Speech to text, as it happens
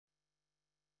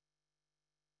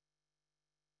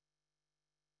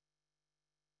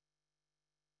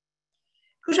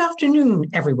Good afternoon,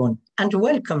 everyone, and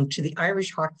welcome to the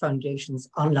Irish Heart Foundation's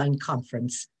online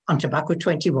conference on Tobacco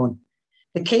 21,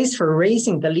 the case for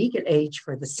raising the legal age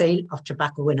for the sale of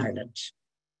tobacco in Ireland.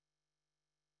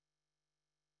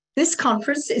 This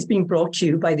conference is being brought to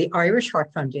you by the Irish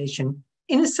Heart Foundation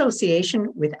in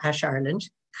association with ASH Ireland,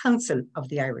 Council of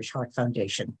the Irish Heart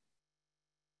Foundation.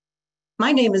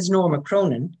 My name is Norma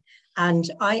Cronin, and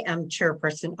I am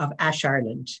chairperson of ASH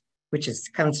Ireland, which is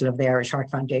the Council of the Irish Heart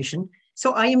Foundation.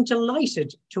 So I am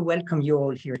delighted to welcome you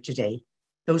all here today,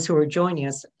 those who are joining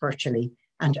us virtually,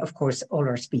 and of course, all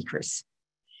our speakers.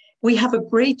 We have a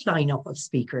great lineup of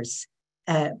speakers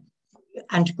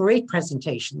and great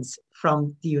presentations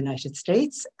from the United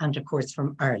States and of course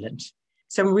from Ireland.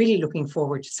 So I'm really looking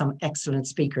forward to some excellent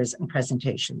speakers and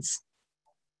presentations.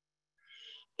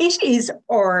 It is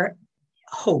our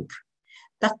hope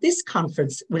that this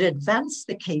conference will advance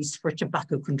the case for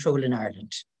tobacco control in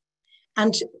Ireland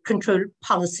and control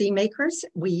policymakers.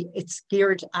 We're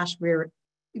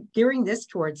gearing this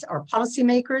towards our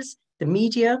policymakers, the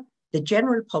media, the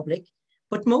general public,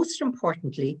 but most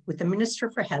importantly, with the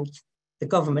Minister for Health, the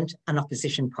government and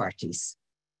opposition parties.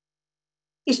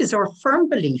 It is our firm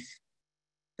belief,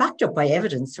 backed up by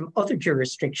evidence from other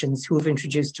jurisdictions who have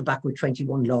introduced Tobacco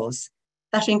 21 laws,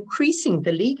 that increasing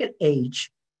the legal age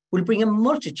will bring a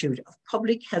multitude of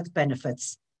public health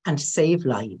benefits and save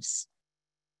lives.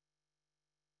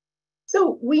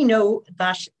 So we know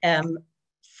that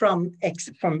from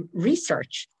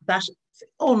research that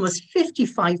almost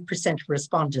 55% of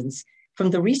respondents from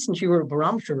the recent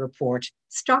Eurobarometer report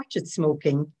started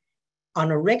smoking on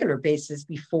a regular basis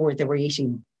before they were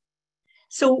 18.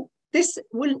 So this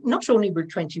will not only will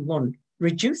 21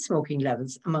 reduce smoking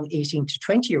levels among 18 to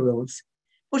 20-year-olds,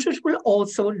 but it will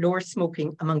also lower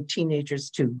smoking among teenagers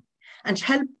too, and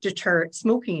help deter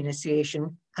smoking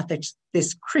initiation at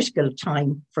this critical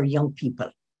time for young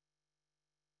people.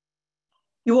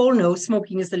 You all know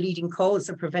smoking is the leading cause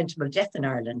of preventable death in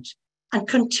Ireland and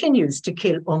continues to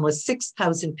kill almost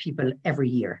 6,000 people every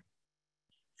year.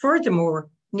 Furthermore,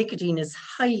 nicotine is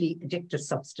a highly addictive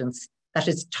substance that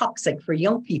is toxic for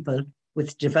young people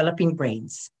with developing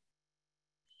brains.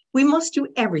 We must do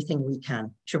everything we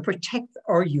can to protect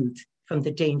our youth from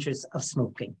the dangers of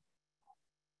smoking.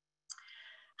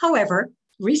 However,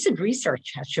 recent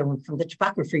research has shown from the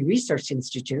Tobacco Free Research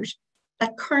Institute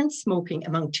that current smoking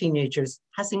among teenagers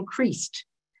has increased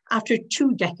after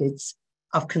 2 decades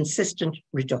of consistent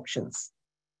reductions.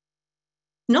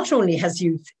 Not only has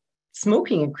youth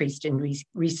smoking increased in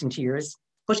recent years,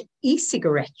 but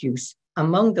e-cigarette use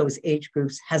among those age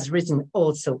groups has risen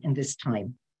also in this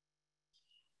time.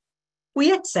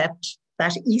 We accept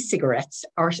that e-cigarettes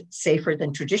are safer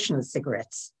than traditional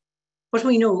cigarettes, but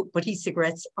we know that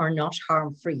e-cigarettes are not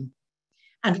harm-free.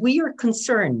 And we are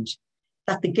concerned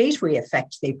that the gateway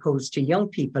effect they pose to young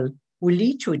people will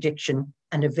lead to addiction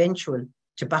and eventual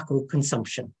tobacco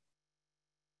consumption.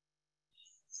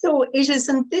 So it is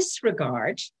in this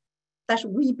regard that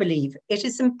we believe it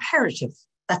is imperative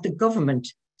that the government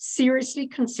seriously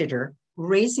consider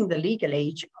raising the legal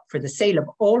age for the sale of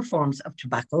all forms of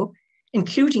tobacco,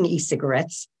 including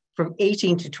e-cigarettes, from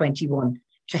 18 to 21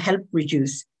 to help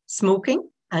reduce smoking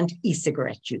and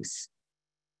e-cigarette use.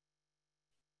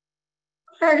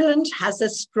 Ireland has a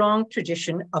strong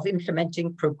tradition of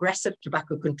implementing progressive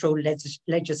tobacco control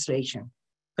legislation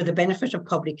for the benefit of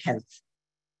public health.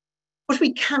 But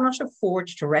we cannot afford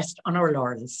to rest on our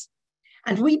laurels.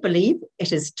 And we believe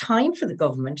it is time for the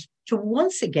government to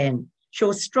once again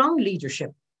show strong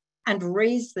leadership and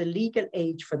raise the legal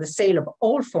age for the sale of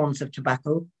all forms of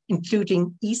tobacco,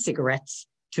 including e-cigarettes,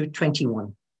 to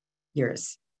 21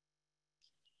 years.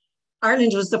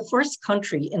 Ireland was the first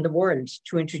country in the world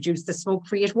to introduce the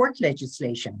smoke-free at work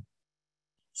legislation.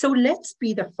 So let's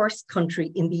be the first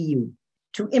country in the EU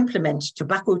to implement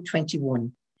Tobacco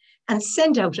 21 and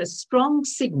send out a strong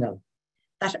signal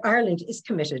that Ireland is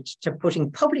committed to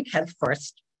putting public health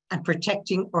first and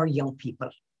protecting our young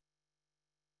people.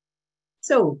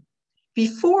 So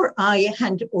before I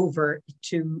hand over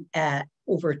to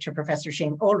Professor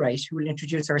Shane Allwright, who will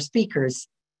introduce our speakers,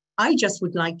 I just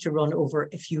would like to run over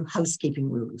a few housekeeping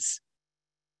rules.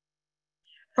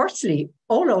 Firstly,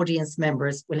 all audience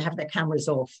members will have their cameras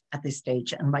off at this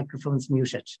stage and microphones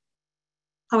muted.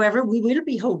 However, we will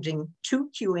be holding 2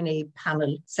 Q&A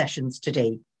panel sessions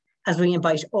today, as we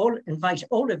invite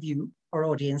all of you, our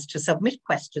audience, to submit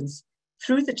questions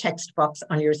through the text box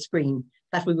on your screen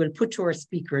that we will put to our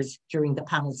speakers during the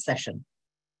panel session.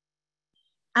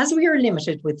 As we are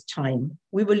limited with time,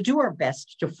 we will do our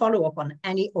best to follow up on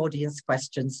any audience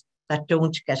questions that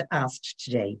don't get asked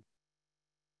today.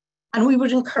 And we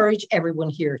would encourage everyone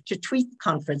here to tweet the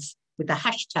conference with the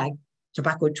hashtag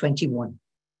Tobacco21.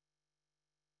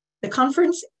 The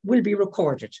conference will be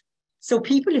recorded, so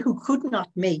people who could not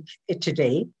make it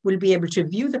today will be able to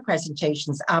view the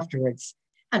presentations afterwards,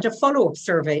 and a follow-up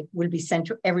survey will be sent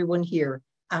to everyone here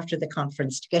after the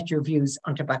conference to get your views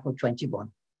on Tobacco21.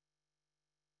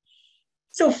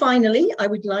 So finally, I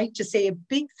would like to say a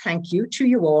big thank you to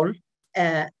you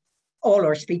all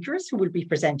our speakers who will be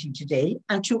presenting today,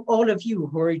 and to all of you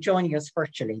who are joining us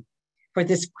virtually for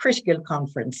this critical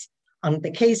conference on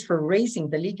the case for raising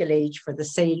the legal age for the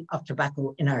sale of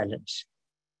tobacco in Ireland.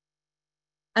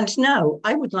 And now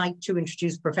I would like to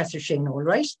introduce Professor Shane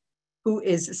Allwright, who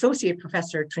is Associate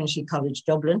Professor at Trinity College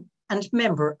Dublin and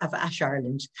member of Ash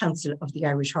Ireland, Council of the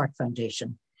Irish Heart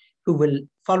Foundation, who will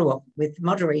follow up with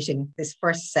moderating this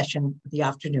first session of the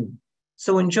afternoon.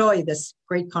 So enjoy this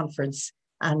great conference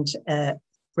and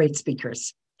great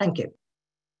speakers. Thank you.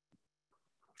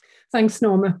 Thanks,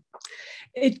 Norma.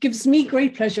 It gives me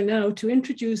great pleasure now to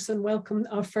introduce and welcome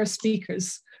our first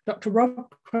speakers, Dr.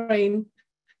 Rob Crane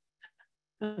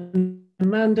and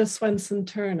Amanda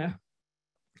Swenson-Turner.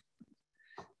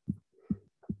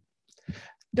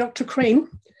 Dr. Crane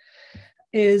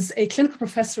is a clinical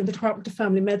professor in the Department of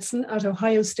Family Medicine at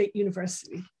Ohio State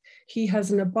University. He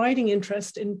has an abiding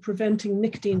interest in preventing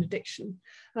nicotine addiction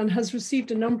and has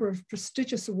received a number of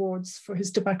prestigious awards for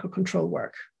his tobacco control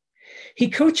work. He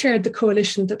co-chaired the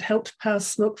coalition that helped pass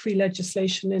smoke-free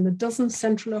legislation in a dozen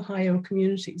central Ohio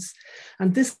communities,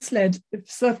 and this led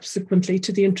subsequently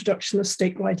to the introduction of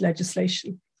statewide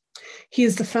legislation. He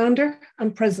is the founder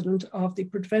and president of the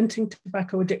Preventing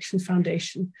Tobacco Addiction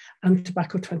Foundation and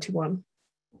Tobacco21.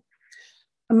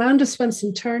 Amanda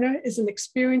Swenson-Turner is an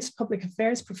experienced public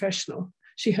affairs professional.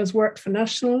 She has worked for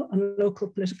national and local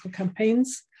political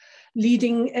campaigns,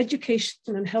 leading education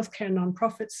and healthcare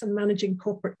nonprofits and managing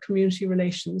corporate community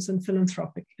relations and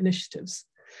philanthropic initiatives,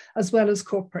 as well as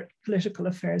corporate political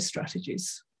affairs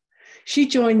strategies. She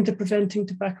joined the Preventing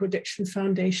Tobacco Addiction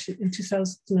Foundation in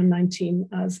 2019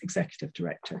 as executive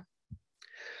director.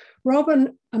 Rob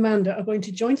and Amanda are going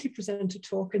to jointly present a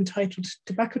talk entitled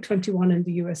Tobacco21 in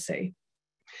the USA.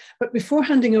 But before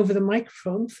handing over the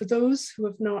microphone, for those who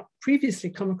have not previously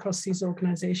come across these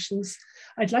organizations,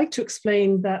 I'd like to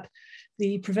explain that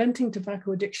the Preventing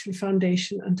Tobacco Addiction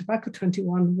Foundation and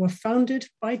Tobacco21 were founded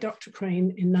by Dr.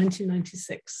 Crane in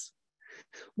 1996,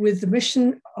 with the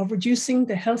mission of reducing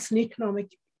the health and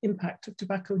economic impact of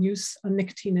tobacco use on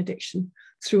nicotine addiction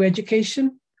through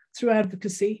education, through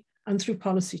advocacy, and through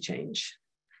policy change.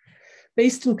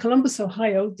 Based in Columbus,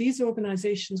 Ohio, these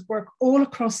organizations work all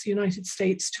across the United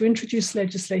States to introduce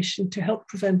legislation to help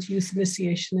prevent youth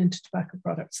initiation into tobacco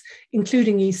products,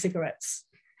 including e-cigarettes,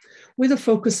 with a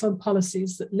focus on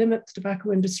policies that limit the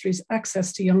tobacco industry's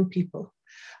access to young people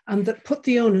and that put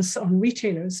the onus on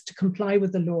retailers to comply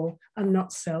with the law and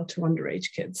not sell to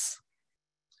underage kids.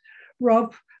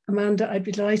 Rob, Amanda, I'd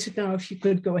be delighted now if you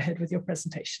could go ahead with your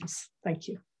presentations. Thank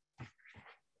you.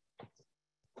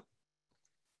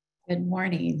 Good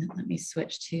morning. Let me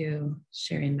switch to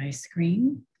sharing my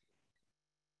screen.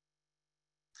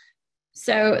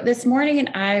 So this morning,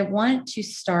 I want to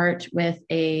start with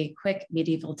a quick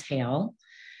medieval tale.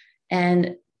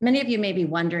 And many of you may be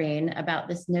wondering about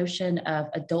this notion of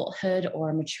adulthood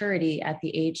or maturity at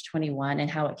the age 21 and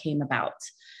how it came about.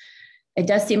 It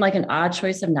does seem like an odd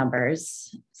choice of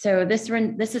numbers. So this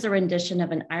is a rendition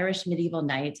of an Irish medieval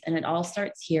knight, and it all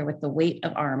starts here with the weight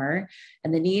of armor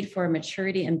and the need for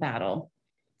maturity in battle.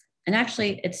 And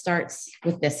actually, it starts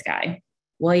with this guy,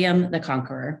 William the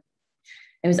Conqueror.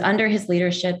 It was under his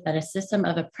leadership that a system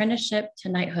of apprenticeship to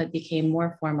knighthood became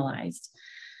more formalized.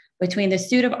 Between the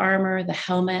suit of armor, the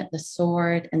helmet, the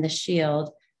sword, and the shield,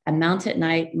 a mounted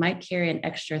knight might carry an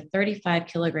extra 35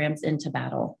 kilograms into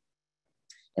battle.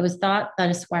 It was thought that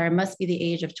a squire must be the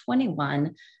age of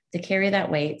 21 to carry that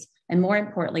weight, and more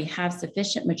importantly, have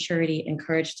sufficient maturity and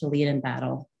courage to lead in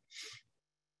battle.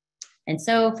 And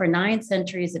so for 9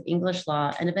 centuries of English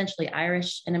law and eventually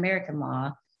Irish and American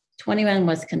law, 21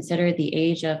 was considered the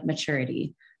age of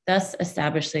maturity, thus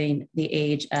establishing the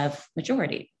age of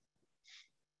majority.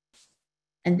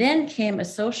 And then came a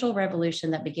social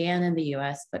revolution that began in the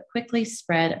US, but quickly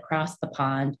spread across the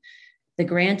pond, the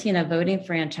granting of voting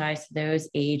franchise to those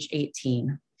age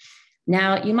 18.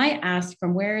 Now, you might ask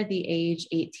from where the age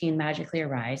 18 magically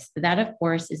arise. That, of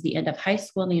course, is the end of high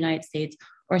school in the United States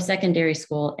or secondary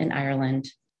school in Ireland.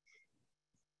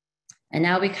 And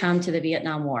now we come to the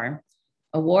Vietnam War,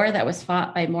 a war that was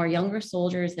fought by more younger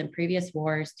soldiers than previous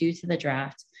wars due to the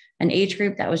draft, an age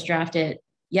group that was drafted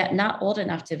yet not old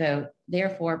enough to vote,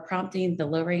 therefore prompting the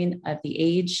lowering of the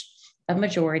age of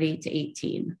majority to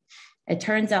 18. It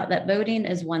turns out that voting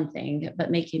is one thing, but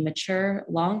making mature,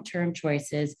 long-term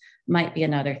choices might be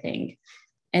another thing.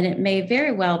 And it may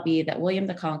very well be that William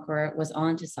the Conqueror was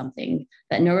onto something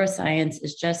that neuroscience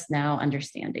is just now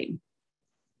understanding.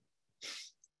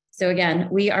 So again,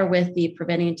 we are with the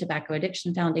Preventing Tobacco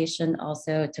Addiction Foundation,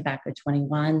 also Tobacco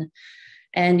 21.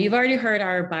 And you've already heard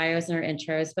our bios and our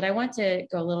intros, but I want to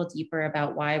go a little deeper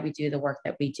about why we do the work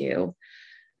that we do.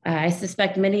 I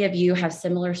suspect many of you have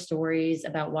similar stories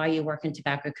about why you work in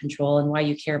tobacco control and why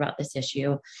you care about this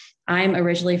issue. I'm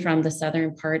originally from the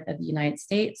southern part of the United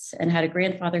States and had a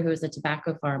grandfather who was a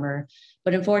tobacco farmer,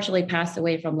 but unfortunately passed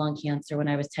away from lung cancer when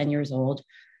I was 10 years old.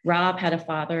 Rob had a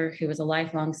father who was a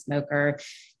lifelong smoker.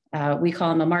 We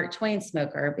call him a Mark Twain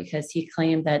smoker because he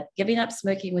claimed that giving up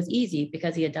smoking was easy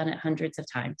because he had done it hundreds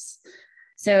of times.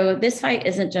 So this fight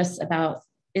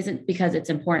isn't because it's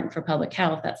important for public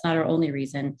health. That's not our only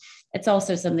reason. It's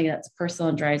also something that's personal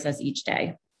and drives us each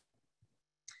day.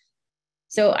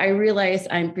 So I realize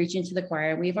I'm preaching to the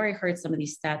choir. We've already heard some of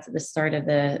these stats at the start of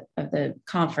the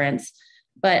conference,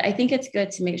 but I think it's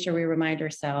good to make sure we remind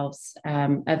ourselves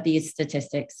of these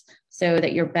statistics so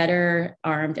that you're better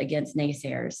armed against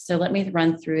naysayers. So let me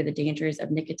run through the dangers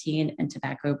of nicotine and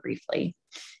tobacco briefly.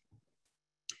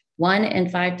 1 in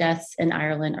 5 deaths in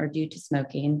Ireland are due to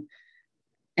smoking.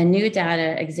 And new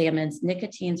data examines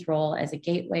nicotine's role as a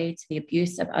gateway to the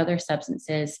abuse of other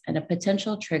substances and a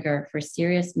potential trigger for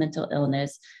serious mental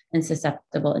illness in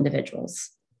susceptible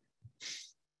individuals.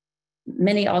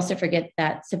 Many also forget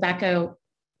that tobacco,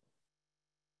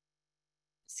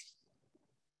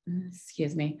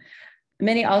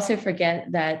 Many also forget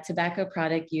that tobacco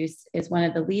product use is one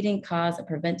of the leading cause of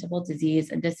preventable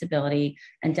disease and disability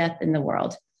and death in the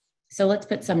world. So let's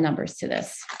put some numbers to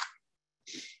this.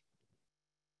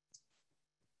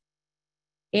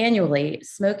 Annually,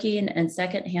 smoking and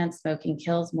secondhand smoking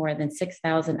kills more than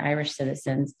 6,000 Irish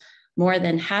citizens, more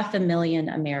than 500,000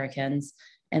 Americans,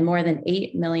 and more than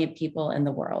 8 million people in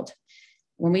the world.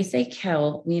 When we say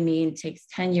kill, we mean takes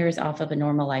 10 years off of a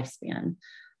normal lifespan.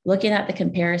 Looking at the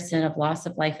comparison of loss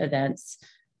of life events,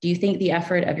 do you think the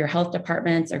effort of your health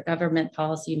departments or government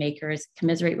policymakers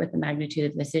commiserate with the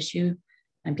magnitude of this issue?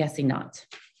 I'm guessing not.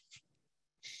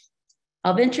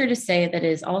 I'll venture to say that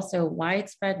it is also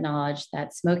widespread knowledge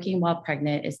that smoking while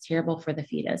pregnant is terrible for the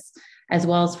fetus, as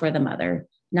well as for the mother,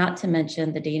 not to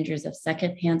mention the dangers of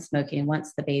secondhand smoking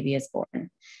once the baby is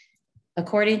born.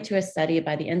 According to a study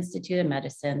by the Institute of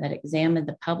Medicine that examined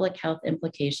the public health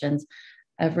implications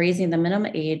of raising the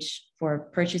minimum age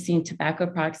for purchasing tobacco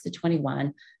products to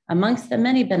 21, amongst the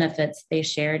many benefits they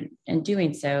shared in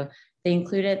doing so, they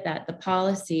included that the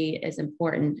policy is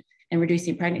important in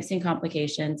reducing pregnancy and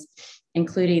complications,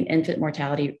 including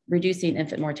reducing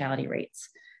infant mortality rates.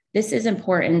 This is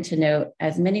important to note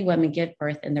as many women give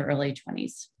birth in their early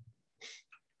 20s.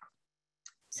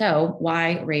 So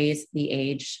why raise the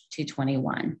age to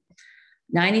 21?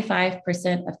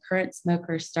 95% of current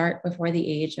smokers start before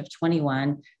the age of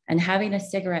 21, and having a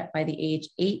cigarette by the age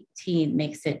 18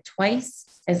 makes it twice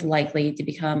as likely to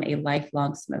become a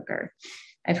lifelong smoker.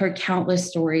 I've heard countless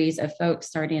stories of folks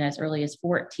starting as early as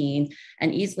 14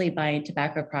 and easily buying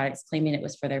tobacco products claiming it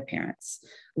was for their parents.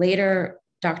 Later,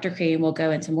 Dr. Crane will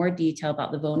go into more detail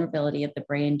about the vulnerability of the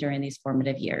brain during these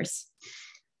formative years.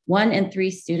 1 in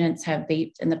 3 students have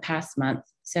vaped in the past month.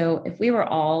 So if we were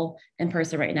all in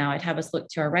person right now, I'd have us look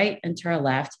to our right and to our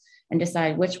left and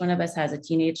decide which one of us has a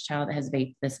teenage child that has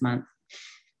vaped this month.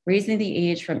 Raising the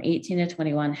age from 18 to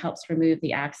 21 helps remove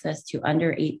the access to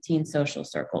under 18 social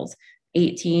circles.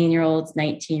 18-year-olds,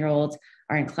 19-year-olds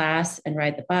are in class and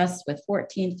ride the bus with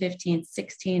 14, 15,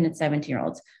 16, and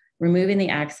 17-year-olds. Removing the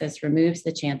access removes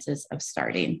the chances of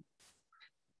starting.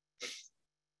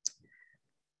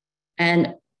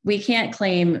 And we can't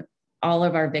claim all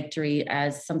of our victory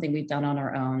as something we've done on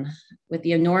our own. With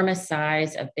the enormous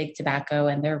size of big tobacco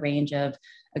and their range of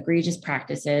egregious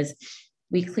practices,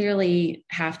 we clearly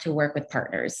have to work with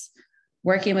partners.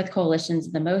 Working with coalitions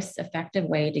is the most effective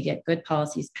way to get good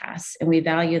policies passed, and we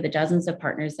value the dozens of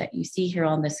partners that you see here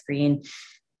on the screen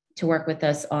to work with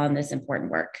us on this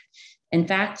important work. In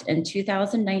fact, in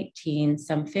 2019,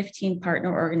 some 15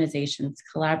 partner organizations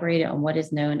collaborated on what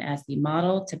is known as the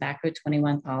Model Tobacco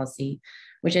 21 policy,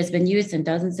 which has been used in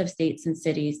dozens of states and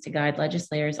cities to guide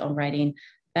legislators on writing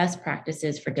best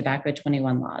practices for tobacco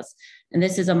 21 laws. And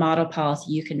this is a model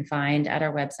policy you can find at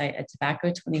our website at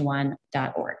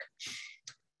tobacco21.org.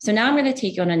 So now I'm going to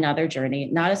take you on another journey,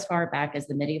 not as far back as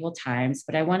the medieval times,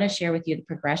 but I want to share with you the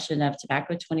progression of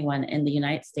tobacco 21 in the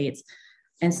United States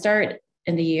and start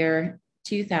in the year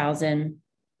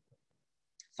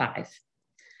 2005.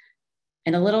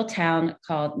 in a little town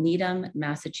called Needham,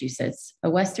 Massachusetts, a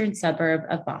western suburb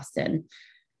of Boston.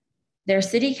 Their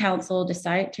city council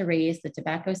decided to raise the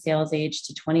tobacco sales age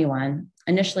to 21.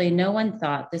 Initially, no one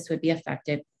thought this would be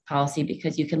effective policy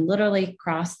because you can literally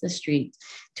cross the street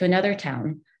to another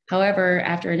town. However,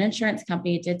 after an insurance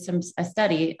company did a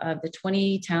study of the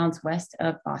 20 towns west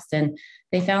of Boston,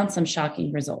 they found some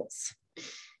shocking results.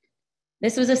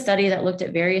 This was a study that looked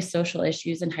at various social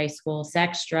issues in high school,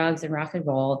 sex, drugs, and rock and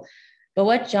roll. But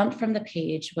what jumped from the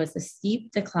page was the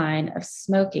steep decline of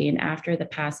smoking after the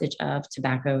passage of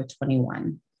Tobacco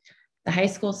 21. The high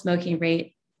school smoking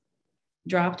rate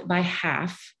dropped by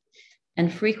half,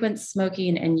 and frequent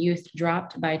smoking in youth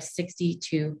dropped by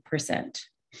 62%.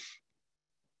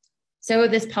 So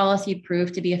this policy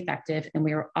proved to be effective, and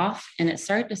we were off, and it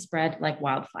started to spread like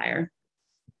wildfire.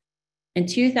 In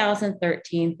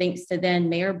 2013, thanks to then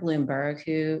Mayor Bloomberg,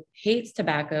 who hates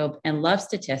tobacco and loves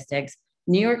statistics,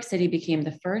 New York City became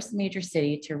the first major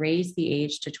city to raise the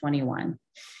age to 21.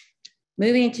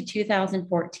 Moving to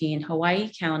 2014,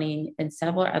 Hawaii County and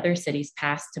several other cities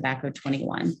passed Tobacco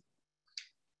 21.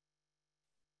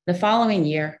 The following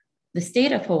year, the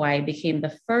state of Hawaii became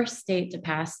the first state to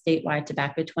pass statewide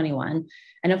Tobacco 21.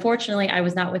 And unfortunately, I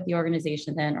was not with the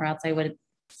organization then, or else I would have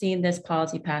seen this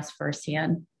policy pass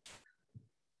firsthand.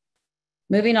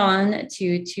 Moving on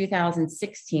to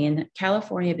 2016,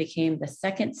 California became the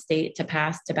second state to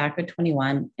pass Tobacco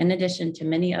 21, in addition to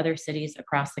many other cities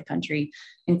across the country,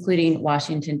 including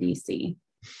Washington, D.C.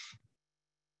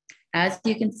 As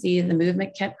you can see, the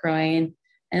movement kept growing,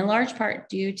 and in large part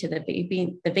due to the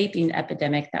vaping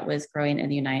epidemic that was growing in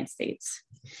the United States.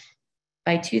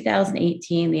 By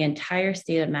 2018, the entire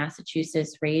state of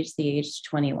Massachusetts raised the age to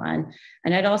 21.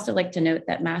 And I'd also like to note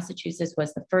that Massachusetts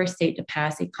was the first state to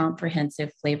pass a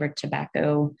comprehensive flavored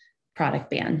tobacco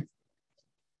product ban.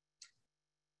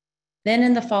 Then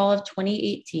in the fall of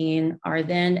 2018, our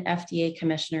then FDA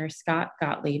Commissioner Scott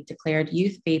Gottlieb declared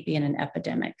youth vaping an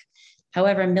epidemic.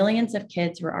 However, millions of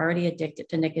kids were already addicted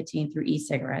to nicotine through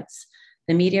e-cigarettes.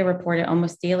 The media reported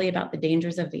almost daily about the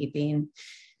dangers of vaping.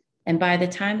 And by the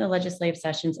time the legislative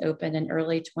sessions opened in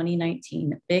early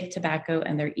 2019, Big Tobacco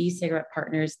and their e-cigarette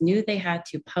partners knew they had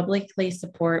to publicly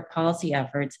support policy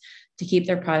efforts to keep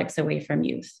their products away from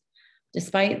youth.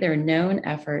 Despite their known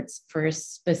efforts for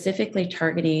specifically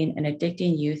targeting and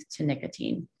addicting youth to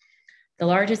nicotine. The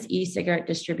largest e-cigarette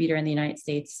distributor in the United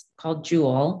States, called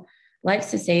Juul,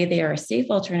 likes to say they are a safe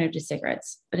alternative to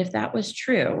cigarettes. But if that was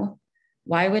true,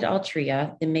 why would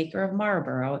Altria, the maker of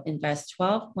Marlboro, invest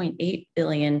 $12.8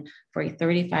 billion for a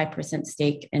 35%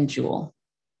 stake in Juul?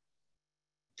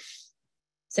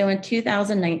 So in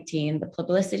 2019, the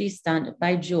publicity stunt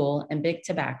by Juul and Big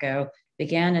Tobacco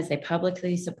began as they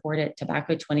publicly supported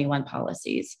Tobacco 21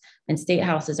 policies in state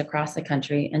houses across the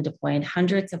country and deployed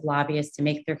hundreds of lobbyists to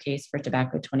make their case for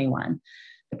Tobacco 21.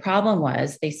 The problem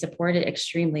was they supported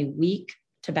extremely weak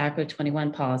Tobacco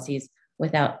 21 policies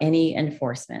without any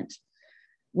enforcement,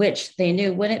 which they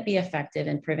knew wouldn't be effective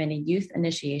in preventing youth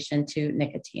initiation to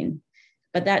nicotine.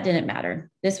 But that didn't matter.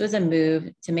 This was a move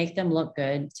to make them look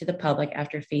good to the public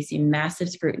after facing massive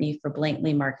scrutiny for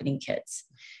blatantly marketing kids.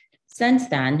 Since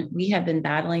then, we have been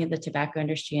battling the tobacco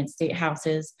industry in state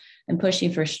houses and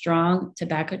pushing for strong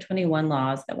Tobacco 21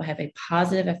 laws that will have a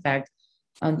positive effect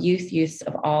on youth use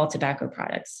of all tobacco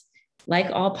products. Like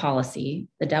all policy,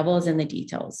 the devil is in the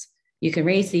details. You can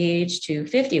raise the age to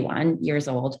 51 years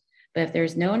old, but if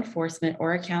there's no enforcement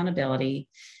or accountability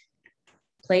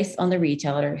placed on the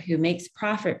retailer who makes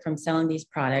profit from selling these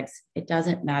products, it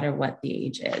doesn't matter what the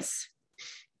age is.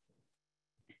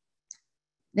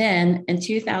 Then in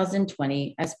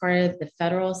 2020, as part of the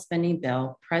federal spending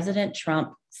bill, President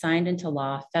Trump signed into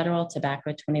law Federal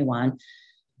Tobacco 21,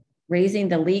 raising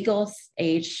the legal sales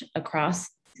age across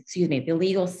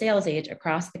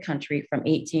the country from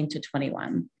 18 to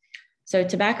 21. So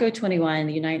Tobacco 21 in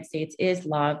the United States is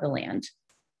law of the land.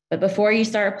 But before you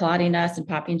start applauding us and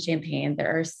popping champagne,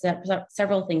 there are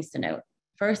several things to note.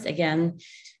 First, again,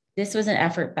 this was an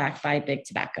effort backed by Big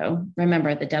Tobacco.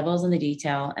 Remember, the devil's in the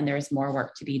detail and there is more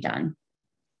work to be done.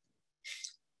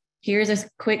 Here's a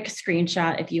quick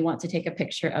screenshot if you want to take a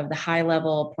picture of the high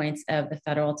level points of the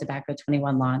Federal Tobacco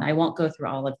 21 law. And I won't go through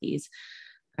all of these,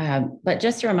 but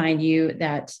just to remind you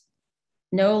that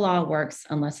no law works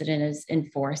unless it is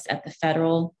enforced at the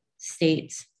federal,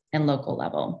 state, and local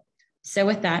level. So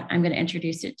with that, I'm going to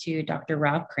introduce it to Dr.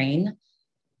 Rob Crane,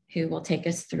 who will continue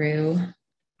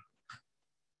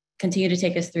to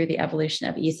take us through the evolution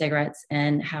of e-cigarettes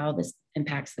and how this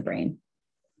impacts the brain.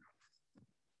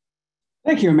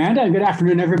 Thank you, Amanda, and good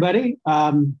afternoon, everybody.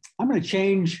 I'm going to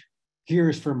change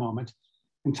gears for a moment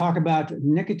and talk about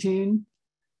nicotine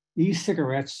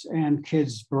e-cigarettes and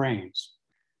kids' brains.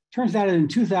 Turns out in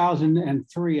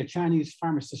 2003, a Chinese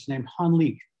pharmacist named Han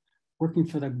Lik, working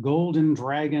for the Golden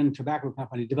Dragon Tobacco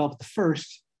Company, developed the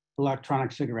first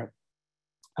electronic cigarette,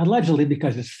 allegedly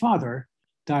because his father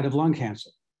died of lung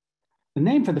cancer. The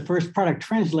name for the first product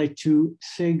translates to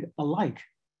cig-alike.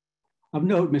 Of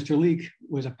note, Mr. Lik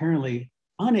was apparently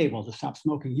unable to stop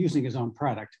smoking using his own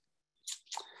product.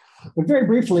 But very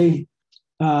briefly,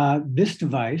 this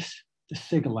device, the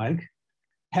cig-alike,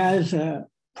 has a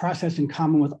process in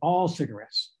common with all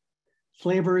cigarettes.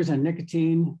 Flavors and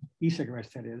nicotine, e-cigarettes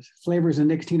that is, flavors and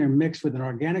nicotine are mixed with an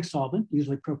organic solvent,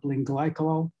 usually propylene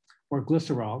glycol or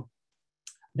glycerol.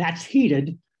 That's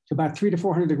heated to about 300 to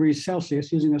 400 degrees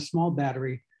Celsius using a small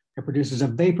battery that produces a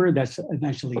vapor that's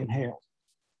eventually inhaled.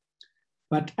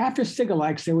 But after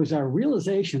cig-alikes, there was a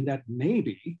realization that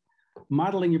maybe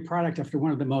modeling your product after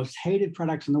one of the most hated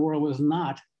products in the world was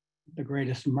not the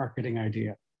greatest marketing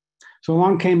idea. So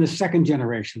along came the second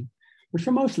generation, which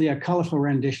were mostly a colorful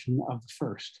rendition of the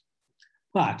first.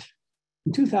 But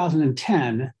in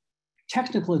 2010,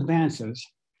 technical advances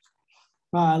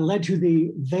led to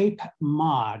the vape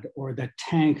mod or the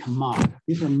tank mod.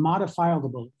 These were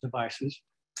modifiable devices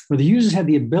where the users had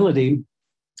the ability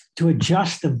to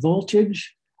adjust the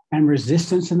voltage and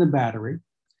resistance in the battery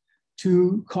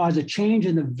to cause a change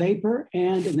in the vapor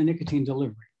and in the nicotine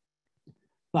delivery.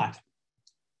 But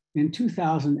in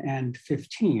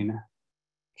 2015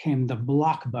 came the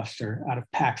blockbuster out of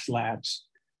Pax Labs,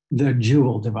 the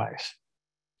Juul device,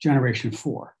 Generation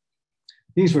 4.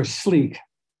 These were sleek,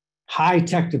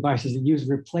 high-tech devices that use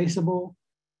replaceable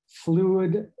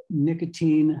fluid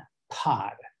nicotine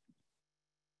pod.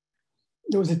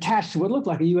 It was attached to what looked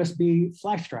like a USB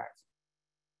flash drive.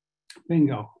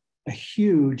 Bingo, a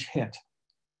huge hit.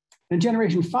 And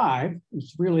Generation 5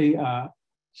 was really a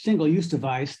single-use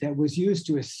device that was used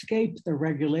to escape the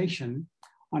regulation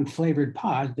on flavored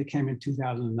pods that came in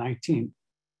 2019.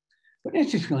 But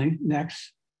interestingly,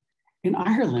 next, in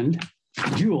Ireland,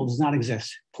 Juul does not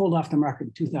exist, pulled off the market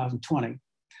in 2020.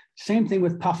 Same thing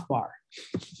with Puff Bar,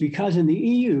 because in the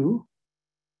EU,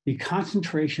 the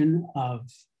concentration of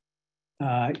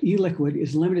e-liquid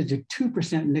is limited to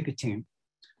 2% nicotine,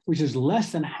 which is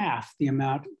less than half the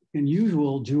amount in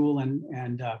usual Juul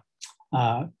and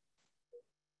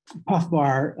Puff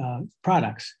Bar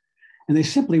products. And they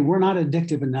simply were not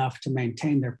addictive enough to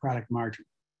maintain their product margin.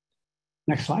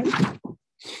 Next slide.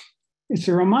 It's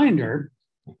a reminder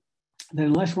that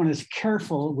unless one is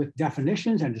careful with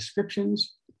definitions and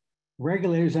descriptions,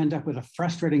 regulators end up with a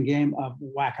frustrating game of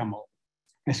whack-a-mole.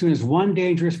 As soon as one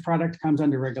dangerous product comes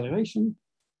under regulation,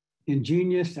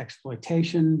 ingenious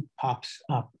exploitation pops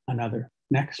up another.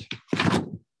 Next.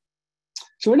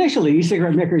 So initially,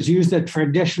 e-cigarette makers used the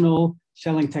traditional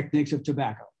selling techniques of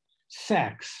tobacco: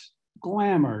 sex,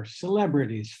 glamour,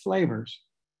 celebrities, flavors.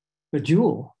 But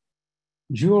Juul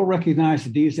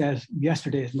recognized these as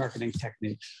yesterday's marketing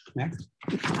techniques. Next.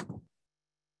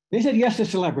 They said yes to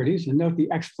celebrities, and note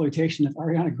the exploitation of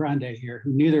Ariana Grande here,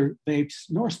 who neither vapes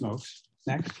nor smokes.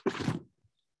 Next.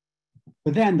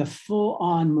 But then the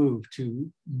full-on move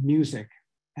to music,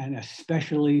 and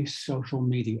especially social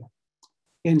media,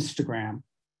 Instagram,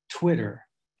 Twitter,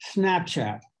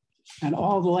 Snapchat, and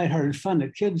all the lighthearted fun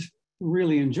that kids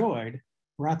really enjoyed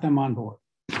brought them on board.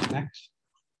 Next.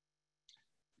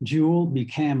 Juul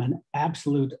became an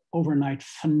absolute overnight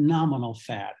phenomenal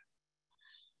fad.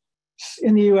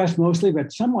 In the US mostly,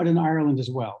 but somewhat in Ireland as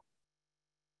well.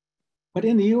 But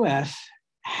in the US,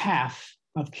 half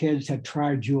of kids had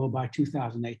tried Juul by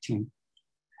 2018. It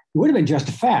would have been just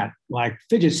a fad, like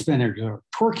fidget spinners or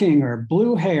twerking or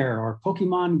blue hair or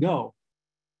Pokemon Go,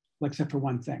 except for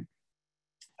one thing: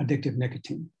 addictive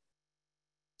nicotine.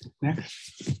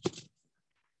 Next.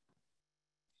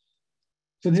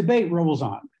 So the debate rolls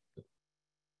on.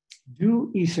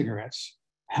 Do e-cigarettes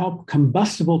help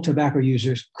combustible tobacco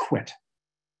users quit?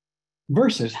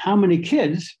 Versus how many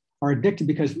kids are addicted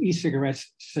because of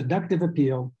e-cigarettes' seductive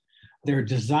appeal, their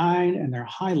design, and their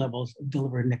high levels of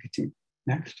delivered nicotine.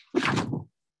 Next.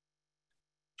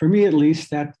 For me, at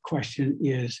least, that question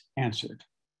is answered.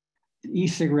 The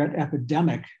e-cigarette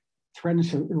epidemic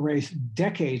threatens to erase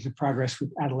decades of progress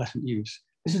with adolescent use.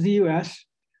 This is the US,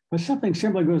 but something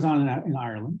similar goes on in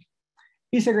Ireland.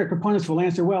 E-cigarette proponents will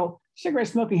answer, well, cigarette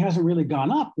smoking hasn't really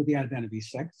gone up with the advent of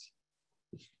e-cigs.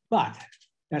 But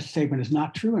that statement is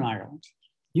not true in Ireland.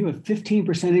 You have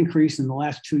 15% increase in the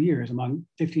last 2 years among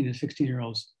 15 and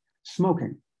 16-year-olds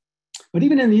smoking. But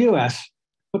even in the US,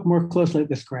 look more closely at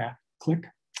this graph. Click,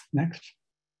 next.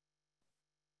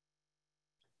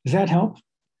 Does that help?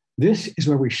 This is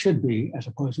where we should be as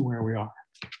opposed to where we are.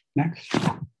 Next.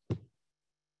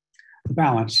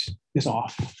 balance is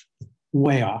off,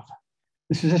 way off.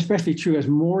 This is especially true as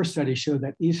more studies show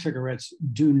that e-cigarettes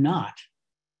do not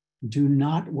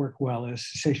work well as a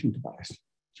cessation device.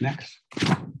 Next.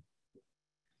 I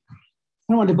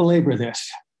don't want to belabor this,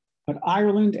 but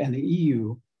Ireland and the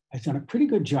EU has done a pretty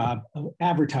good job of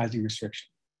advertising restriction.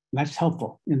 And that's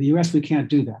helpful. In the US, we can't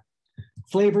do that.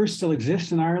 Flavors still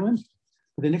exist in Ireland,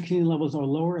 but the nicotine levels are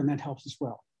lower, and that helps as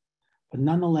well. But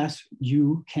nonetheless,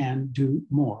 you can do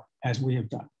more, as we have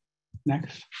done.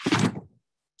 Next.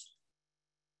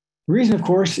 The reason, of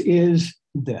course, is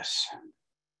this.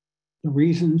 The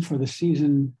reason for the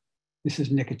season, this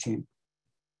is nicotine.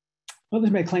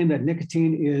 Others may claim that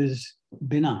nicotine is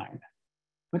benign,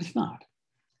 but it's not.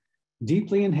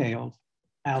 Deeply inhaled,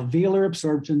 alveolar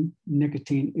absorption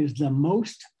nicotine is the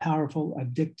most powerful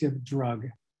addictive drug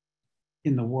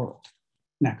in the world.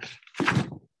 Next.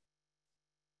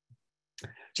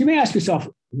 So you may ask yourself,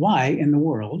 why in the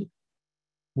world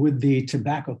would the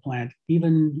tobacco plant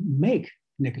even make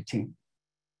nicotine?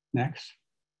 Next.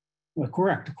 Well,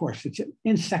 correct, of course, it's an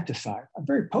insecticide, a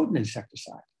very potent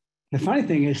insecticide. The funny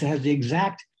thing is it has the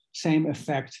exact same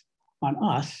effect on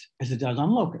us as it does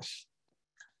on locusts.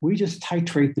 We just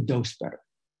titrate the dose better.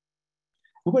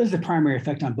 And what is the primary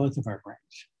effect on both of our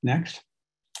brains? Next.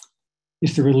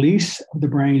 It's the release of the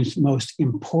brain's most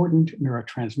important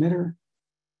neurotransmitter,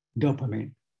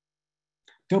 dopamine.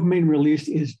 Dopamine released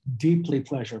is deeply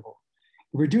pleasurable.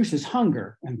 It reduces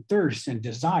hunger and thirst and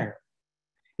desire.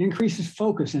 It increases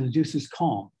focus and induces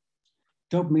calm.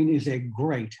 Dopamine is a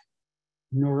great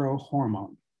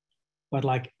neurohormone, but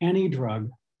like any drug,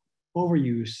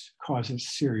 overuse causes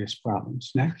serious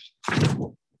problems. Next.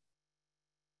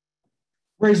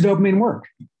 Where does dopamine work?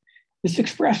 It's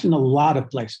expressed in a lot of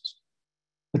places,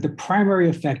 but the primary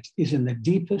effect is in the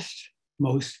deepest,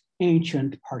 most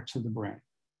ancient parts of the brain.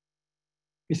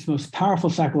 Its most powerful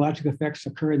psychological effects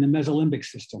occur in the mesolimbic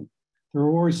system, the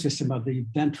reward system of the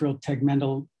ventral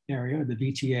tegmental area, the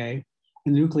VTA,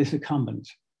 and the nucleus accumbens.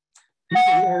 These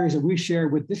are the areas that we share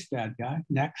with this bad guy.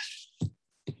 Next.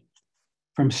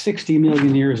 From 60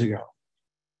 million years ago.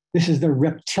 This is the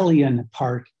reptilian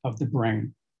part of the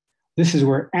brain. This is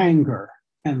where anger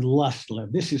and lust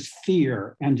live. This is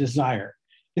fear and desire.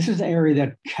 This is an area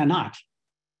that cannot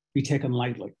be taken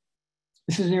lightly.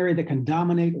 This is an area that can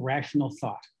dominate rational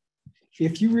thought.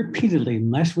 If you repeatedly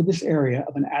mess with this area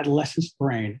of an adolescent's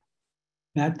brain,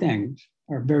 bad things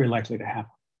are very likely to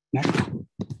happen. Next.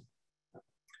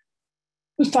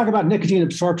 Let's talk about nicotine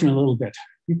absorption a little bit.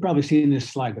 You've probably seen this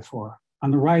slide before.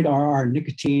 On the right are our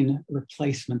nicotine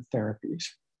replacement therapies.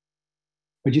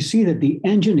 But you see that the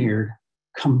engineered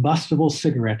combustible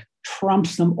cigarette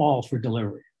trumps them all for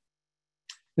delivery.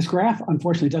 This graph,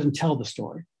 unfortunately, doesn't tell the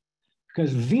story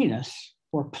because venous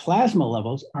or plasma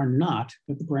levels are not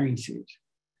what the brain sees.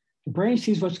 The brain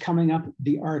sees what's coming up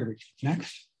the arteries.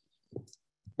 Next.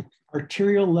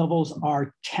 Arterial levels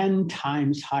are 10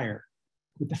 times higher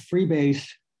with the freebase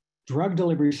drug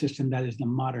delivery system that is the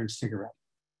modern cigarette.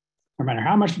 No matter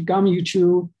how much gum you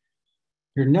chew,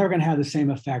 you're never going to have the same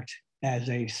effect as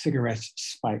a cigarette's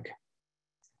spike.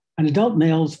 An adult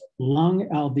male's lung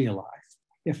alveoli,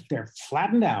 if they're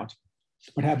flattened out,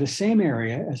 would have the same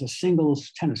area as a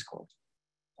singles tennis court.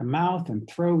 The mouth and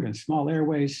throat and small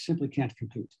airways simply can't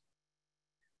compete.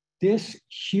 This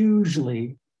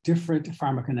hugely different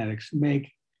pharmacokinetics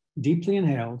make deeply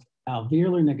inhaled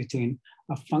alveolar nicotine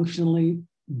a functionally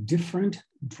different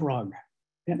drug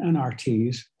than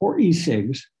NRTs or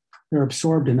e-cigs that are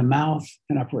absorbed in the mouth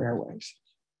and upper airways.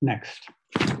 Next.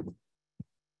 So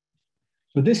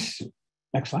this,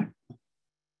 next slide.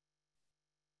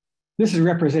 This is a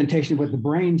representation of what the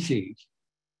brain sees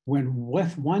when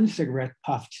with one cigarette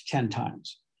puffed 10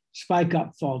 times. Spike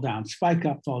up, fall down, spike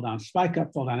up, fall down, spike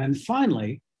up, fall down, and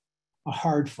finally, a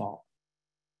hard fall,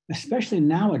 especially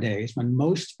nowadays when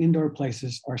most indoor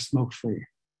places are smoke-free.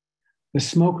 The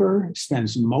smoker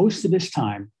spends most of his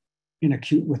time in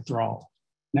acute withdrawal.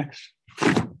 Next.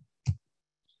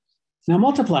 Now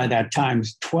multiply that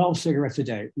times 12 cigarettes a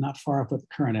day, not far off what the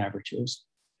current average is.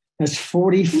 That's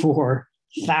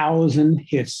 44,000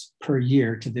 hits per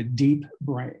year to the deep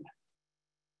brain.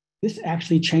 This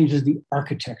actually changes the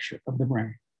architecture of the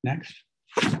brain. Next.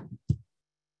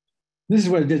 This is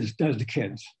what it does to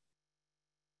kids.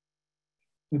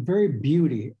 The very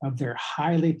beauty of their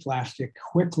highly plastic,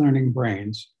 quick learning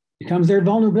brains becomes their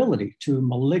vulnerability to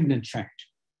malignant change.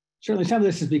 Certainly some of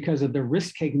this is because of the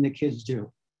risk taking that kids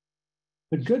do.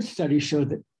 But good studies show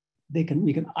that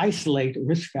we can isolate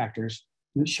risk factors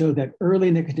that show that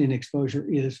early nicotine exposure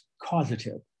is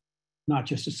causative, not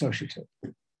just associative.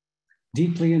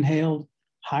 Deeply inhaled,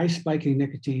 high spiking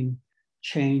nicotine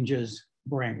changes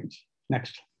brains.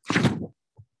 Next.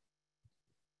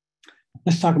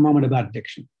 Let's talk a moment about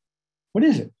addiction. What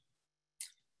is it?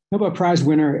 Nobel Prize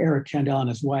winner Eric Kandel and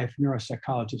his wife,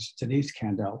 neuropsychologist Denise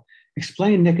Kandel,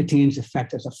 explained nicotine's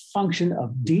effect as a function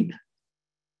of deep,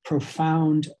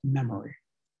 profound memory,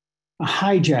 a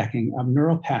hijacking of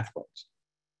neural pathways.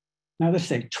 Now let's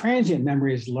say transient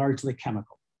memory is largely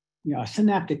chemical, a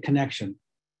synaptic connection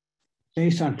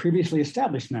based on previously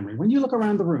established memory. When you look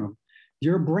around the room,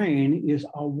 your brain is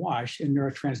awash in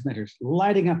neurotransmitters,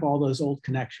 lighting up all those old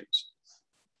connections.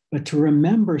 But to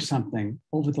remember something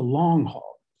over the long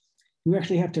haul, you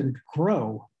actually have to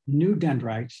grow new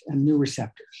dendrites and new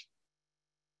receptors.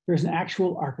 There's an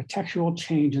actual architectural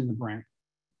change in the brain.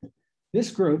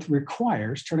 This growth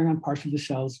requires turning on parts of the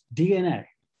cell's DNA,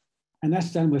 and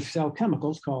that's done with cell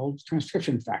chemicals called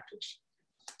transcription factors.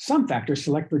 Some factors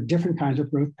select for different kinds of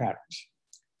growth patterns.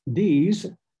 These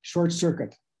short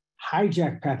circuit,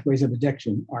 hijack pathways of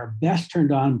addiction are best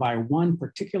turned on by one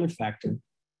particular factor,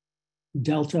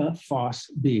 delta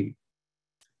FOSB,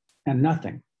 and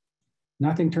nothing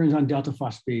turns on delta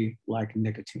FOSB like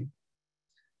nicotine.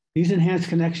 These enhanced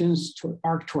connections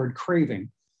arc toward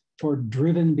craving, toward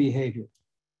driven behavior.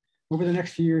 Over the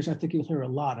next few years, I think you'll hear a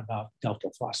lot about delta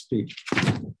FOSB.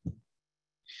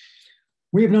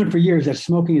 We have known for years that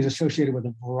smoking is associated with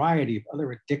a variety of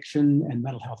other addiction and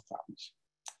mental health problems.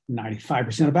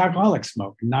 95% of alcoholics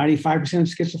smoke, 95% of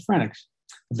schizophrenics,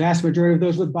 the vast majority of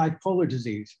those with bipolar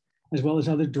disease, as well as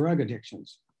other drug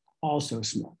addictions, also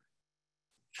smoke.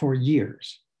 For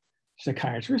years,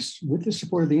 psychiatrists, with the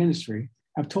support of the industry,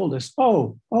 have told us,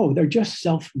 oh, they're just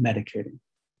self-medicating.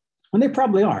 And they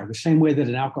probably are, the same way that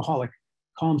an alcoholic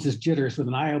calms his jitters with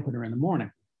an eye opener in the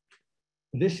morning.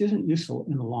 This isn't useful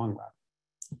in the long run.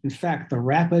 In fact, the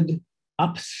rapid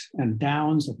ups and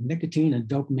downs of nicotine and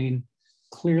dopamine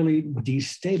clearly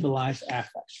destabilize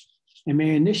affect and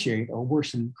may initiate or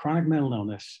worsen chronic mental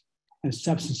illness and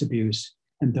substance abuse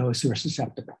in those who are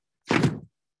susceptible.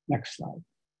 Next slide.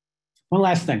 One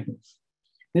last thing.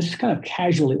 This is kind of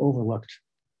casually overlooked.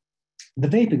 The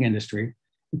vaping industry,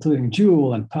 including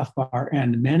Juul and Puff Bar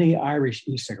and many Irish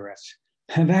e-cigarettes,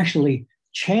 have actually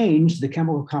changed the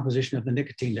chemical composition of the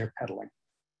nicotine they're peddling.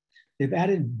 They've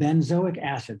added benzoic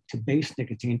acid to base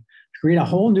nicotine to create a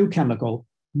whole new chemical,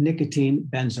 nicotine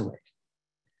benzoate.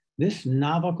 This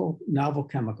novel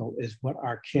chemical is what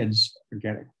our kids are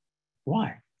getting.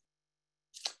 Why?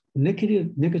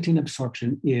 Nicotine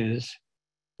absorption is,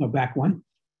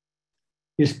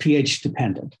 is pH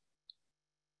dependent.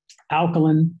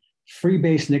 Alkaline,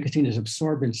 free-base nicotine is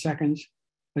absorbed in seconds,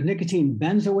 but nicotine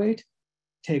benzoate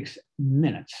takes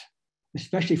minutes,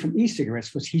 especially from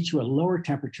e-cigarettes, which heat you at a lower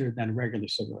temperature than regular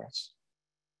cigarettes.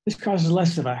 This causes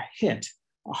less of a hit,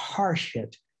 a harsh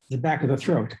hit to the back of the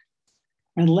throat,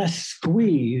 and less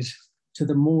squeeze to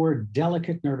the more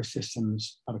delicate nervous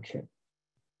systems of a kid.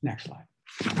 Next slide.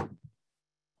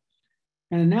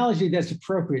 An analogy that's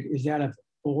appropriate is that of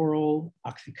oral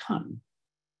OxyContin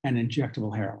and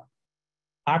injectable heroin.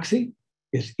 Oxy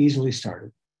is easily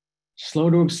started, slow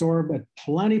to absorb, but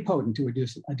plenty potent to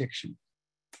reduce addiction.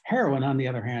 Heroin, on the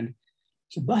other hand,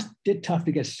 is a bit tough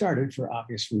to get started for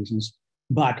obvious reasons,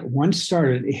 but once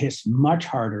started, it hits much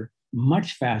harder,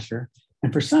 much faster,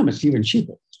 and for some, it's even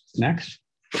cheaper. Next.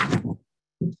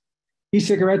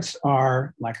 E-cigarettes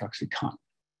are like OxyContin,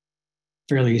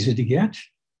 fairly easy to get,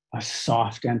 a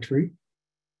soft entry,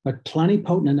 but plenty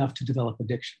potent enough to develop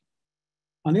addiction.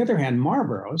 On the other hand,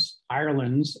 Marlboro's,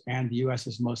 Ireland's and the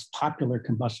US's most popular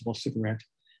combustible cigarette,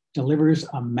 delivers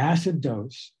a massive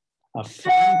dose of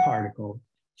fine particle,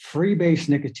 free-base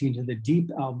nicotine to the deep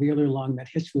alveolar lung that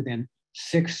hits within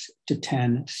 6 to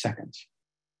 10 seconds,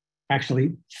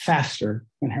 actually faster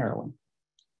than heroin.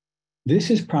 This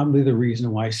is probably the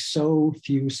reason why so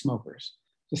few smokers,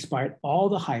 despite all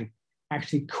the hype,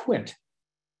 actually quit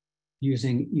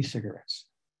using e-cigarettes.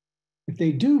 If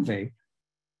they do vape,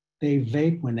 they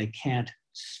vape when they can't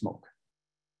smoke.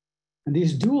 And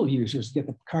these dual users get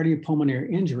the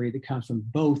cardiopulmonary injury that comes from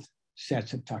both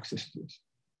sets of toxicities.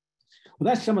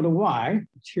 Well, that's some of the why.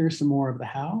 Let's hear some more of the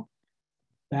how.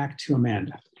 Back to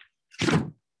Amanda.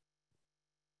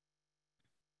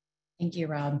 Thank you,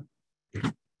 Rob.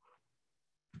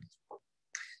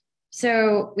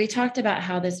 So we talked about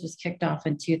how this was kicked off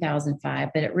in 2005,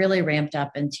 but it really ramped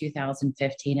up in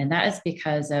 2015. And that is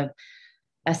because of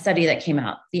a study that came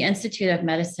out. The Institute of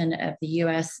Medicine of the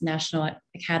US National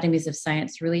Academies of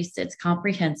Science released its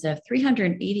comprehensive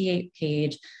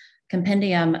 388-page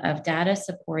compendium of data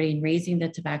supporting raising the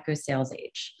tobacco sales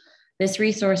age. This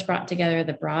resource brought together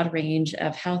the broad range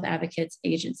of health advocates,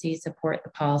 agencies support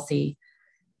the policy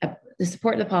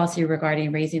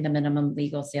regarding raising the minimum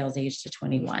legal sales age to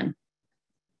 21.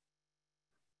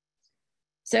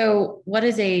 So what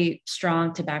does a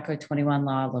strong Tobacco 21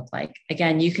 law look like?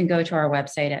 Again, you can go to our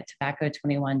website at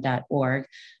tobacco21.org,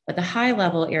 but the high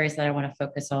level areas that I want to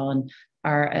focus on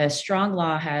are a strong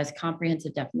law has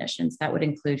comprehensive definitions that would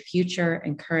include future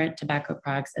and current tobacco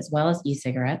products as well as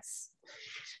e-cigarettes.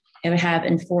 It would have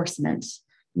enforcement,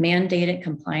 mandated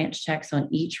compliance checks on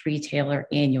each retailer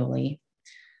annually,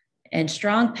 and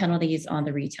strong penalties on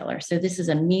the retailer. So this is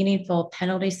a meaningful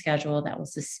penalty schedule that will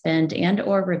suspend and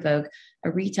or revoke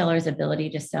a retailer's ability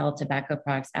to sell tobacco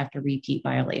products after repeat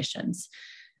violations.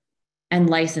 And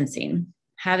licensing,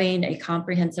 having a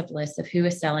comprehensive list of who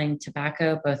is selling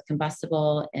tobacco, both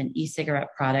combustible and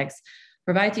e-cigarette products,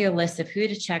 provides you a list of who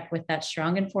to check with that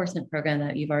strong enforcement program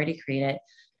that you've already created.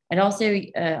 It also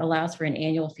allows for an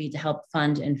annual fee to help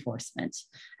fund enforcement.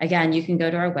 Again, you can go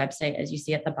to our website, as you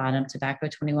see at the bottom,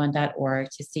 tobacco21.org,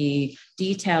 to see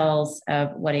details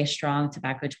of what a strong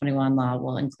Tobacco 21 law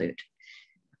will include.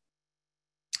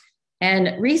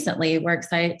 And recently, we're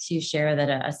excited to share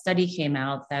that a study came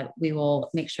out that we will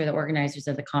make sure the organizers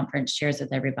of the conference shares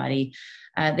with everybody.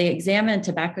 They examined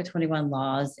Tobacco 21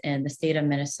 laws in the state of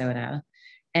Minnesota.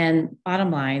 And bottom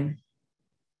line,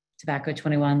 Tobacco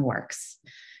 21 works.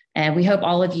 And we hope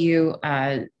all of you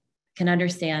can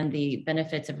understand the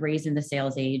benefits of raising the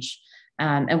sales age.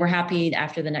 And we're happy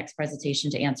after the next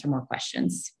presentation to answer more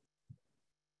questions.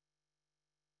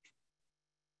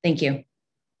 Thank you.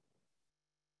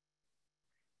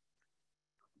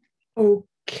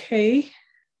 Okay.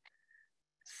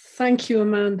 Thank you,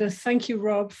 Amanda. Thank you,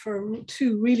 Rob, for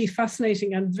two really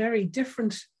fascinating and very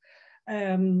different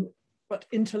but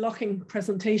interlocking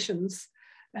presentations.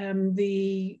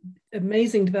 The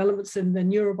amazing developments in the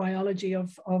neurobiology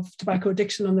of tobacco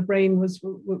addiction on the brain is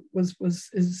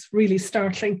really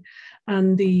startling,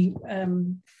 and the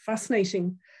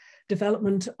fascinating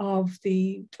development of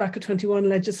the Tobacco 21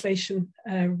 legislation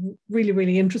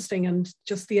really interesting, and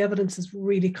just the evidence is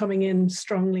really coming in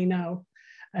strongly now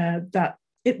that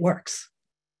it works.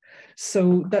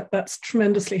 So that's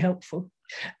tremendously helpful.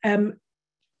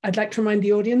 I'd like to remind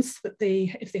the audience that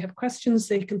if they have questions,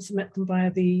 they can submit them via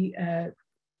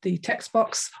the text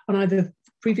box on either the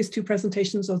previous two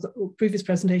presentations or the previous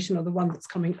presentation or the one that's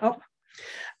coming up.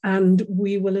 And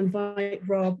we will invite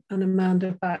Rob and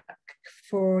Amanda back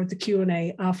for the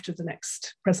Q&A after the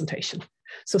next presentation.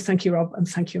 So thank you, Rob, and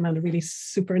thank you, Amanda. Really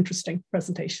super interesting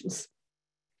presentations.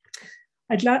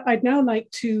 I'd now like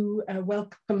to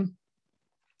welcome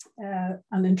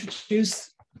and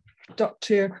introduce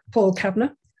Dr. Paul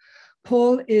Kavanagh.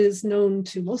 Paul is known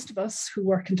to most of us who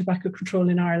work in tobacco control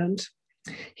in Ireland.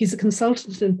 He's a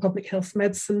consultant in public health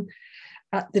medicine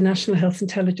at the National Health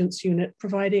Intelligence Unit,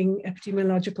 providing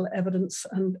epidemiological evidence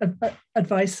and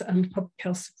advice and public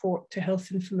health support to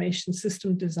health information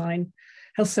system design,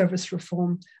 health service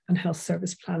reform, and health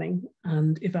service planning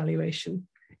and evaluation.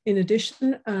 In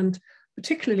addition, and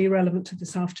particularly relevant to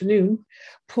this afternoon,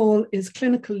 Paul is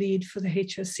clinical lead for the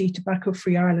HSE Tobacco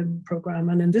Free Ireland programme,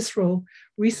 and in this role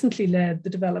recently led the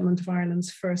development of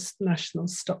Ireland's first national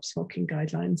stop smoking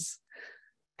guidelines.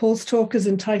 Paul's talk is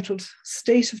entitled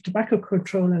State of Tobacco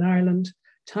Control in Ireland,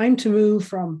 Time to Move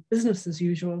from Business as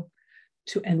Usual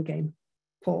to Endgame.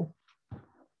 Paul.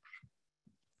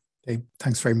 Okay,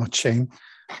 thanks very much, Shane.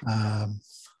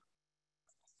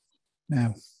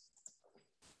 Now,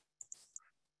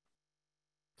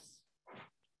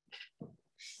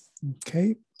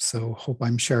 okay, so hope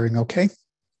I'm sharing okay.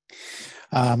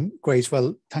 Great,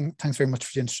 well, thanks very much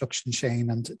for the introduction,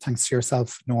 Shane, and thanks to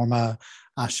yourself, Norma,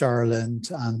 Ash Ireland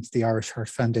and the Irish Heart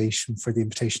Foundation for the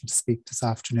invitation to speak this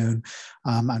afternoon.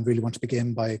 And really want to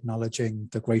begin by acknowledging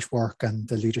the great work and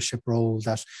the leadership role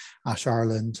that Ash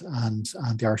Ireland and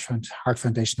the Irish Heart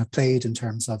Foundation have played in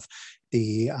terms of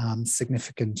the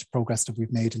significant progress that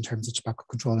we've made in terms of tobacco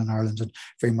control in Ireland, and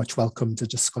very much welcome the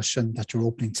discussion that you're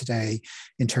opening today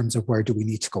in terms of where do we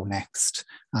need to go next.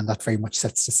 And that very much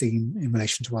sets the scene in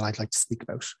relation to what I'd like to speak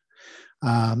about.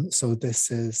 So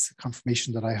this is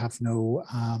confirmation that I have no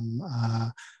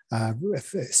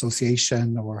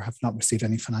association or have not received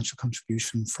any financial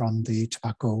contribution from the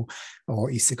tobacco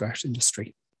or e-cigarette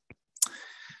industry.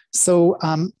 So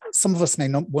some of us may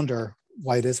not wonder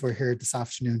why it is we're here this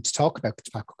afternoon to talk about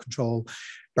tobacco control,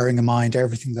 bearing in mind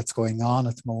everything that's going on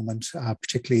at the moment,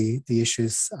 particularly the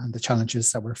issues and the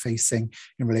challenges that we're facing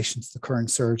in relation to the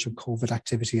current surge of COVID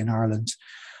activity in Ireland.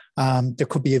 There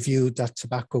could be a view that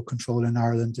tobacco control in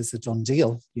Ireland is a done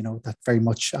deal, you know, that very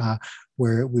much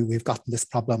we've gotten this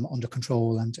problem under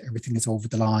control and everything is over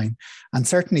the line. And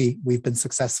certainly we've been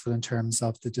successful in terms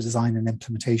of the design and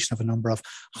implementation of a number of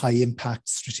high impact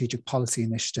strategic policy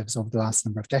initiatives over the last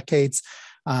number of decades.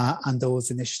 and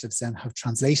those initiatives then have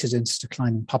translated into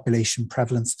declining population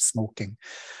prevalence of smoking.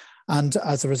 And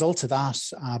as a result of that,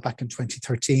 back in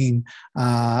 2013,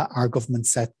 our government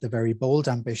set the very bold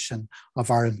ambition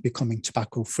of Ireland becoming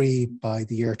tobacco-free by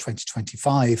the year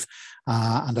 2025.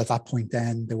 And at that point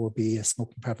then, there will be a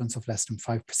smoking prevalence of less than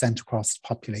 5% across the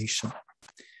population.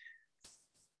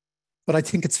 But I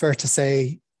think it's fair to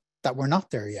say that we're not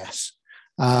there yet.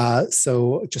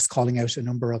 So just calling out a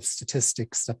number of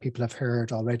statistics that people have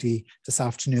heard already this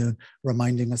afternoon,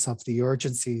 reminding us of the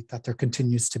urgency that there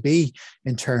continues to be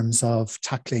in terms of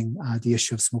tackling the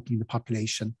issue of smoking in the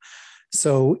population.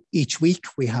 So each week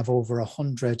we have over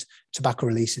 100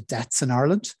 tobacco-related deaths in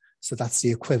Ireland. So that's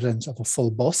the equivalent of a full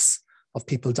bus of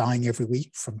people dying every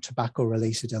week from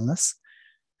tobacco-related illness.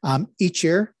 Each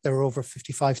year, there are over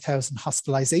 55,000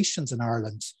 hospitalizations in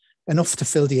Ireland, enough to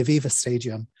fill the Aviva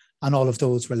Stadium, and all of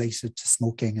those related to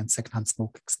smoking and secondhand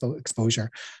smoke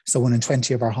exposure. So 1 in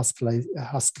 20 of our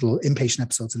hospital inpatient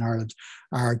episodes in Ireland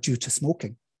are due to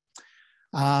smoking.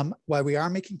 While we are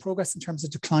making progress in terms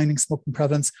of declining smoking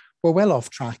prevalence, we're well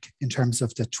off track in terms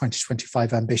of the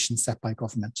 2025 ambition set by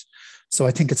government. So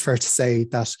I think it's fair to say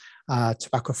that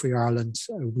Tobacco-Free Ireland,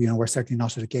 we're certainly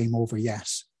not at a game over yet.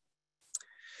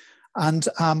 And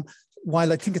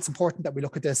while I think it's important that we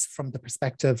look at this from the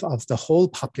perspective of the whole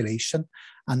population,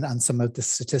 and some of the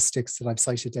statistics that I've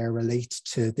cited there relate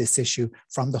to this issue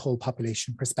from the whole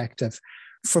population perspective,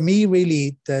 for me,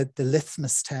 really, the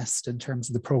litmus test in terms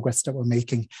of the progress that we're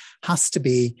making has to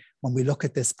be when we look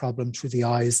at this problem through the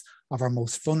eyes of our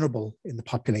most vulnerable in the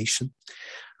population.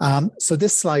 So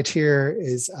this slide here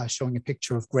is showing a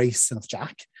picture of Grace and of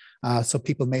Jack. So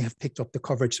people may have picked up the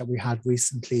coverage that we had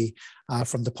recently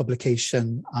from the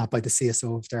publication by the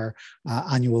CSO of their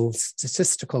annual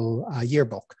statistical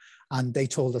yearbook. And they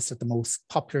told us that the most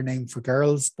popular name for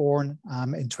girls born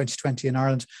in 2020 in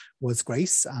Ireland was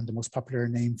Grace, and the most popular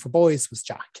name for boys was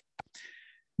Jack.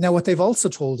 Now, what they've also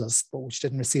told us, but which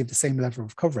didn't receive the same level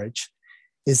of coverage,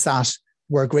 is that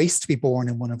were Grace to be born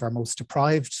in one of our most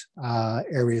deprived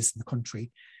areas in the country,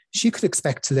 she could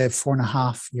expect to live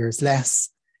 4.5 years less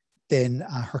than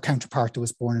her counterpart that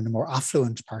was born in a more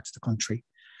affluent part of the country.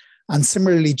 And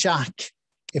similarly, Jack,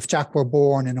 if Jack were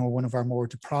born in one of our more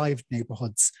deprived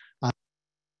neighbourhoods,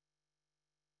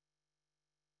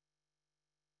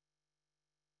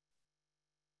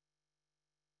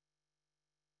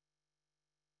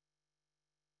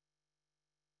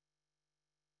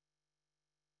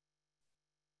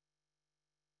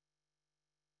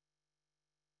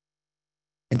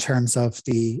 in terms of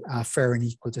the fair and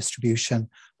equal distribution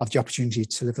of the opportunity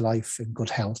to live a life in good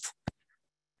health.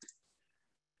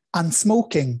 And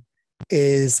smoking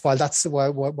is, while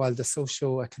the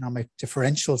socio-economic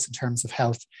differentials in terms of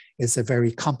health is a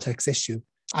very complex issue,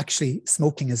 actually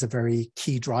smoking is a very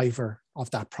key driver of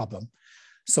that problem.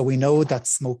 So we know that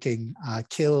smoking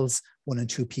kills 1 in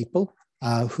 2 people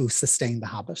who sustain the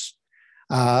habit.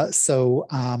 So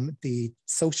the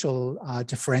social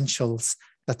differentials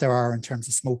that there are in terms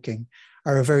of smoking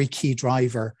are a very key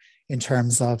driver in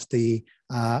terms of the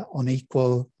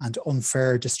unequal and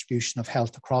unfair distribution of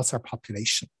health across our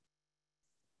population.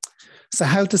 So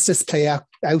how does this play out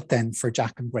then for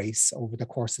Jack and Grace over the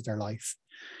course of their life?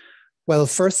 Well,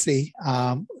 firstly,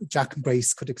 Jack and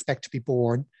Grace could expect to be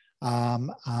born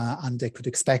and they could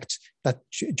expect that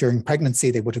during pregnancy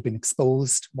they would have been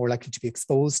more likely to be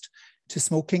exposed to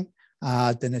smoking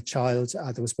than a child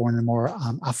that was born in a more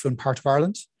affluent part of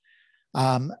Ireland.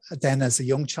 Then as a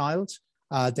young child,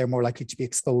 they're more likely to be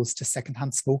exposed to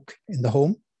secondhand smoke in the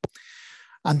home.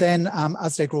 And then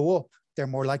as they grow up, they're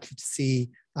more likely to see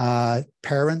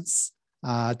parents,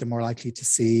 they're more likely to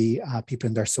see people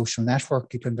in their social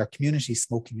network, people in their community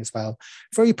smoking as well.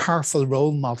 Very powerful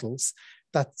role models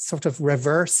that sort of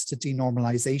reverse the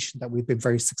denormalisation that we've been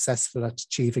very successful at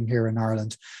achieving here in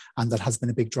Ireland, and that has been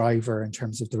a big driver in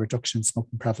terms of the reduction in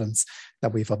smoking prevalence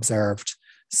that we've observed.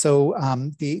 So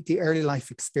the early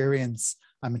life experience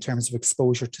in terms of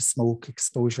exposure to smoke,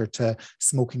 exposure to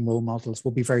smoking role models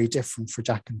will be very different for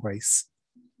Jack and Grace.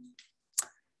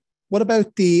 What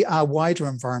about the wider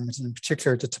environment, and in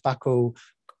particular the tobacco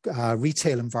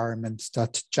retail environment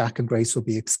that Jack and Grace will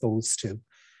be exposed to?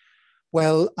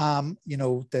 Well,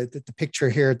 the picture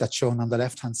here that's shown on the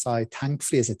left-hand side,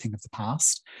 thankfully, is a thing of the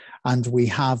past. And we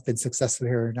have been successful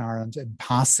here in Ireland in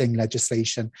passing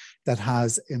legislation that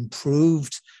has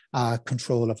improved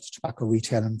control of the tobacco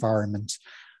retail environment.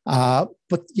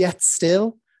 But yet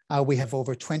still, we have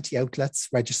over 20 outlets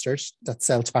registered that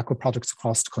sell tobacco products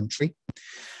across the country.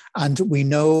 And we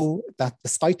know that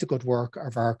despite the good work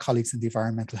of our colleagues in the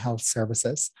Environmental Health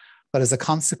Services, But as a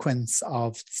consequence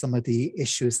of some of the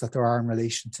issues that there are in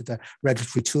relation to the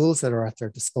regulatory tools that are at their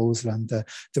disposal and the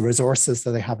resources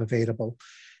that they have available,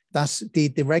 that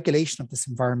the regulation of this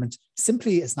environment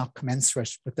simply is not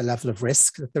commensurate with the level of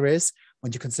risk that there is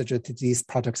when you consider that these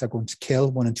products are going to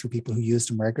kill 1 in 2 people who use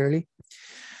them regularly.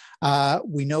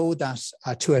 We know that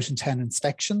 2 out of 10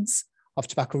 inspections of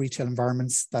tobacco retail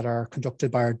environments that are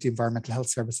conducted by the Environmental Health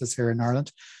Services here in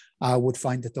Ireland would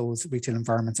find that those retail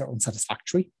environments are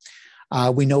unsatisfactory.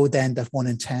 We know then that 1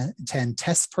 in 10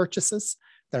 test purchases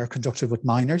that are conducted with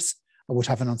minors would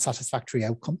have an unsatisfactory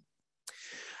outcome.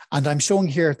 And I'm showing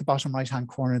here at the bottom right-hand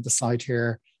corner of the slide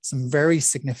here some very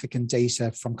significant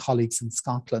data from colleagues in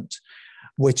Scotland,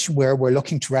 where we're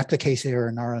looking to replicate here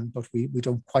in Ireland, but we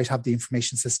don't quite have the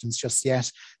information systems just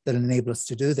yet that enable us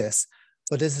to do this.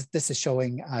 But this is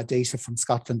showing data from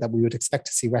Scotland that we would expect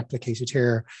to see replicated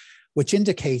here, which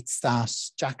indicates that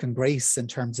Jack and Grace, in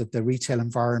terms of the retail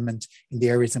environment in the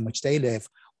areas in which they live,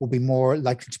 will be more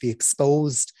likely to be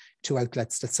exposed to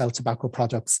outlets that sell tobacco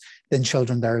products than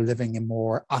children that are living in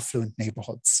more affluent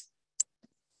neighbourhoods.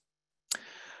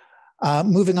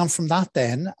 Moving on from that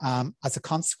then, as a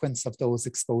consequence of those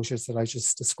exposures that I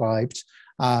just described,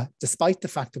 despite the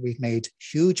fact that we've made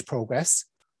huge progress,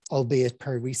 albeit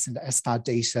per recent ESPAD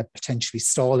data potentially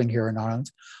stalling here in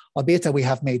Ireland, albeit that we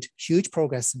have made huge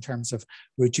progress in terms of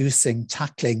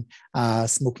tackling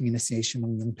smoking initiation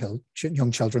among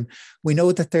young children, we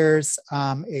know that there's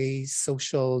a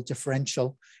social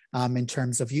differential in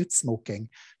terms of youth smoking.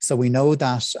 So we know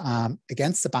that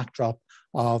against the backdrop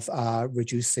of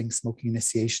reducing smoking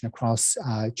initiation across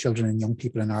children and young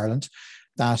people in Ireland,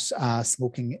 that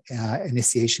smoking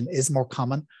initiation is more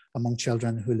common among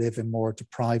children who live in more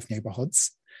deprived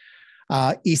neighbourhoods.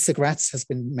 E-cigarettes has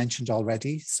been mentioned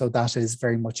already, so that is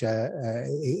very much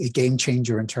a game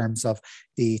changer in terms of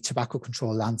the tobacco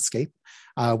control landscape.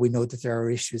 We know that there are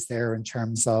issues there in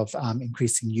terms of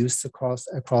increasing use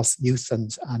across youth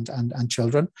and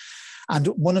children. And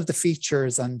one of the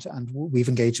features, and we've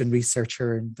engaged in research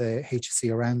here in the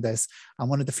HSE around this, and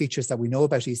one of the features that we know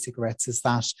about e-cigarettes is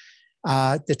that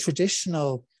the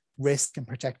traditional risk and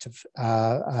protective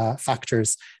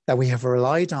factors that we have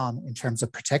relied on in terms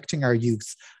of protecting our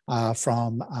youth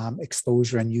from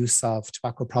exposure and use of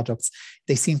tobacco products,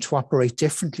 they seem to operate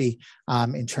differently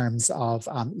in terms of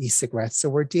e-cigarettes. So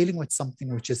we're dealing with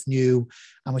something which is new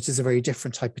and which is a very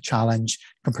different type of challenge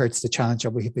compared to the challenge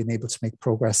that we have been able to make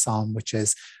progress on, which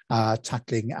is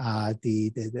tackling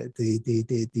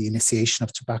the initiation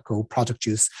of tobacco product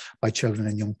use by children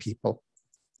and young people.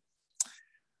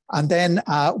 And then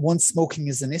once smoking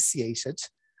is initiated,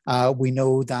 we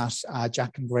know that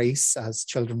Jack and Grace, as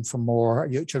children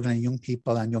and young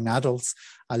people and young adults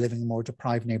living in more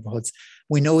deprived neighbourhoods,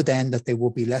 we know then that they will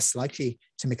be less likely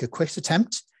to make a quit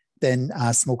attempt than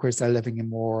smokers that are living in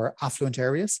more affluent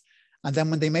areas. And then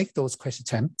when they make those quit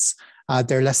attempts,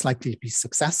 they're less likely to be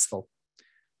successful.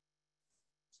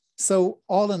 So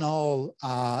all in all,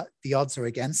 the odds are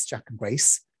against Jack and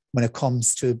Grace when it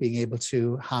comes to being able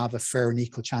to have a fair and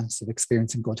equal chance of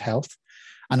experiencing good health.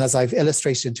 And as I've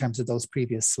illustrated in terms of those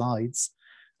previous slides,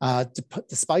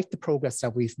 despite the progress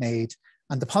that we've made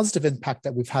and the positive impact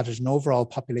that we've had at an overall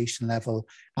population level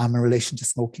in relation to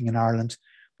smoking in Ireland,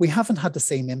 we haven't had the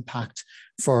same impact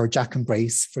for Jack and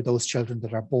Grace, for those children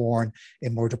that are born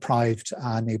in more deprived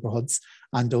neighbourhoods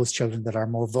and those children that are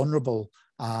more vulnerable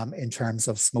in terms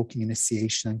of smoking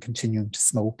initiation and continuing to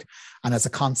smoke. And as a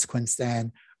consequence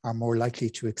then, are more likely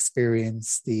to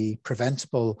experience the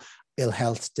preventable ill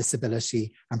health,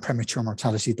 disability, and premature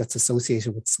mortality that's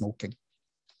associated with smoking.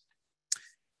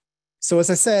 So as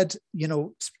I said,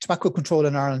 tobacco control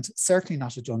in Ireland, certainly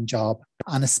not a done job,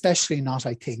 and especially not,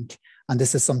 I think, and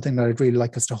this is something that I'd really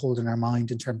like us to hold in our mind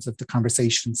in terms of the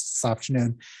conversations this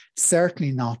afternoon,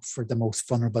 certainly not for the most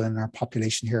vulnerable in our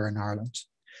population here in Ireland.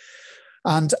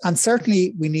 And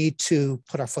certainly we need to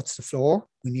put our foot to the floor.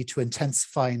 We need to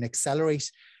intensify and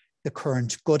accelerate the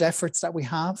current good efforts that we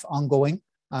have ongoing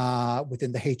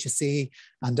within the HSE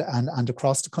and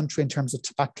across the country in terms of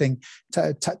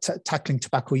tackling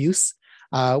tobacco use.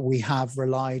 We have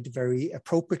relied very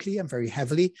appropriately and very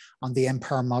heavily on the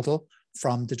MPAR model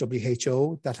from the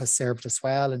WHO that has served us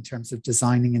well in terms of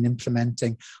designing and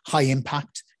implementing high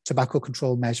impact tobacco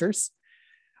control measures.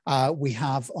 We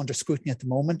have under scrutiny at the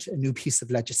moment a new piece of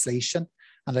legislation,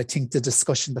 and I think the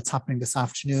discussion that's happening this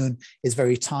afternoon is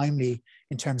very timely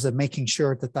in terms of making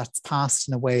sure that that's passed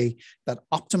in a way that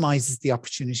optimizes the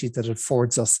opportunity that it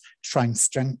affords us to try and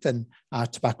strengthen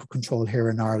tobacco control here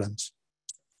in Ireland.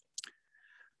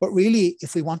 But really,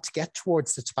 if we want to get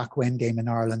towards the tobacco endgame in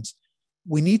Ireland,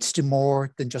 we need to do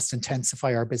more than just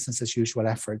intensify our business as usual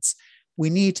efforts. we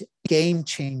need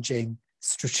game-changing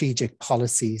strategic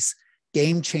policies,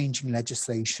 game-changing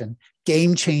legislation,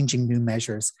 game-changing new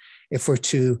measures if we're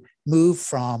to move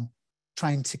from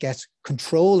trying to get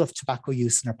control of tobacco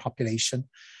use in our population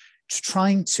to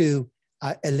trying to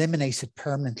eliminate it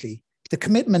permanently. The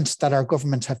commitment that our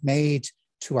government have made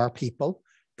to our people,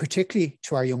 particularly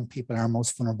to our young people, our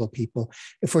most vulnerable people,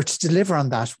 if we're to deliver on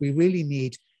that, we really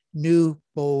need new,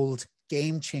 bold,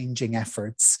 game-changing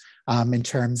efforts in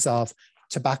terms of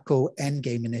tobacco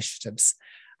endgame initiatives.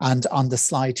 And on the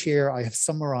slide here, I have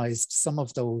summarized some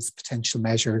of those potential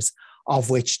measures, of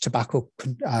which Tobacco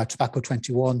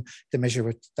 21, the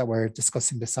measure that we're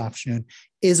discussing this afternoon,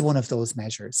 is one of those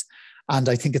measures. And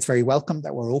I think it's very welcome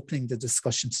that we're opening the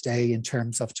discussion today in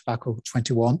terms of Tobacco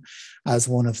 21 as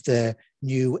one of the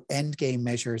new endgame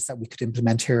measures that we could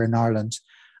implement here in Ireland.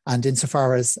 And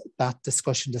insofar as that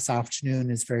discussion this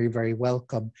afternoon is very, very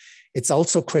welcome, it's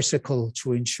also critical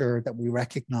to ensure that we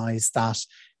recognise that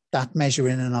that measure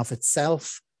in and of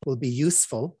itself will be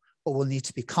useful, but will need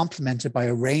to be complemented by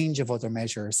a range of other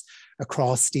measures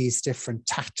across these different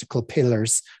tactical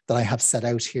pillars that I have set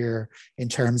out here in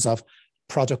terms of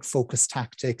product-focused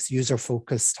tactics,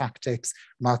 user-focused tactics,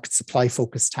 market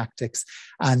supply-focused tactics,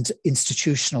 and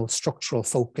institutional structural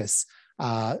focus.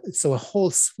 So a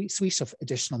whole suite of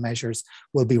additional measures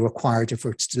will be required if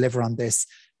we're to deliver on this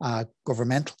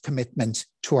governmental commitment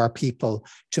to our people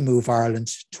to move Ireland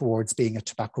towards being a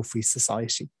tobacco-free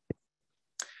society.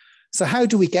 So how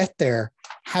do we get there?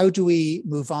 How do we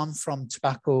move on from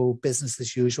tobacco business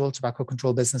as usual, tobacco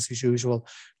control business as usual,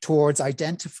 towards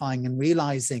identifying and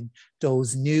realising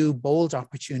those new bold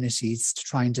opportunities to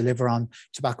try and deliver on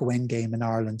tobacco endgame in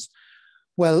Ireland?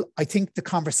 Well, I think the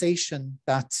conversation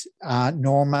that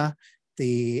Norma,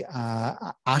 the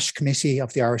ASH committee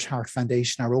of the Irish Heart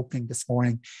Foundation are opening this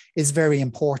morning is very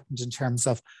important in terms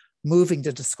of moving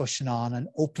the discussion on and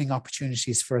opening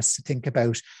opportunities for us to think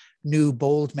about new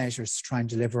bold measures to try and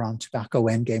deliver on tobacco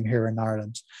endgame here in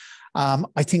Ireland.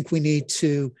 I think we need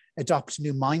to adopt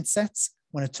new mindsets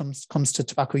when it comes to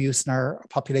tobacco use in our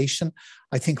population.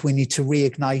 I think we need to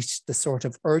reignite the sort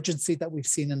of urgency that we've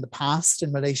seen in the past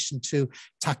in relation to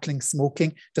tackling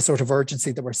smoking, the sort of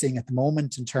urgency that we're seeing at the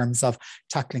moment in terms of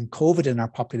tackling COVID in our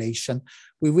population.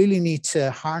 We really need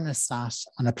to harness that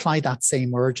and apply that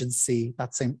same urgency,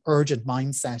 that same urgent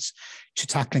mindset to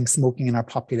tackling smoking in our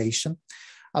population.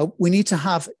 We need to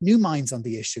have new minds on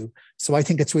the issue. So I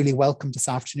think it's really welcome this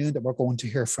afternoon that we're going to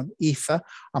hear from Aoife,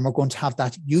 and we're going to have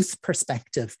that youth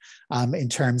perspective in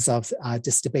terms of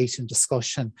this debate and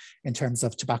discussion in terms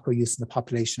of tobacco use in the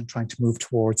population, trying to move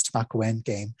towards tobacco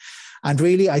endgame. And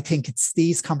really, I think it's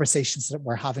these conversations that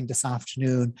we're having this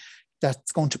afternoon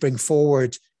that's going to bring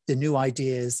forward the new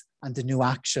ideas and the new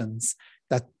actions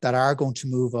that are going to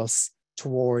move us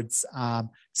towards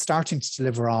starting to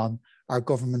deliver on our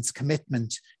government's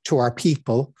commitment to our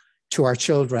people, to our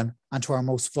children, and to our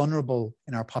most vulnerable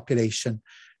in our population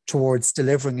towards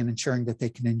delivering and ensuring that they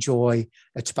can enjoy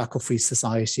a tobacco-free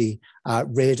society,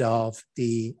 rid of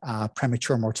the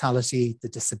premature mortality, the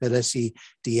disability,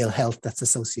 the ill health that's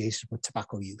associated with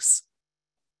tobacco use.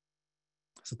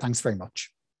 So thanks very much.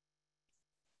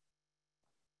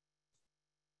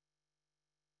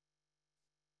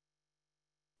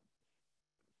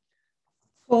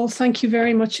 Well, thank you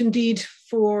very much indeed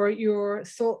for your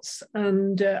thoughts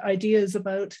and ideas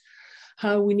about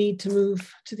how we need to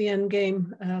move to the end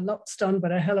game. Lots done,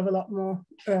 but a hell of a lot more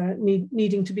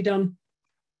needing to be done,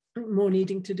 more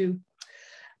needing to do.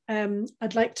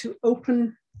 I'd like to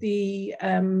open the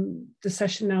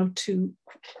session now to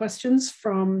questions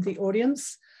from the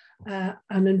audience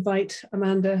and invite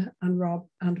Amanda and Rob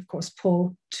and of course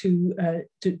Paul to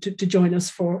join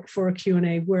us for a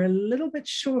Q&A. We're a little bit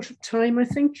short of time, I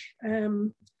think.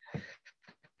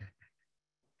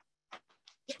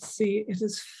 Let's see, it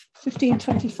is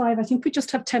 15:25. I think we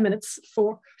just have 10 minutes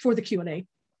for the Q&A.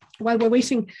 While we're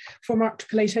waiting for Mark to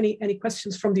collate any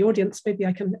questions from the audience, maybe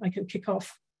I can kick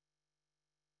off.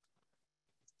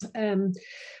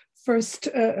 First,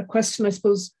 a question, I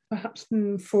suppose, perhaps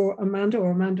for Amanda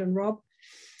or Amanda and Rob.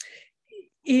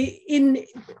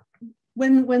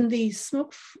 When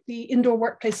the indoor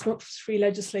workplace smoke-free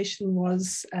legislation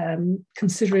was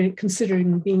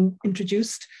considering being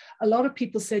introduced, a lot of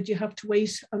people said you have to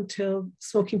wait until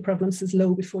smoking prevalence is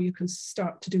low before you can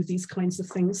start to do these kinds of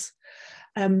things.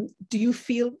 Do you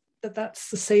feel that that's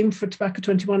the same for Tobacco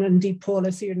 21? And indeed, Paul, I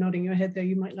see you're nodding your head there.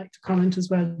 You might like to comment as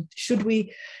well. Should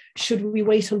we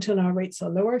wait until our rates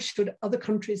are lower? Should other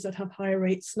countries that have higher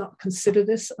rates not consider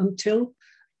this until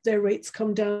their rates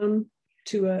come down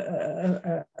to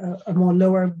a more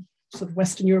lower sort of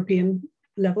Western European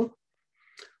level?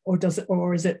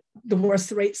 or is it the worse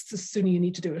the rates, the sooner you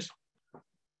need to do it?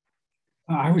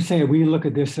 I would say we look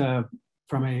at this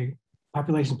from a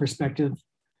population perspective.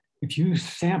 If you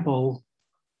sample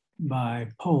by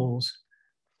polls,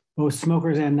 both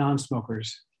smokers and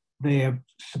non-smokers, they have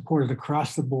supported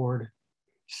across the board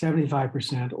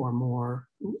 75% or more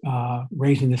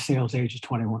raising the sales age to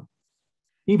 21.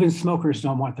 Even smokers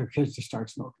don't want their kids to start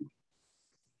smoking.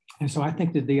 And so I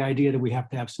think that the idea that we have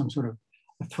to have some sort of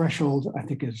a threshold, I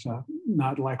think is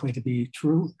not likely to be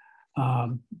true,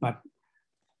 but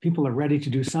people are ready to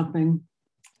do something.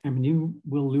 I mean, you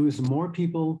will lose more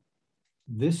people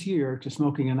this year to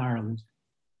smoking in Ireland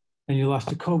than you lost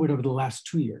to COVID over the last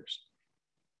 2 years.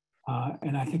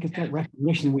 And I think it's that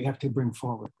recognition we have to bring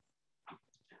forward.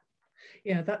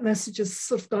 Yeah, that message has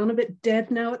sort of gone a bit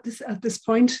dead now at this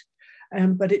point,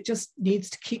 but it just needs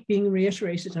to keep being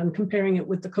reiterated, and comparing it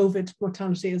with the COVID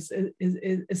mortality is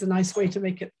a nice way to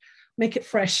make it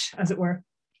fresh, as it were.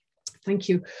 Thank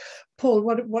you. Paul,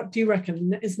 what do you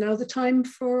reckon? Is now the time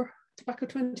for Tobacco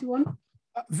 21?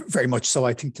 Very much so.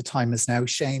 I think the time is now,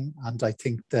 Shane, and I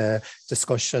think the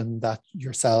discussion that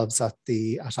yourselves at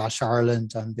Ash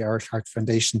Ireland and the Irish Heart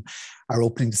Foundation are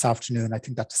opening this afternoon, I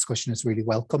think that discussion is really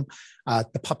welcome.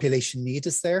 The population need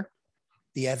is there,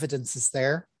 the evidence is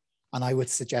there, and I would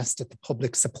suggest that the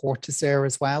public support is there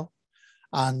as well.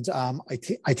 And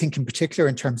I think in particular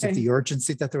in terms of the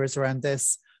urgency that there is around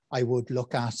this, I would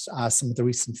look at some of the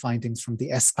recent findings from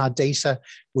the ESPAD data,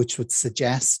 which would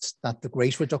suggest that the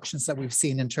great reductions that we've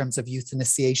seen in terms of youth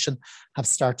initiation have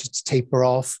started to taper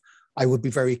off. I would be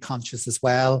very conscious as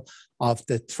well of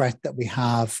the threat that we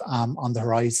have on the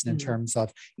horizon in terms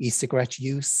of e-cigarette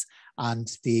use,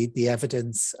 and the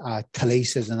evidence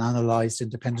collated and analysed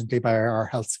independently by our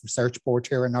Health Research Board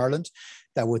here in Ireland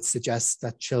that would suggest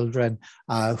that children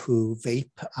who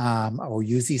vape or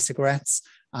use e-cigarettes,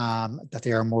 that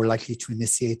they are more likely to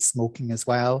initiate smoking as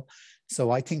well. So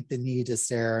I think the need is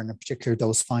there, and in particular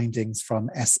those findings from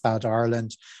ESPAD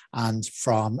Ireland and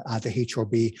from the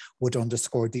HRB would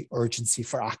underscore the urgency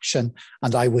for action.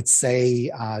 And I would say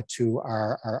to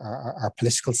our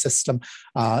political system,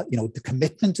 the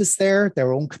commitment is there,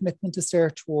 their own commitment is there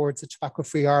towards a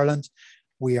tobacco-free Ireland.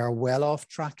 We are well off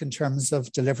track in terms of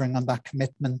delivering on that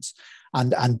commitment.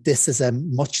 And this is a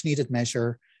much needed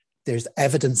measure. There's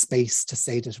evidence base to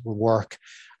say that it will work.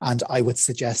 And I would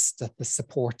suggest that the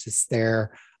support is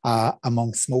there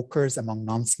among smokers, among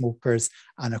non-smokers,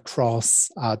 and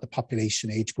across the population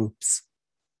age groups.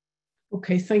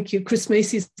 Okay, thank you. Chris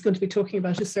Macy is going to be talking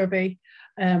about a survey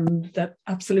that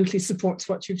absolutely supports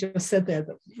what you've just said there,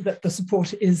 that the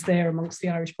support is there amongst the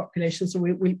Irish population. So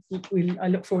I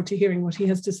look forward to hearing what he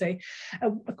has to say.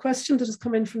 A question that has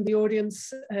come in from the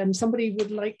audience, somebody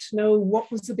would like to know what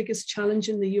was the biggest challenge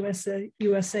in the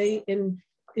USA in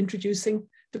introducing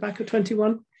Tobacco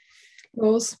 21?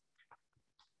 Rose?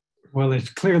 Well, it's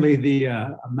clearly the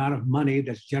amount of money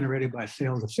that's generated by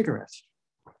sales of cigarettes.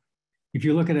 If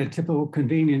you look at a typical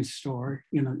convenience store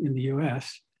in the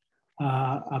US,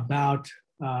 about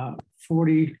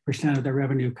 40% of their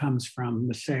revenue comes from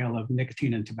the sale of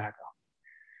nicotine and tobacco.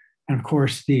 And of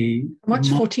course, how much?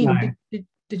 14?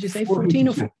 Did you say 14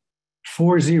 or 40?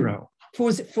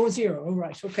 40. Oh,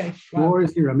 right. Okay. Wow.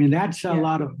 40. I mean, that's a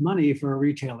lot of money for a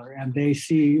retailer. And they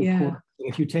see, of course,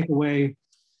 if you take away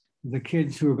the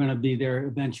kids who are going to be their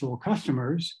eventual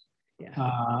customers,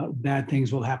 bad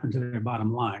things will happen to their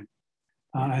bottom line.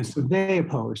 And so they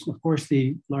oppose. Of course,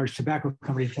 the large tobacco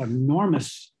companies have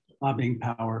enormous lobbying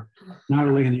power, not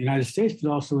only in the United States, but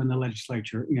also in the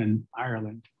legislature in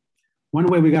Ireland. One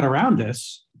way we got around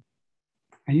this,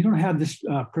 and you don't have this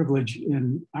privilege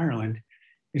in Ireland,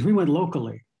 is we went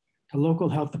locally to local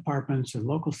health departments and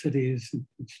local cities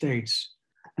and states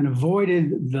and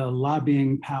avoided the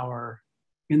lobbying power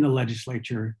in the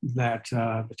legislature that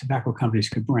the tobacco companies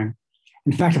could bring.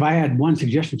 In fact, if I had one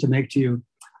suggestion to make to you,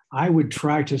 I would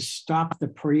try to stop the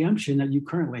preemption that you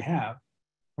currently have.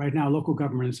 Right now, local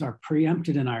governments are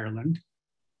preempted in Ireland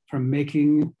from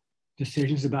making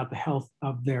decisions about the health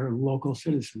of their local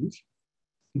citizens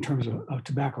in terms of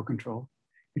tobacco control.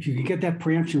 If you can get that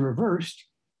preemption reversed,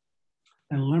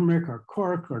 then Limerick or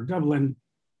Cork or Dublin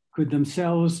could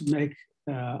themselves make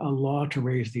a law to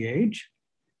raise the age,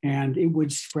 and it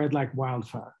would spread like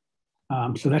wildfire.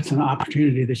 So that's an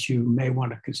opportunity that you may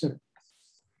want to consider.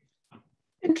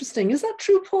 Interesting. Is that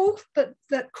true, Paul,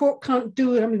 that Cork can't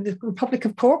do it? I mean, the Republic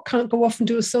of Cork can't go off and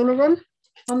do a solar run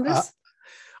on this?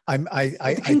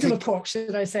 The Kingdom of Cork,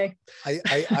 should I say?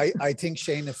 I think,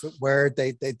 Shane, if it were,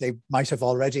 they might have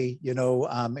already, in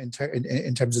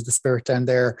terms of the spirit down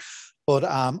there. But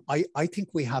I think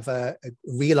we have a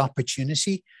real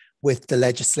opportunity with the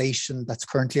legislation that's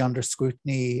currently under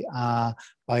scrutiny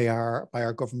by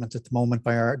our government at the moment,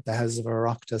 by the House of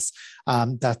Oireachtas,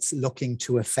 that's looking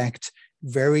to affect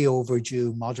very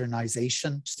overdue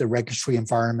modernisation to the regulatory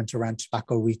environment around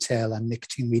tobacco retail and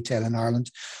nicotine retail in Ireland.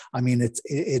 I mean, it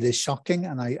is shocking,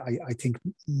 and I think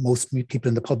most people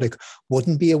in the public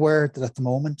wouldn't be aware that at the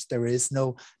moment there is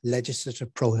no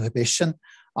legislative prohibition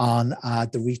on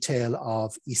the retail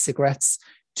of e-cigarettes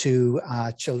to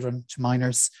children, to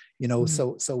minors. You know,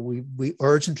 so we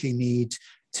urgently need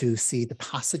to see the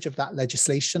passage of that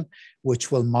legislation,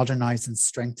 which will modernise and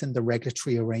strengthen the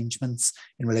regulatory arrangements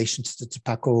in relation to the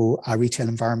tobacco retail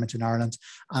environment in Ireland.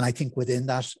 And I think within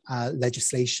that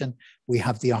legislation, we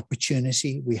have the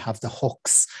opportunity, we have the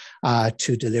hooks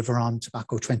to deliver on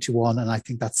Tobacco 21. And I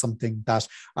think that's something that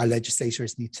our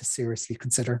legislators need to seriously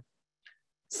consider.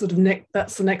 Sort of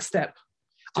that's the next step.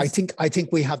 I think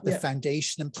we have the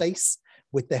foundation in place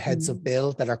with the heads of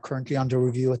bill that are currently under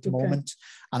review at the moment.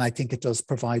 And I think it does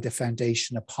provide a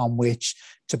foundation upon which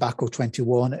Tobacco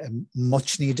 21, a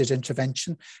much needed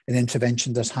intervention, an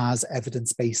intervention that has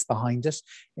evidence base behind it,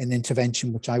 an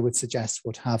intervention which I would suggest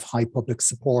would have high public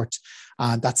support.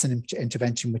 And that's an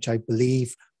intervention which I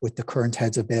believe with the current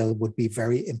heads of bill would be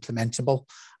very implementable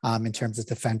in terms of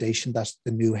the foundation that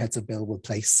the new heads of bill will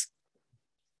place.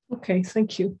 Okay,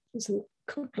 thank you. There's a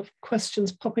couple of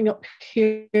questions popping up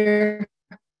here.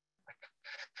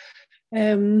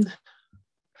 This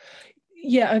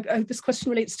question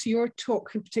relates to your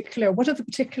talk in particular. What are the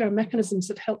particular mechanisms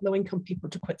that help low-income people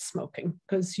to quit smoking?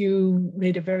 Because you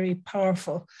made a very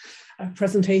powerful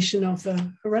presentation of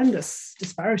the horrendous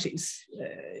disparities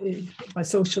by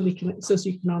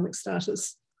socioeconomic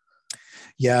status.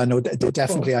 Yeah, no,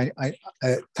 definitely.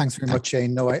 Thanks very much,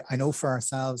 Shane. No, I know for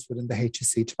ourselves within the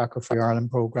HSE Tobacco Free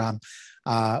Ireland programme,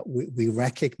 we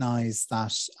recognise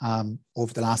that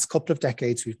over the last couple of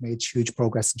decades, we've made huge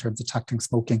progress in terms of tackling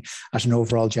smoking at an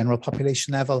overall general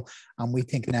population level. And we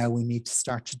think now we need to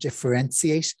start to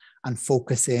differentiate and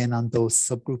focus in on those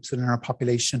subgroups within our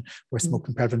population where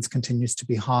smoking prevalence continues to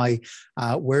be high.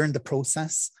 We're in the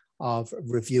process of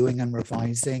reviewing and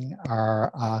revising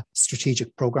our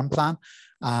strategic programme plan.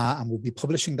 And we'll be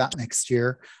publishing that next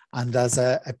year. And as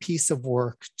a piece of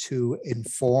work to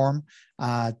inform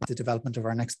the development of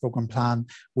our next programme plan,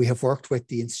 we have worked with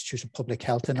the Institute of Public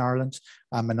Health in Ireland,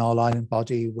 an all-island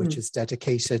body which is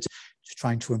dedicated to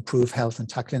trying to improve health and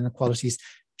tackling inequalities,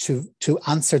 to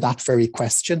answer that very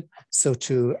question. So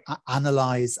to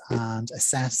analyse and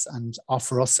assess and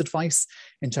offer us advice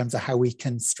in terms of how we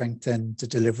can strengthen the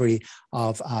delivery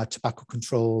of tobacco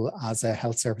control as a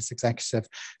health service executive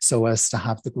so as to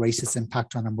have the greatest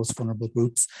impact on our most vulnerable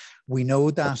groups. We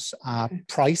know that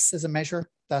price is a measure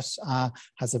that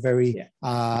has a very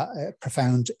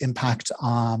profound impact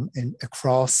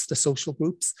across the social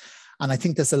groups. And I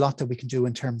think there's a lot that we can do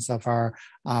in terms of our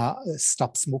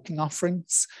stop smoking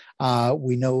offerings.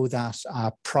 We know that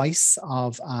price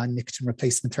of nicotine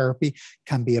replacement therapy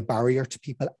can be a barrier to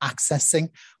people accessing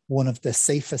one of the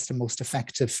safest and most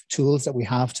effective tools that we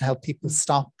have to help people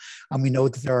stop. And we know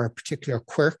that there are particular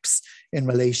quirks in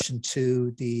relation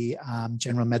to the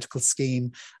general medical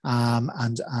scheme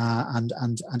and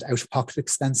out-of-pocket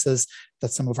expenses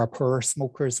that some of our poorer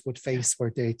smokers would face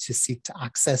were they to seek to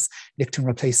access nicotine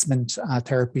replacement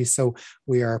therapy. So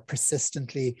we are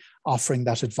persistently offering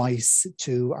that advice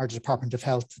to our Department of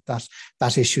Health that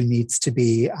that issue needs to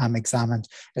be examined,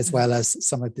 as well as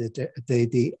some of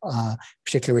the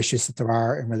particular issues that there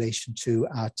are in relation to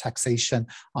taxation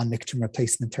on nicotine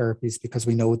replacement therapies, because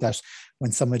we know that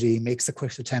when somebody makes a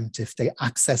quit attempt, if they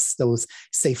access those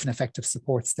safe and effective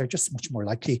supports, they're just much more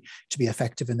likely to be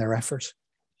effective in their effort.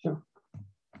 Sure.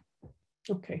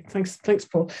 Okay, thanks,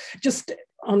 Paul. Just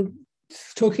on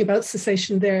talking about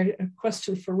cessation there, a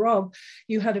question for Rob.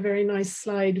 You had a very nice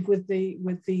slide with the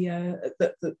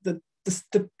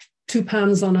two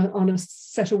pans on a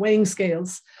set of weighing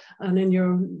scales, and in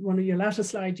one of your latter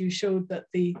slides you showed that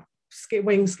the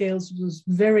weighing scales was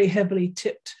very heavily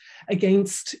tipped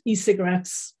against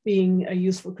e-cigarettes being a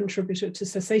useful contributor to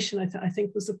cessation. I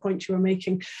think was the point you were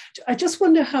making. I just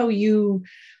wonder how you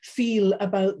feel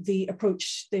about the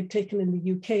approach they've taken in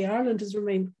the UK. Ireland has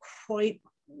remained quite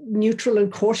neutral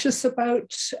and cautious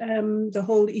about the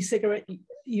whole e-cigarette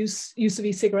use of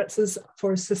e-cigarettes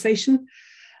for cessation,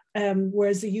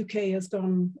 whereas the UK has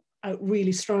gone out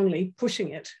really strongly pushing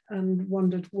it, and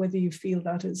wondered whether you feel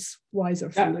that is wise or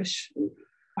foolish.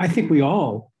 I think we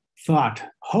all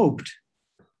hoped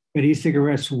that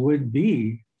e-cigarettes would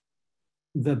be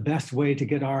the best way to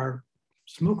get our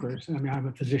smokers, I mean, I'm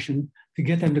a physician, to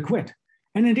get them to quit.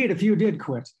 And indeed, a few did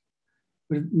quit.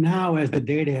 But now, as the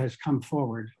data has come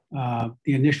forward, the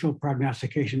initial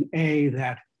prognostication, A,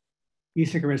 that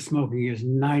e-cigarette smoking is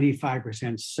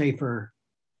 95% safer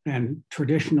than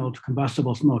traditional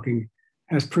combustible smoking,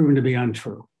 has proven to be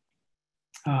untrue.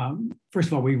 First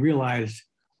of all, we realized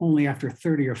only after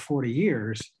 30 or 40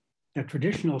 years that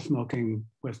traditional smoking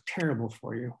was terrible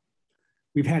for you.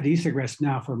 We've had e-cigarettes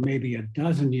now for maybe a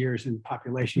dozen years in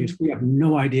population use. We have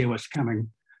no idea what's coming.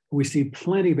 We see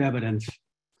plenty of evidence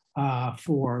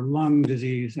for lung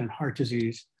disease and heart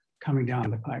disease coming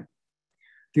down the pipe.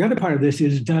 The other part of this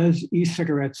is, does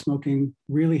e-cigarette smoking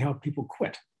really help people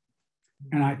quit?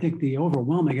 And I think the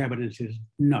overwhelming evidence is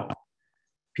no.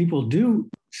 People do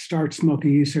start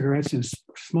smoking e-cigarettes and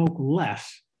smoke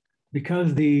less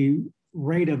because the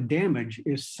rate of damage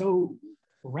is so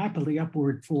rapidly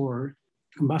upward for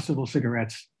combustible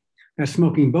cigarettes that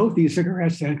smoking both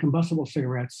e-cigarettes and combustible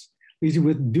cigarettes leaves you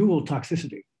with dual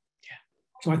toxicity.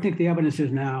 So I think the evidence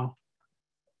is now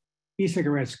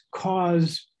e-cigarettes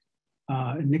cause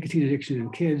nicotine addiction in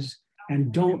kids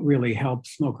and don't really help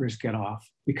smokers get off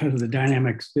because of the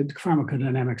dynamics, the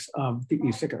pharmacodynamics of the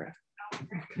e-cigarette.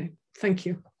 Okay, thank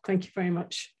you. Thank you very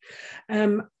much.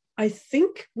 I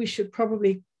think we should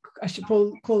probably, I should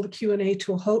call the Q&A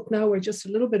to a halt now. We're just a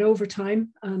little bit over time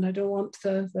and I don't want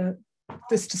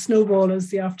this to snowball as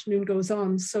the afternoon goes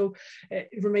on. So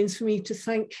it remains for me to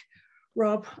thank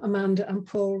Rob, Amanda and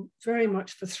Paul very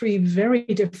much for 3 very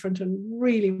different and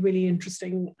really, really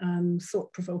interesting and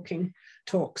thought-provoking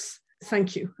talks.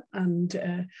 Thank you.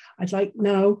 And I'd like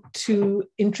now to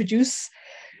introduce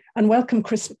and welcome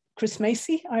Chris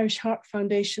Macy, Irish Heart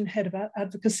Foundation Head of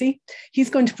Advocacy. He's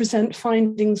going to present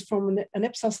findings from an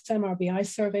Ipsos MRBI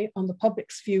survey on the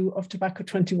public's view of Tobacco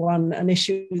 21, an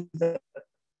issue that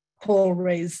Paul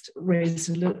raised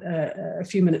a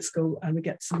few minutes ago, and we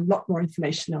get some lot more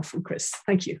information now from Chris.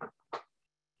 Thank you.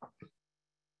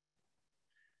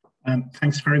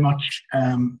 Thanks very much,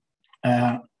 Shane.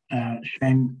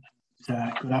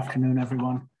 Good afternoon,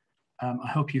 everyone. I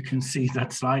hope you can see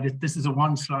that slide. This is a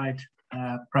one-slide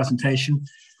presentation.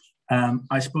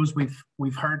 I suppose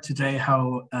we've heard today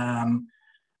how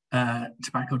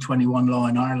Tobacco 21 law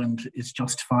in Ireland is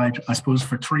justified, I suppose,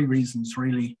 for 3 reasons,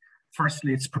 really.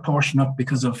 Firstly, it's proportionate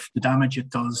because of the damage it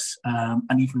does,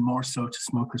 and even more so to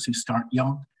smokers who start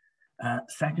young.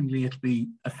 Secondly, it'll be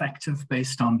effective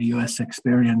based on the US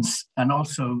experience, and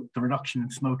also the reduction in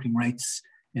smoking rates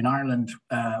in Ireland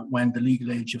when the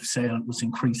legal age of sale was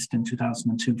increased in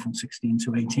 2002 from 16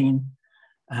 to 18.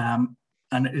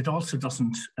 And it also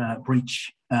doesn't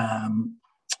breach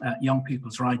young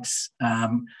people's rights.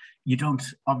 You don't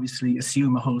obviously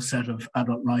assume a whole set of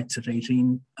adult rights at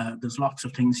 18. There's lots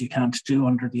of things you can't do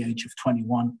under the age of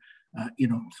 21,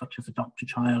 such as adopt a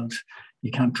child.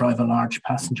 You can't drive a large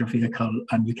passenger vehicle,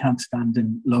 and you can't stand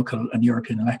in local and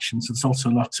European elections. There's also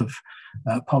lots of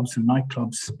pubs and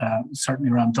nightclubs,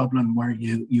 certainly around Dublin, where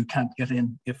you can't get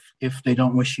in if they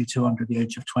don't wish you to under the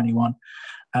age of 21.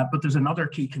 But there's another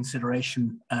key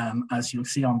consideration, as you'll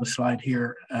see on the slide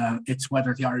here. It's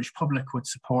whether the Irish public would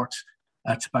support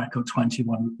Tobacco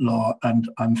 21 law, and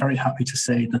I'm very happy to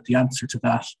say that the answer to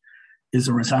that is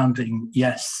a resounding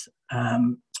yes.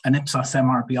 An Ipsos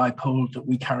MRBI poll that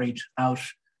we carried out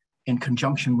in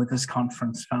conjunction with this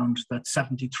conference found that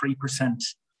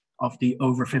 73% of the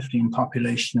over 15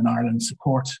 population in Ireland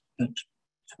support the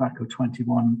Tobacco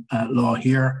 21 law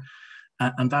here,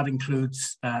 and that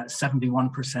includes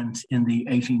 71% in the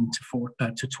 18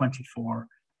 to 24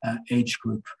 age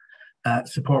group.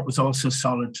 Support was also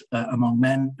solid among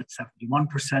men at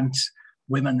 71%,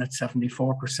 women at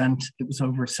 74%. It was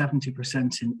over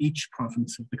 70% in each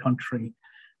province of the country.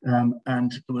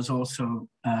 And there was also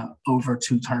over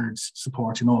 2/3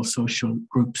 support in all social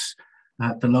groups,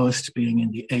 the lowest being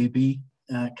in the AB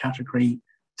category,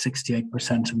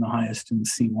 68%, and the highest in the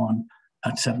C1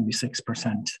 at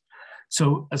 76%.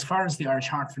 So as far as the Irish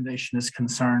Heart Foundation is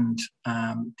concerned,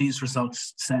 these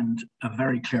results send a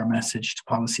very clear message to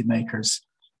policymakers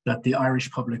that the Irish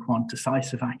public want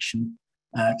decisive action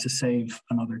to save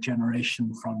another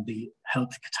generation from the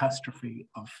health catastrophe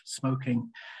of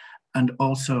smoking. And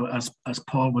also, as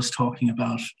Paul was talking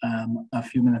about a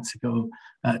few minutes ago,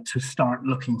 to start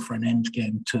looking for an end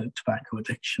game to tobacco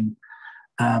addiction.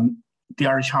 The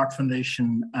Irish Heart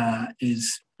Foundation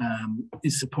is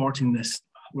supporting this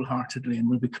wholeheartedly, and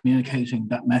will be communicating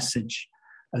that message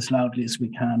as loudly as we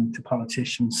can to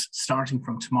politicians, starting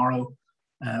from tomorrow,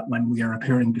 when we are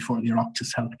appearing before the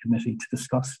Oireachtas Health Committee to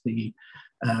discuss the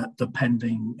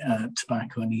pending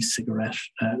tobacco and e-cigarette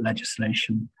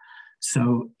legislation.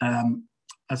 So,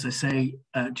 as I say,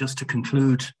 just to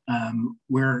conclude,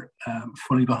 we're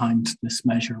fully behind this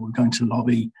measure. We're going to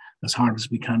lobby as hard as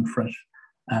we can for it.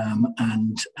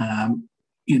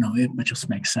 You know, it just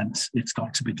makes sense. It's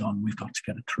got to be done. We've got to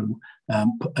get it through.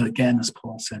 Again, as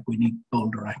Paul said, we need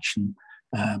bolder action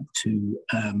to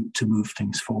move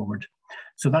things forward.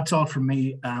 So that's all from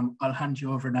me. I'll hand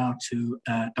you over now to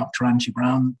Dr. Angie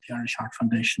Brown, the Irish Heart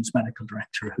Foundation's Medical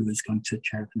Director, who is going to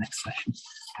chair the next session.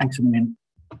 Thanks a million.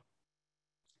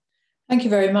 Thank you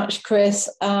very much, Chris.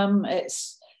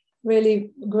 It's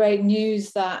really great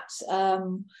news that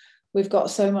we've got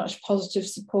so much positive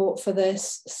support for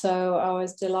this. So I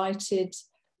was delighted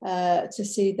to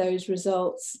see those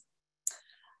results.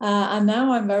 And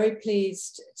now I'm very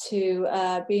pleased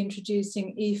to be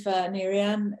introducing Aoife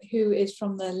Nerian, who is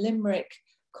from the Limerick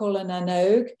Cuala na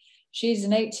nÓg. She's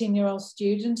an 18-year-old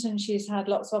student and she's had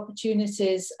lots of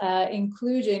opportunities,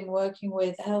 including working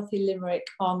with Healthy Limerick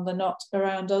on the Not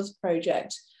Around Us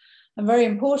project. And very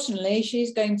importantly,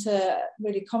 she's going to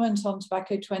really comment on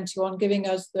Tobacco 21, giving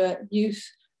us the youth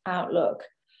outlook.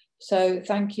 So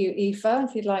thank you, Aoife,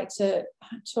 if you'd like to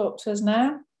talk to us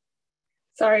now.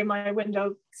 Sorry, my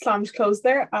window slammed closed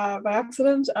there by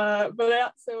accident. So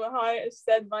hi, as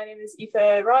I said, my name is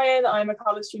Aoife Ryan. I'm a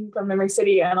college student from Limerick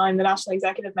City and I'm the National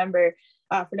Executive Member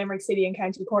for Limerick City and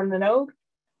County Cork na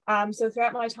nÓg. So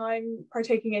throughout my time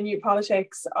partaking in youth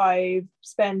politics, I've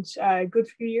spent a good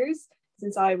few years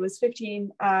since I was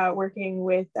 15 working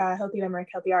with Healthy Limerick,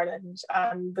 Healthy Ireland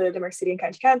and the Limerick City and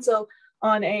County Council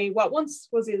on what once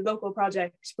was a local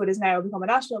project, but is now become a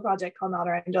national project called Not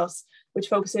Around Us, which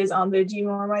focuses on the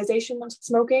denormalisation of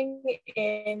smoking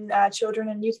in children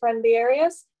and youth-friendly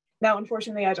areas. Now,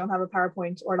 unfortunately, I don't have a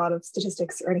PowerPoint or a lot of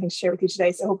statistics or anything to share with you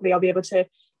today, so hopefully I'll be able to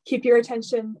keep your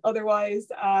attention otherwise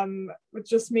with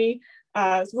just me.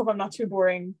 So hope I'm not too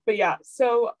boring. But yeah,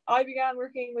 so I began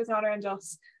working with Not Around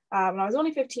Us when I was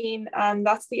only 15, and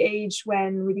that's the age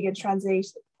when we begin to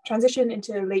transition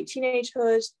into late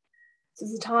teenagehood. So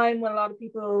it's a time when a lot of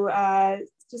people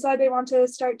decide they want to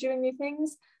start doing new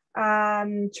things,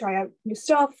 try out new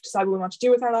stuff, decide what we want to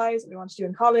do with our lives, what we want to do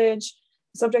in college,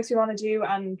 the subjects we want to do.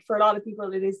 And for a lot of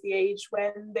people, it is the age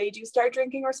when they do start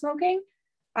drinking or smoking.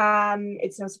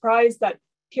 It's no surprise that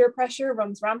peer pressure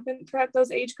runs rampant throughout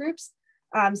those age groups.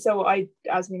 So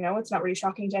as we know, it's not really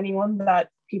shocking to anyone that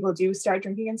people do start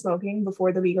drinking and smoking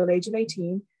before the legal age of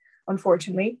 18,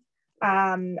 unfortunately.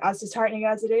 As disheartening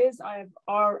as it is,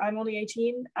 I'm only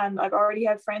 18 and I've already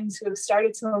had friends who have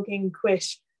started smoking, quit,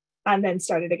 and then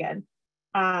started again.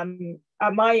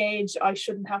 At my age, I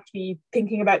shouldn't have to be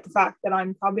thinking about the fact that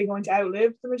I'm probably going to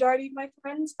outlive the majority of my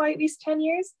friends by at least 10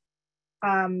 years.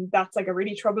 That's like a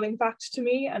really troubling fact to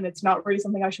me, and it's not really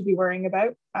something I should be worrying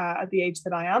about at the age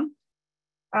that I am.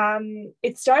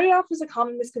 It started off as a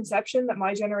common misconception that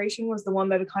my generation was the one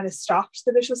that had kind of stopped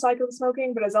the vicious cycle of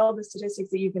smoking, but as all the statistics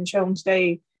that you've been shown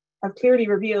today have clearly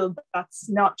revealed, that's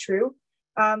not true.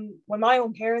 When my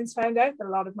own parents found out that a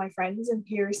lot of my friends and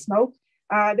peers smoke,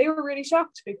 they were really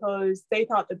shocked because they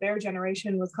thought that their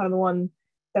generation was kind of the one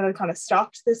that had kind of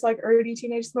stopped this like early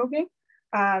teenage smoking.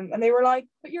 And they were like,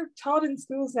 but you're taught in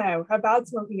schools now how bad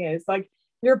smoking is. Like,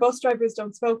 your bus drivers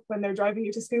don't smoke when they're driving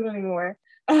you to school anymore.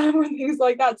 Or things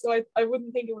like that. So I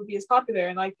wouldn't think it would be as popular.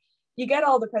 And like, you get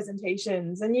all the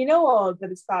presentations and you know all that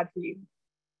it's bad for you.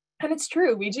 And it's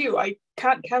true, we do. I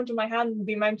can't count on my hand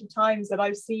the amount of times that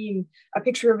I've seen a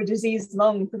picture of a diseased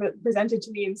lung presented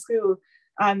to me in school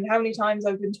and how many times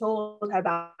I've been told how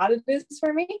bad it is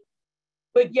for me.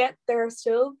 But yet there are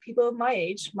still people of my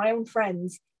age, my own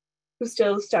friends, who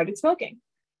still started smoking.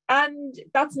 And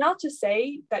that's not to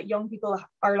say that young people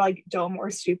are like dumb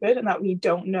or stupid and that we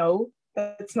don't know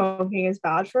that smoking is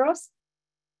bad for us.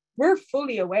 We're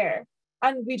fully aware,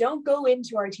 and we don't go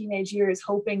into our teenage years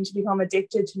hoping to become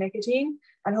addicted to nicotine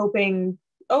and hoping,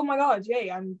 oh my God, yay,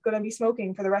 I'm going to be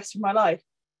smoking for the rest of my life.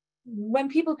 When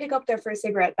people pick up their first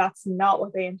cigarette, that's not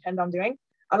what they intend on doing.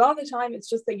 A lot of the time, it's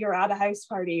just that you're at a house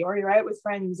party or you're out with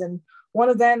friends and one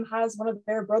of them has one of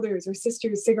their brothers or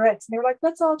sisters' cigarettes and they're like,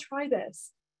 let's all try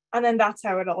this. And then that's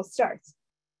how it all starts.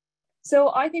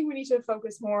 So I think we need to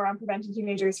focus more on preventing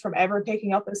teenagers from ever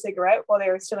picking up a cigarette while they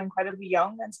are still incredibly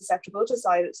young and susceptible to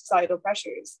societal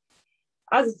pressures.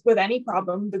 As with any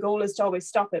problem, the goal is to always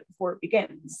stop it before it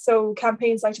begins. So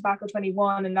campaigns like Tobacco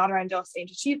 21 and Not Around Us aim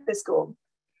to achieve this goal.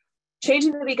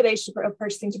 Changing the legal age of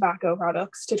purchasing tobacco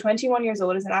products to 21 years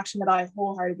old is an action that I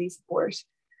wholeheartedly support.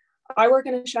 I work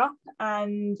in a shop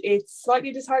and it's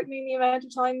slightly disheartening the amount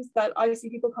of times that I see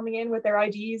people coming in with their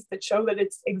IDs that show that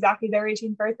it's exactly their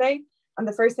 18th birthday. And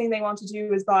the first thing they want to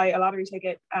do is buy a lottery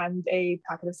ticket and a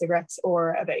packet of cigarettes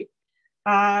or a vape.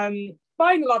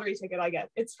 Buying a lottery ticket, I get,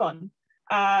 it's fun.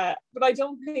 But I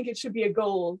don't think it should be a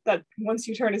goal that once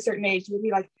you turn a certain age, you'll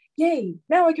be like, yay,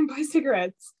 now I can buy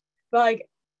cigarettes. Like,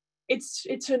 it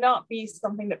should not be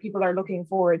something that people are looking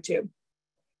forward to.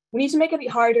 We need to make it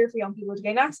harder for young people to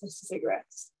gain access to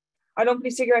cigarettes. I don't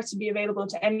believe cigarettes should be available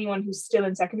to anyone who's still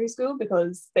in secondary school,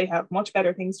 because they have much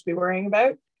better things to be worrying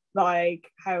about, like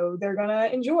how they're going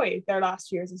to enjoy their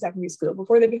last years of secondary school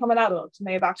before they become an adult and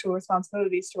they have actual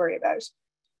responsibilities to worry about.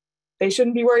 They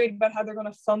shouldn't be worried about how they're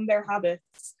going to fund their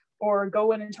habits or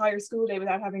go an entire school day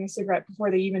without having a cigarette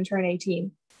before they even turn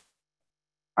 18.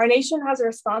 Our nation has a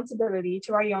responsibility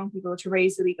to our young people to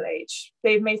raise the legal age.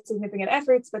 They've made significant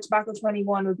efforts, but Tobacco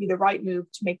 21 would be the right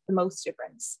move to make the most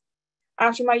difference.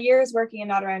 After my years working in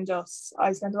Not Around Us,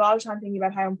 I spent a lot of time thinking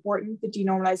about how important the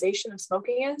denormalization of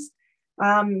smoking is.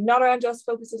 Not Around Us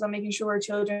focuses on making sure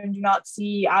children do not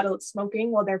see adults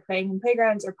smoking while they're playing in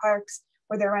playgrounds or parks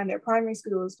or they're around their primary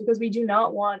schools, because we do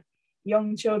not want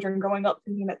young children growing up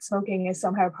thinking that smoking is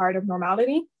somehow part of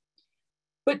normality.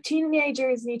 But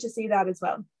teenagers need to see that as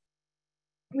well.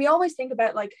 We always think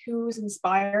about like who's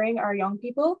inspiring our young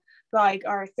people, like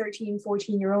our 13,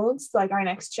 14-year-olds, like our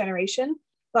next generation.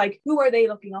 Like, who are they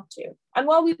looking up to? And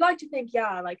while we'd like to think,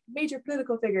 yeah, like major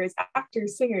political figures,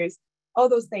 actors, singers, all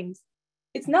those things,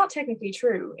 it's not technically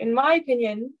true. In my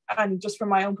opinion, and just from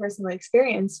my own personal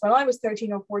experience, when I was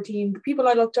 13 or 14, the people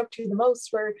I looked up to the most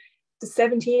were the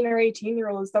 17 or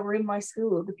 18-year-olds that were in my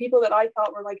school, the people that I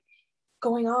thought were like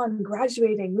going on,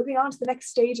 graduating, moving on to the next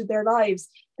stage of their lives.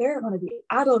 They're going to be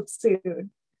adults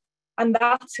soon. And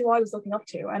that's who I was looking up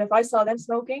to. And if I saw them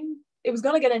smoking, it was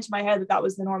going to get into my head that that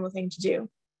was the normal thing to do.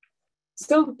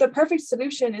 So the perfect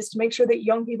solution is to make sure that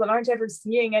young people aren't ever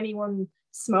seeing anyone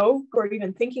smoke or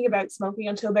even thinking about smoking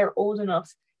until they're old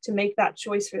enough to make that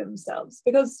choice for themselves.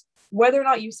 Because whether or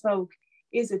not you smoke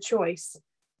is a choice.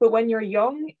 But when you're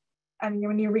young and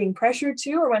when you're being pressured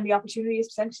to, or when the opportunity is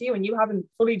presented to you and you haven't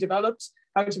fully developed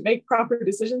how to make proper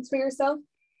decisions for yourself,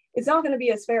 it's not going to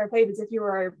be as fair a play as if you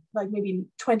were like maybe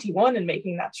 21 and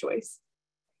making that choice.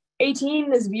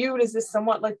 18 is viewed as this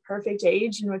somewhat like perfect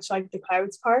age in which like the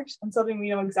clouds part and something we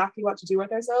know exactly what to do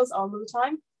with ourselves all of the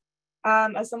time.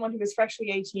 As someone who is freshly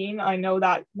 18, I know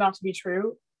that not to be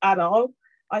true at all.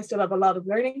 I still have a lot of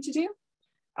learning to do.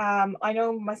 I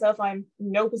know myself, I'm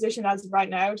in no position as of right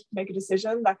now to make a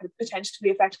decision that could potentially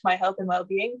affect my health and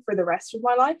well-being for the rest of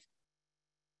my life.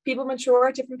 People mature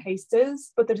at different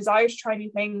paces, but the desire to try new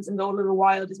things and go a little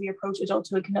wild as we approach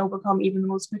adulthood can overcome even the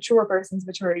most mature person's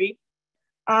maturity.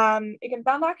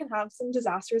 That can have some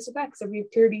disastrous effects that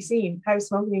we've clearly seen how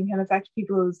smoking can affect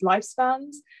people's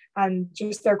lifespans and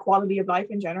just their quality of life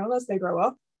in general as they grow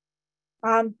up.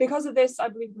 Because of this, I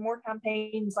believe the more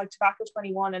campaigns like Tobacco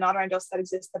 21 and Not Around Us that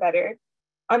exist, the better.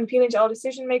 I'm appealing to all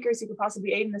decision makers who could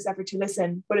possibly aid in this effort to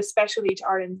listen, but especially to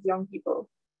Ireland's young people.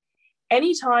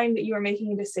 Anytime that you are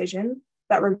making a decision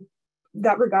that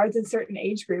regards a certain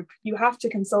age group, you have to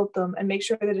consult them and make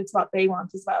sure that it's what they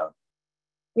want as well.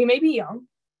 We may be young,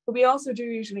 but we also do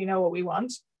usually know what we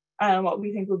want and what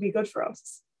we think will be good for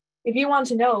us. If you want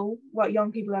to know what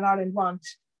young people in Ireland want,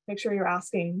 make sure you're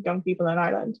asking young people in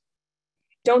Ireland.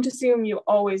 Don't assume you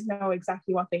always know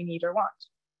exactly what they need or want.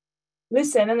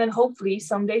 Listen, and then hopefully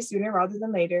someday sooner rather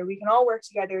than later, we can all work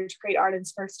together to create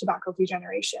Ireland's first tobacco-free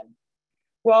generation.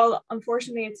 While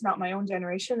unfortunately it's not my own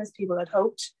generation as people had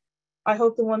hoped, I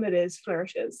hope the one that is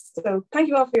flourishes. So thank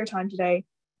you all for your time today.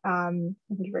 Thank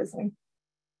you for listening.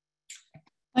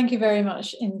 Thank you very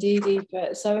much indeed, Aoife.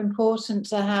 It's so important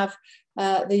to have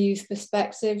the youth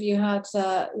perspective. You had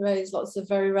raised lots of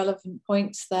very relevant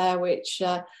points there, which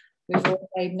we've all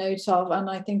made note of. And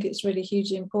I think it's really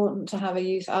hugely important to have a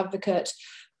youth advocate,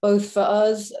 both for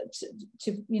us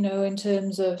to in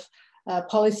terms of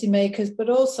policymakers, but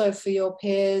also for your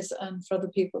peers and for the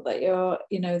people that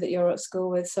you're at school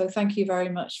with. So thank you very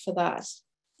much for that.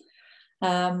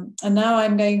 And now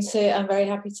I'm very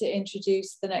happy to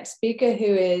introduce the next speaker, who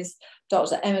is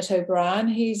Dr. Emmett O'Brien.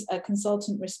 He's a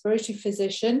consultant respiratory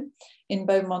physician in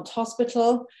Beaumont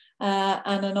Hospital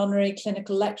and an honorary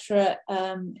clinical lecturer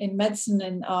in medicine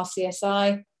in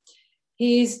RCSI.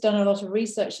 He's done a lot of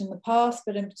research in the past,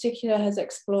 but in particular has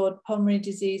explored pulmonary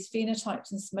disease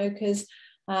phenotypes in smokers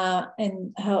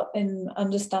in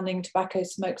understanding tobacco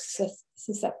smoke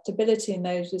susceptibility in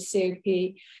those with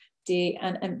COPD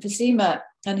and emphysema.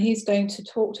 And he's going to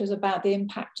talk to us about the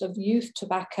impact of youth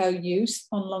tobacco use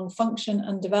on lung function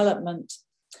and development.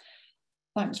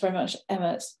 Thanks very much,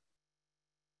 Emmett.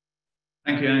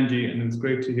 Thank you, Angie, and it's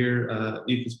great to hear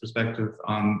Aoife's perspective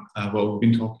on what we've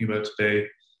been talking about today.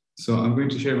 So I'm going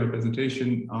to share my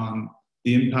presentation on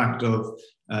the impact of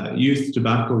youth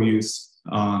tobacco use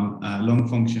on lung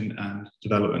function and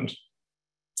development.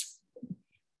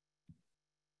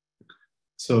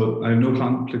 So I have no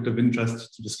conflict of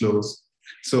interest to disclose.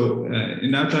 So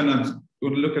in outline, I've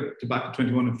going to look at tobacco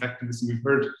 21 effectiveness, and we've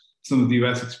heard some of the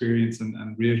US experience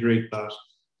and reiterate that.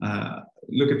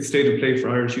 Look at the state of play for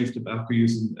Irish youth tobacco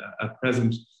use at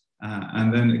present,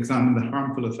 and then examine the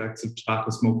harmful effects of tobacco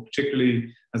smoke,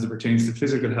 particularly as it pertains to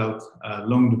physical health,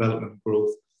 lung development and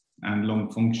growth, and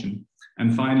lung function.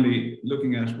 And finally,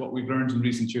 looking at what we've learned in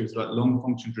recent years about lung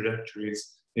function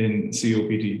trajectories in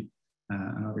COPD,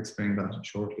 and I'll explain that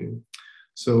shortly.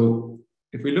 So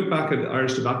if we look back at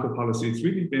Irish tobacco policy, it's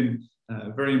really been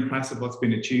very impressive what's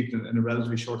been achieved in a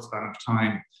relatively short span of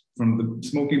time, from the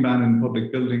smoking ban in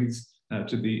public buildings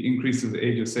to the increase of the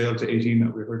age of sale to 18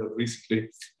 that we heard of recently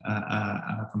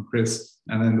from Chris,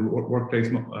 and then the workplace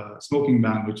smoking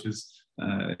ban, which has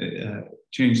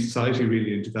changed society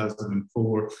really in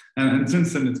 2004. And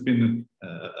since then, it's been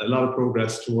a lot of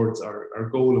progress towards our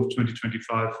goal of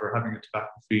 2025 for having a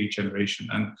tobacco-free generation.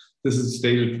 And this is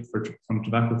stated from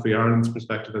Tobacco Free Ireland's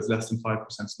perspective as less than 5%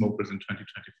 smokers in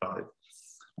 2025.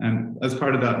 And as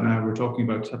part of that now, we're talking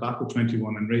about Tobacco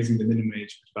 21 and raising the minimum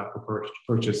age for tobacco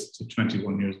purchase to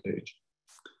 21 years of age.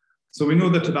 So we know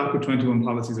that Tobacco 21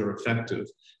 policies are effective,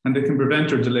 and they can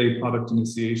prevent or delay product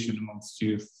initiation amongst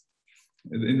youth.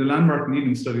 In the landmark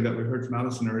Needham study that we heard from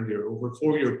Alison earlier, over a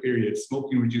 4-year period,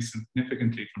 smoking reduced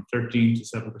significantly from 13 to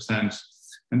 7%.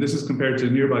 And this is compared to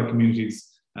nearby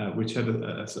communities, which had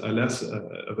a less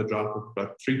of a drop of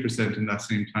about 3% in that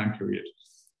same time period.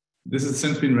 This has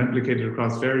since been replicated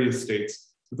across various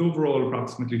states, with overall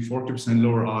approximately 40%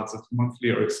 lower odds of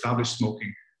monthly or established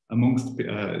smoking amongst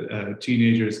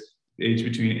teenagers aged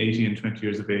between 18 and 20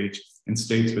 years of age in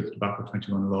states with Tobacco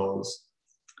 21 laws.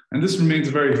 And this remains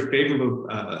a very favorable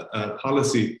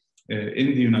policy in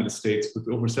the United States, with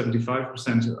over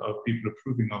 75% of people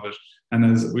approving of it. And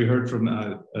as we heard from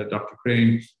Dr.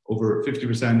 Crane, over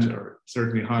 50% or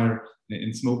certainly higher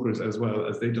in smokers, as well,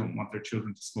 as they don't want their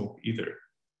children to smoke either.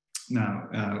 Now,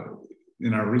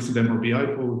 in our recent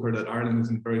MRBI poll, we've heard that Ireland is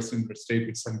in a very similar state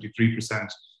with 73%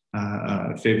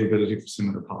 favorability for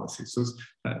similar policies. So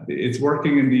it's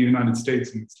working in the United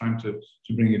States, and it's time to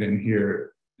bring it in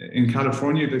here. In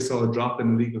California, they saw a drop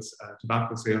in illegal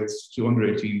tobacco sales to under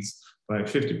 18s by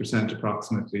 50%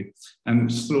 approximately,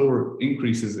 and slower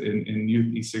increases in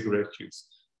youth e-cigarette use.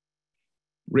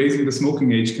 Raising the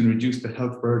smoking age can reduce the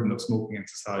health burden of smoking in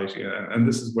society, and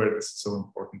this is where this is so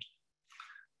important.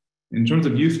 In terms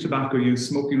of youth tobacco use,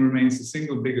 smoking remains the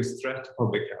single biggest threat to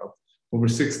public health. Over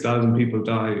 6,000 people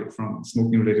die from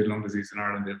smoking-related lung disease in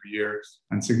Ireland every year,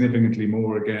 and significantly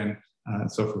more again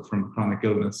suffer from chronic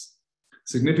illness.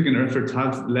 Significant efforts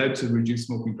have led to reduced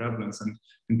smoking prevalence, and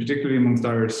in particularly amongst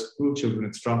Irish school children,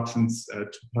 it's dropped since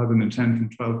 2010 from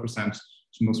 12%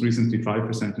 to most recently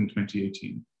 5% in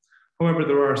 2018. However,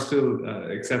 there are still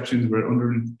exceptions where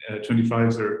under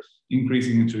 25s are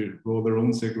increasing to roll their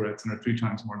own cigarettes and are 3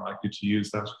 times more likely to use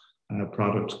that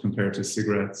product compared to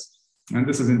cigarettes. And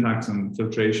this has impacts on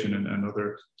filtration and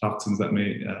other toxins that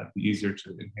may be easier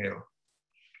to inhale.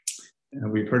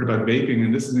 We've heard about vaping,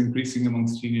 and this is increasing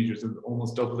amongst teenagers at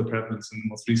almost double the prevalence in the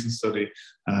most recent study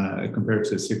compared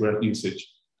to cigarette usage.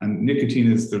 And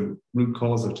nicotine is the root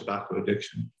cause of tobacco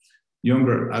addiction.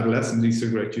 Younger adolescent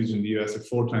e-cigarette users in the US are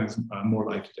 4 times more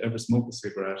likely to ever smoke a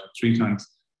cigarette, and 3 times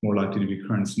more likely to be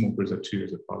current smokers at 2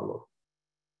 years of follow-up.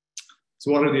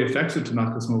 So what are the effects of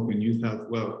tobacco smoking in youth health?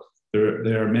 Well,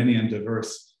 there are many and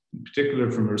diverse, in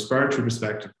particular from a respiratory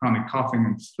perspective: chronic coughing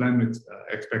and phlegmic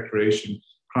expectoration,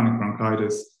 chronic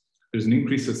bronchitis. There's an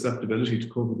increased susceptibility to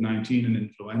COVID-19 and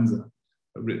influenza,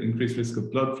 increased risk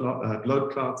of blood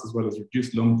clots, as well as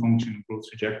reduced lung function and growth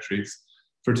trajectories.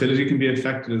 Fertility can be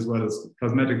affected, as well as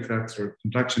cosmetic effects or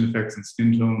complexion effects and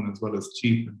skin tone, as well as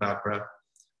teeth and bad breath.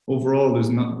 Overall, there's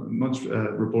not much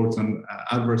reports on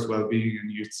adverse well-being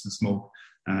in youths who smoke,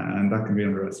 and that can be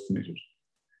underestimated.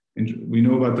 We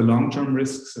know about the long-term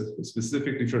risks,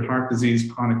 specifically for heart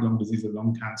disease, chronic lung disease, and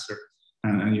lung cancer,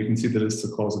 and you can see the list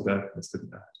of cause of death listed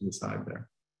to the side there.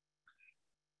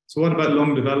 So what about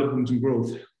lung development and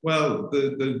growth? Well,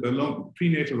 the lung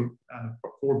prenatal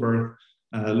before birth,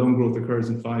 lung growth occurs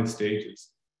in 5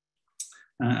 stages.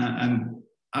 And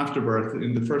after birth,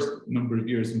 in the first number of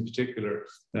years in particular,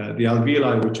 the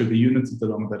alveoli, which are the units of the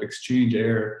lung that exchange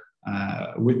air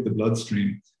with the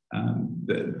bloodstream,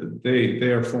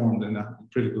 they are formed in that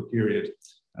critical period.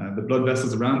 The blood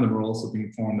vessels around them are also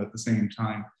being formed at the same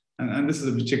time. And this is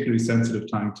a particularly sensitive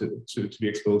time to be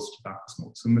exposed to tobacco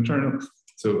smoke.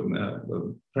 So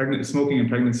smoking in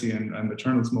pregnancy and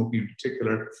maternal smoking in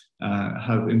particular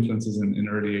have influences in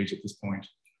early age at this point.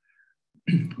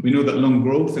 We know that lung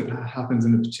growth happens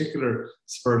in a particular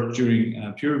spurt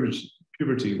during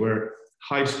puberty, where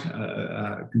height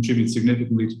contributes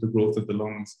significantly to the growth of the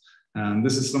lungs. And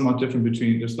this is somewhat different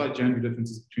there's slight gender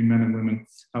differences between men and women.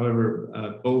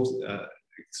 However, both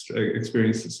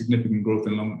experience significant growth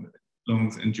in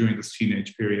lungs and during this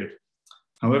teenage period.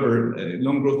 However,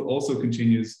 lung growth also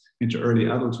continues into early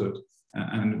adulthood,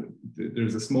 and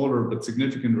there's a smaller but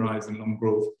significant rise in lung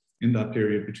growth in that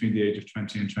period between the age of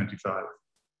 20 and 25.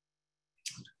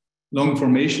 Lung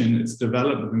formation, its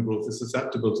development and growth, is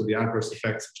susceptible to the adverse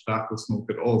effects of tobacco smoke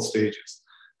at all stages,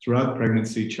 throughout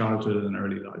pregnancy, childhood, and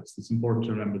early life. So it's important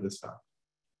to remember this fact.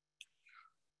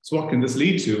 So what can this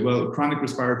lead to? Well, chronic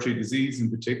respiratory disease in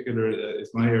particular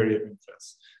is my area of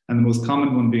interest, and the most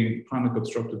common one being chronic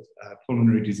obstructive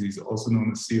pulmonary disease, also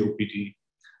known as COPD.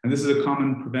 And this is a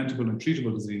common preventable and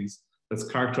treatable disease that's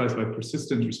characterized by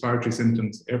persistent respiratory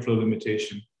symptoms, airflow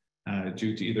limitation,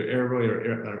 due to either airway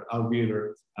or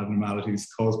alveolar abnormalities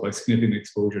caused by significant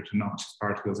exposure to noxious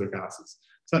particles or gases.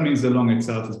 So that means the lung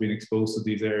itself has been exposed to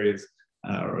these areas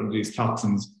or these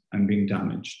toxins and being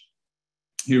damaged.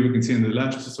 Here we can see on the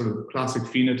left sort of the classic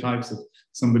phenotypes of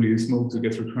somebody who smokes, who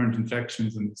gets recurrent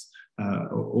infections and is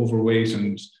overweight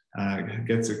and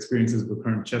experiences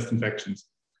recurrent chest infections.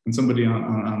 And somebody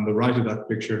on the right of that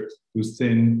picture who's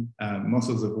thin,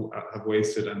 muscles have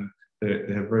wasted, and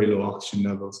they have very low oxygen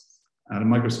levels. At a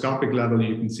microscopic level,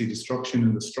 you can see destruction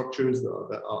in the structures of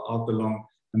the lung,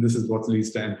 and this is what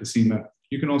leads to emphysema.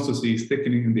 You can also see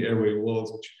thickening in the airway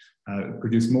walls, which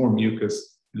produce more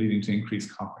mucus, leading to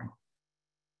increased coughing.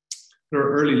 There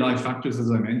are early life factors,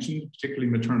 as I mentioned, particularly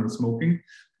maternal smoking.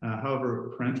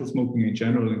 However, parental smoking in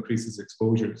general increases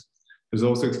exposures. There's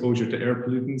also exposure to air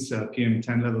pollutants,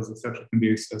 PM10 levels, etc., can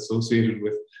be associated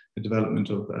with the development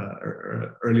of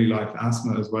early life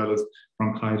asthma, as well as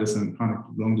bronchitis and chronic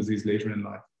lung disease later in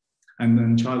life. And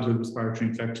then childhood respiratory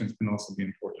infections can also be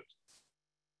important.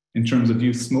 In terms of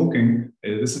youth smoking,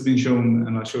 this has been shown,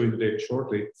 and I'll show you the data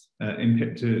shortly,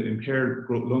 to impair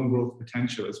lung growth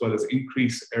potential, as well as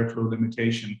increase airflow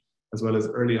limitation, as well as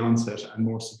early onset and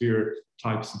more severe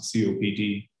types of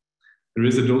COPD. There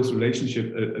is a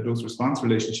dose-response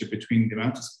relationship between the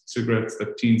amount of cigarettes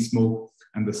that teens smoke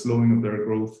and the slowing of their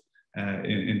growth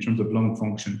in terms of lung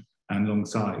function and lung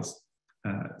size.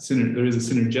 There is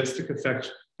a synergistic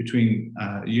effect between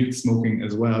youth smoking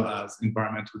as well as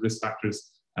environmental risk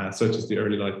factors, such as the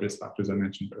early life risk factors I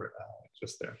mentioned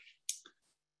just there.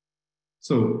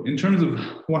 So in terms of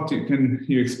what can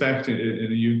you expect in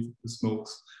a youth who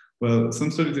smokes? Well,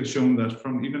 some studies have shown that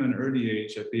from even an early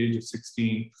age, at the age of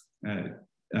 16,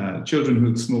 children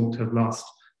who smoked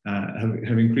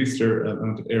have increased their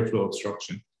amount of airflow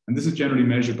obstruction. And this is generally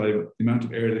measured by the amount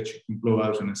of air that you can blow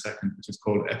out in a second, which is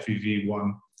called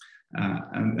FEV1.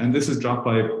 And this is dropped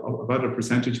by about a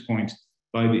percentage point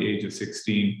by the age of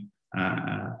 16.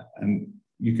 And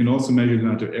you can also measure the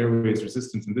amount of airways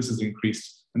resistance, and this is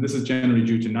increased. And this is generally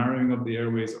due to narrowing of the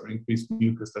airways or increased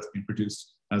mucus that's been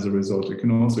produced as a result. It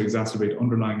can also exacerbate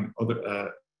underlying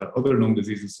other lung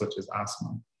diseases such as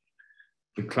asthma.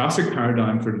 The classic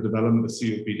paradigm for the development of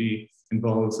COPD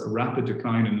involves a rapid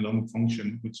decline in lung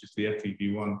function, which is the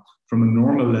FEV1, from a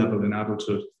normal level in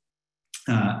adulthood.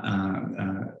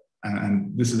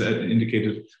 And this is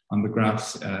indicated on the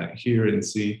graphs here in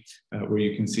C, where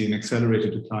you can see an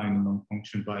accelerated decline in lung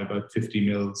function by about 50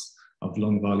 mils of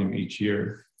lung volume each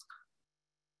year.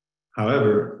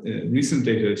 However, recent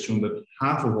data has shown that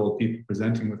half of all people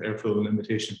presenting with airflow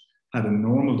limitation had a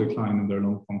normal decline in their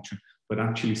lung function, but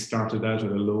actually started out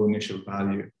at a low initial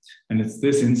value. And it's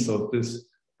this insult, this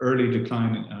early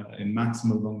decline in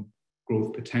maximal lung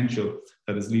growth potential,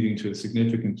 that is leading to a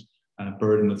significant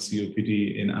burden of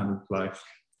COPD in adult life.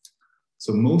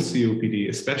 So most COPD,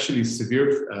 especially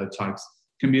severe types,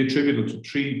 can be attributable to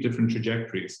 3 different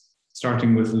trajectories,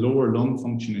 starting with lower lung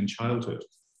function in childhood,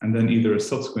 and then either a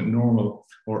subsequent normal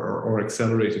or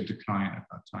accelerated decline at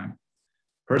that time.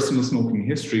 Personal smoking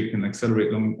history can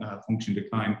accelerate lung function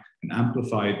decline and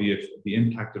amplify the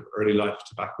impact of early life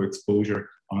tobacco exposure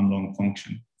on lung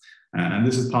function. And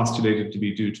this is postulated to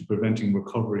be due to preventing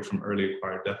recovery from early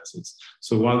acquired deficits.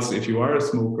 So whilst if you are a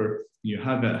smoker, you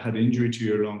have had injury to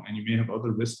your lung and you may have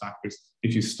other risk factors,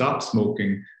 if you stop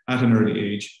smoking at an early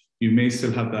age, you may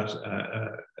still have that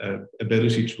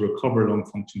ability to recover lung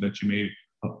function that you may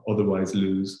otherwise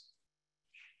lose.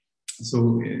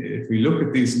 So if we look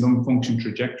at these lung function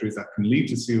trajectories that can lead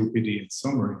to COPD in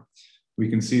summary, we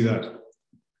can see that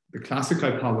the classic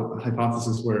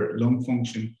hypothesis where lung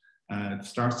function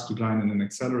starts to decline in an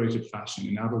accelerated fashion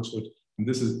in adulthood, and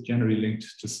this is generally linked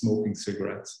to smoking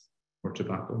cigarettes or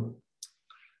tobacco.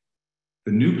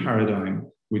 The new paradigm,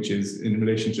 which is in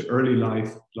relation to early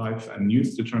life and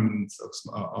youth determinants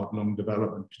of lung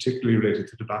development, particularly related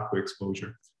to tobacco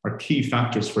exposure, are key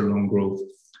factors for lung growth.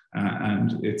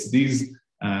 And it's these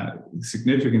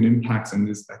significant impacts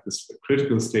at this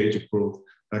critical stage of growth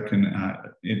that can,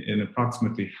 in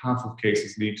approximately half of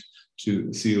cases, lead to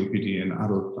COPD in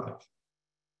adult life.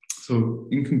 So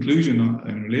in conclusion,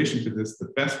 in relation to this,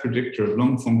 the best predictor of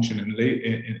lung function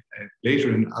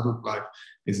later in adult life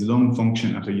is lung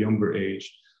function at a younger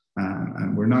age.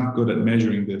 And we're not good at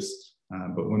measuring this,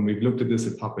 but when we've looked at this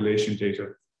at population data,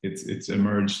 it's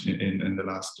emerged in the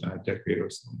last decade or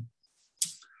so.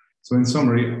 So in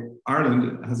summary,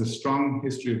 Ireland has a strong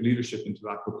history of leadership in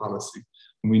tobacco policy,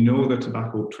 and we know that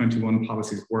tobacco 21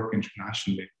 policies work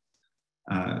internationally.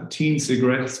 Teen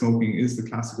cigarette smoking is the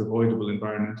classic avoidable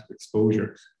environmental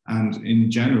exposure, and in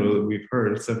general, we've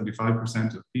heard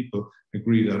 75% of people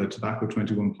agree that a tobacco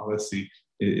 21 policy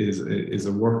is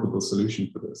a workable solution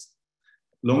for this.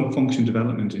 Lung function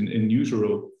development in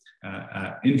utero,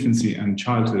 infancy and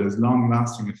childhood has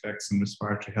long-lasting effects on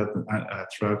respiratory health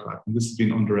throughout life, and this has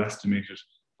been underestimated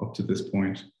up to this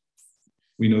point.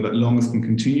 We know that lungs can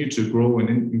continue to grow and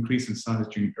increase in size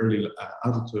during early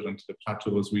adulthood until the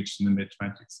plateau is reached in the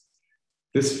mid-20s.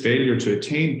 This failure to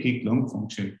attain peak lung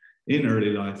function in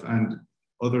early life and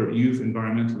other youth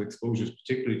environmental exposures,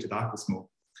 particularly tobacco smoke,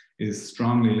 is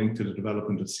strongly linked to the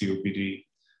development of COPD.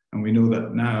 And we know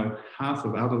that now half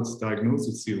of adults diagnosed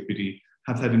with COPD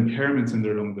have had impairments in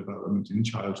their lung development in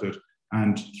childhood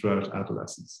and throughout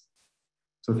adolescence.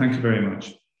 So thank you very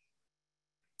much.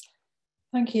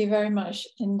 Thank you very much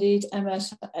indeed,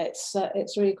 Emmet. It's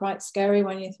really quite scary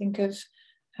when you think of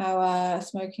how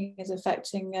smoking is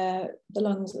affecting the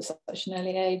lungs at such an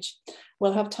early age.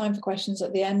 We'll have time for questions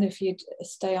at the end. If you'd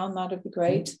stay on, that would be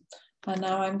great. And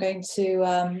now I'm going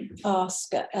to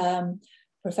ask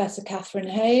Professor Catherine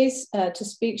Hayes to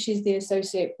speak. She's the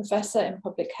Associate Professor in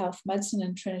Public Health Medicine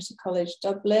in Trinity College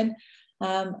Dublin,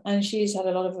 and she's had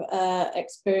a lot of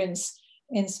experience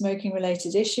in smoking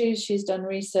related issues. She's done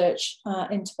research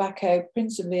in tobacco,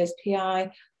 principally as PI,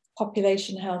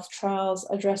 population health trials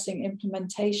addressing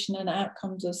implementation and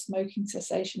outcomes of smoking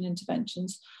cessation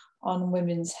interventions on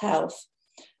women's health.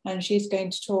 And she's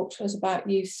going to talk to us about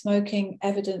youth smoking,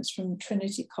 evidence from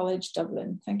Trinity College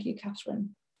Dublin. Thank you,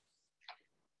 Catherine.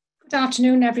 Good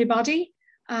afternoon, everybody.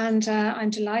 And I'm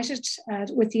delighted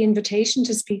with the invitation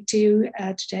to speak to you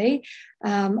today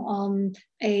on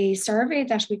a survey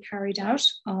that we carried out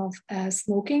of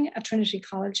smoking at Trinity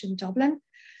College in Dublin,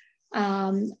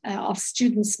 of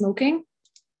student smoking.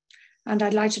 And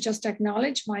I'd like to just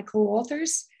acknowledge my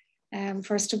co-authors,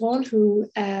 first of all, who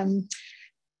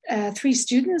three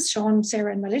students, Sean,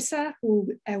 Sarah and Melissa,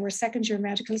 who were second-year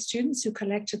medical students who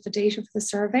collected the data for the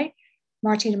survey.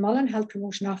 Martina Mullen, Health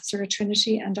Promotion Officer at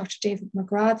Trinity, and Dr. David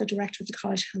McGrath, the Director of the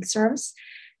College Health Service,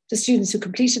 the students who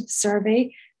completed the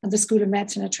survey, and the School of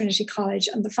Medicine at Trinity College.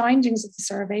 And the findings of the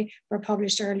survey were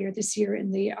published earlier this year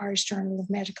in the Irish Journal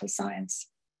of Medical Science.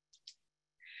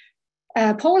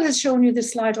 Paul has shown you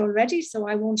this slide already, so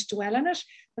I won't dwell on it.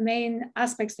 The main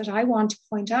aspects that I want to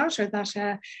point out are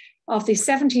that of the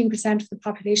 17% of the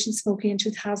population smoking in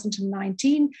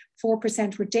 2019,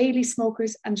 4% were daily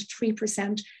smokers and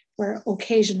 3% were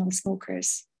occasional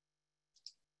smokers.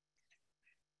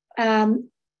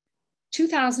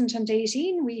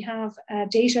 2018, we have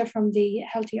data from the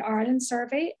Healthy Ireland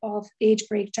survey of age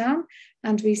breakdown,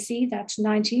 and we see that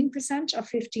 19% of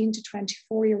 15 to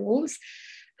 24-year-olds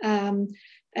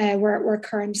were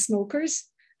current smokers.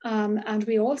 And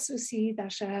we also see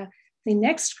that the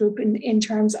next group in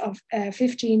terms of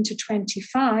 15 to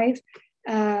 25,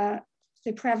 the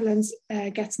prevalence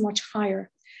gets much higher.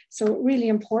 So really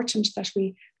important that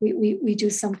we do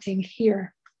something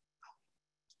here.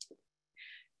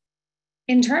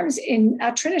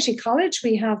 At Trinity College,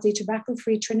 we have the Tobacco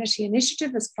Free Trinity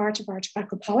Initiative as part of our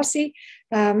tobacco policy,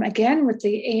 again, with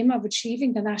the aim of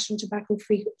achieving the National Tobacco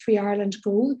Free Ireland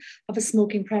goal of a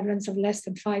smoking prevalence of less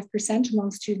than 5%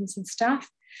 among students and staff.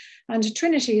 And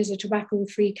Trinity is a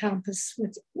tobacco-free campus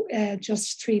with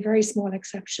just 3 very small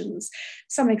exceptions.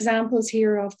 Some examples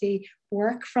here of the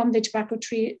work from the Tobacco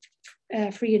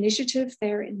Free Initiative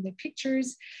there in the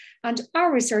pictures. And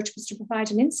our research was to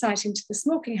provide an insight into the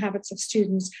smoking habits of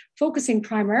students, focusing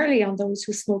primarily on those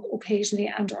who smoke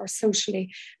occasionally and or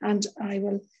socially. And I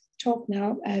will talk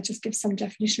now, just give some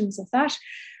definitions of that.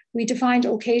 We defined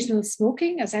occasional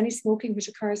smoking as any smoking which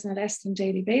occurs on a less than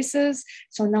daily basis,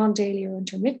 so non-daily or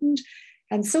intermittent.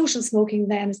 And social smoking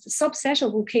then is the subset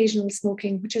of occasional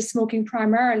smoking, which is smoking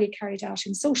primarily carried out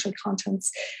in social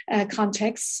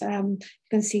contexts. You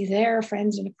can see there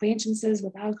friends and acquaintances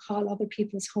with alcohol, other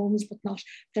people's homes, but not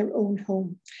their own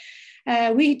home.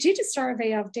 We did a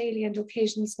survey of daily and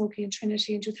occasional smoking in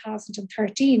Trinity in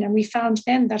 2013, and we found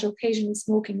then that occasional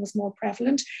smoking was more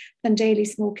prevalent than daily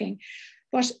smoking.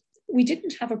 But we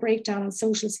didn't have a breakdown on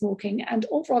social smoking, and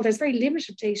overall there's very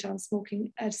limited data on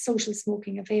smoking, social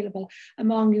smoking available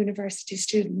among university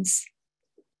students.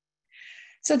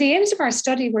 So the aims of our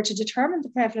study were to determine the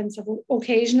prevalence of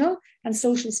occasional and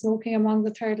social smoking among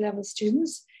the third level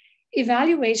students,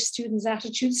 evaluate students'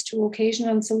 attitudes to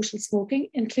occasional and social smoking,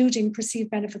 including perceived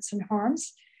benefits and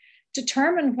harms,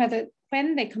 determine whether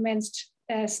when they commenced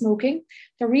smoking,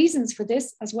 the reasons for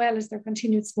this, as well as their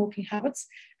continued smoking habits,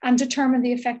 and determine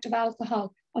the effect of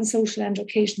alcohol on social and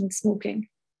occasional smoking.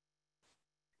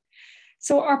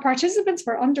 So our participants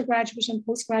were undergraduate and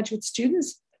postgraduate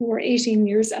students who were 18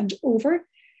 years and over.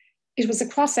 It was a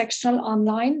cross-sectional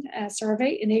online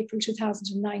survey in April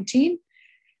 2019.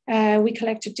 We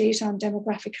collected data on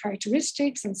demographic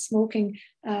characteristics and smoking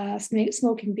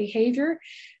behavior.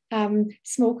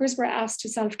 Smokers were asked to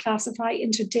self-classify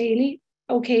into daily,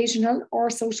 occasional, or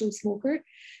social smoker,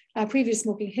 previous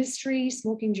smoking history,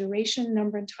 smoking duration,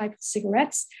 number and type of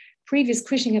cigarettes, previous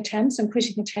quitting attempts and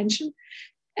quitting intention,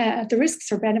 the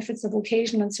risks or benefits of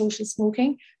occasional and social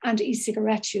smoking, and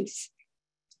e-cigarette use.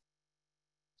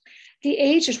 The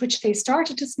age at which they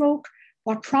started to smoke,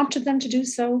 what prompted them to do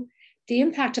so, the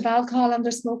impact of alcohol on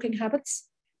their smoking habits,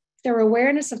 their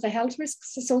awareness of the health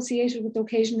risks associated with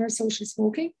occasional or social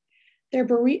smoking, their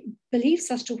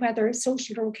beliefs as to whether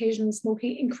social or occasional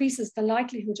smoking increases the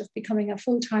likelihood of becoming a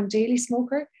full-time daily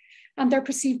smoker, and their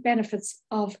perceived benefits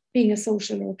of being a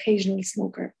social or occasional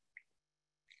smoker.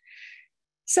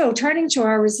 So turning to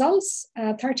our results,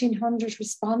 1,300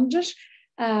 responded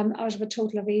out of a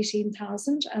total of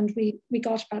 18,000, and we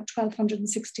got about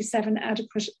 1,267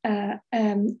 adequate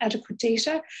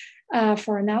data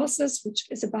for analysis, which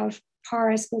is about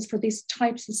par, I suppose, for these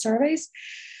types of surveys.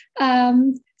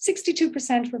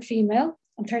 62% were female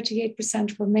and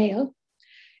 38% were male.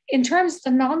 In terms of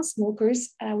the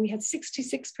non-smokers, we had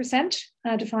 66%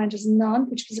 defined as non,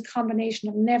 which was a combination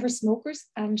of never smokers,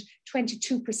 and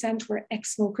 22% were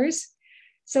ex-smokers.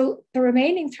 So the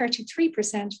remaining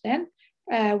 33% then,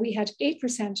 we had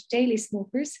 8% daily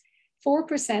smokers,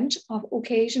 4% of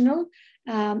occasional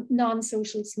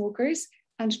non-social smokers,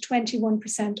 and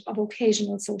 21% of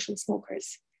occasional social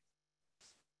smokers.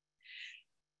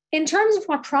 In terms of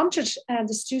what prompted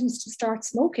the students to start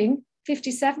smoking,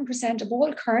 57% of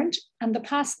all current and the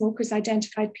past smokers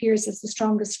identified peers as the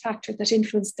strongest factor that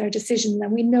influenced their decision.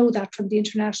 And we know that from the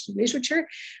international literature.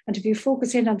 And if you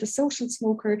focus in on the social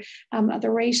smoker, the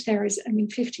rate there is,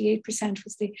 58%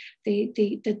 was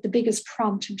the biggest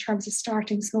prompt in terms of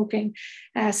starting smoking.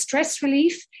 Stress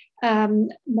relief,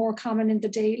 more common in the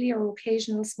daily or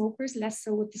occasional smokers, less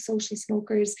so with the social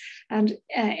smokers, and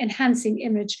enhancing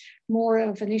image, more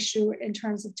of an issue in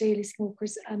terms of daily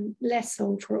smokers and less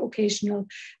so for occasional,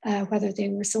 whether they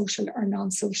were social or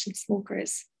non-social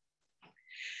smokers.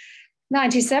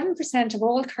 97% of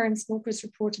all current smokers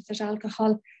reported that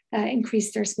alcohol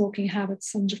increased their smoking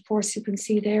habits. And of course, you can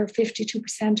see there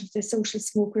 52% of the social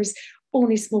smokers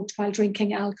only smoked while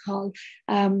drinking alcohol.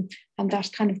 And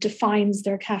that kind of defines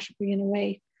their category in a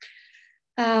way.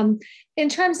 In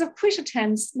terms of quit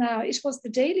attempts, now it was the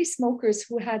daily smokers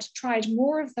who had tried,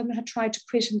 more of them had tried to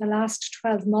quit in the last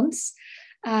 12 months,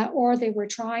 or they were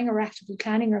trying or actively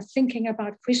planning or thinking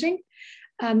about quitting.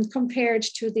 Compared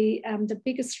to the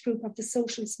biggest group of the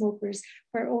social smokers,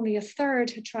 where only a third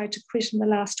had tried to quit in the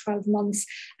last 12 months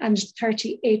and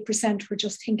 38% were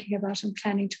just thinking about and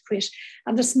planning to quit.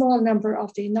 And the small number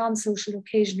of the non-social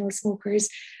occasional smokers,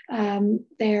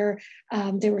 they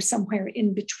were somewhere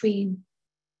in between.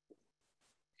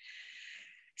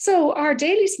 So our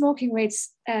daily smoking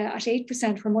rates at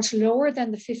 8% were much lower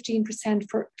than the 15%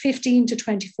 for 15 to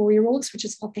 24-year-olds, which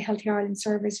is what the Healthy Ireland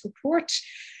surveys report.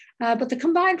 But the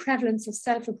combined prevalence of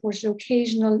self-reported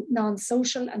occasional,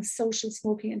 non-social and social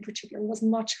smoking in particular was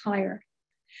much higher.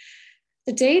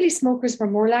 The daily smokers were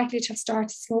more likely to have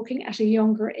started smoking at a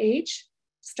younger age,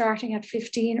 starting at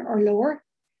 15 or lower,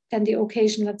 than the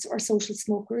occasional or social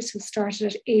smokers who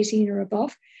started at 18 or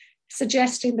above,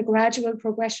 suggesting the gradual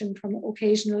progression from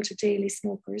occasional to daily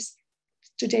smokers.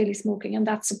 To daily smoking, and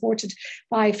that's supported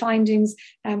by findings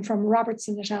from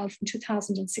Robertson et al. From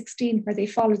 2016, where they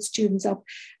followed students up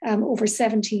over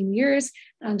 17 years,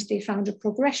 and they found a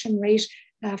progression rate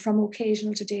from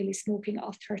occasional to daily smoking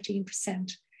of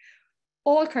 13%.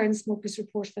 All current smokers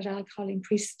reported that alcohol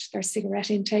increased their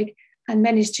cigarette intake, and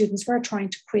many students were trying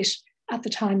to quit at the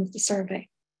time of the survey.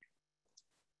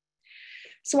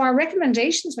 So our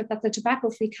recommendations were that the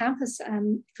Tobacco Free Campus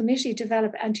Committee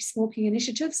develop anti-smoking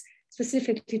initiatives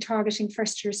specifically targeting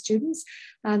first-year students.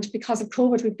 And because of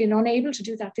COVID, we've been unable to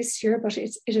do that this year, but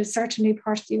it is certainly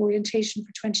part of the orientation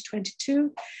for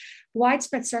 2022.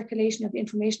 Widespread circulation of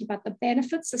information about the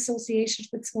benefits associated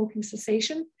with smoking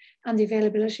cessation and the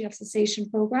availability of cessation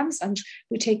programs. And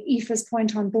we take Aoife's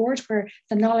point on board, where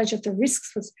the knowledge of the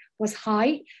risks was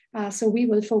high. So we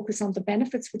will focus on the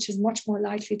benefits, which is much more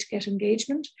likely to get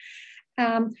engagement.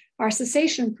 Our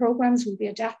cessation programs will be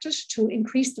adapted to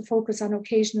increase the focus on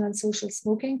occasional and social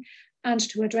smoking and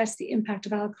to address the impact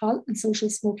of alcohol and social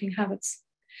smoking habits.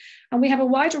 And we have a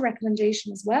wider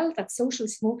recommendation as well that social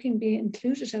smoking be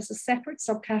included as a separate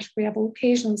subcategory of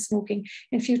occasional smoking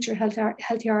in future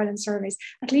Healthy Ireland surveys,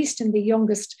 at least in the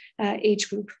youngest age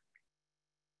group.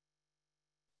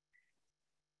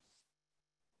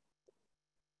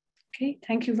 Okay,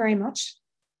 thank you very much.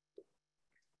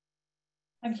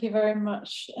 Thank you very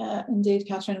much indeed,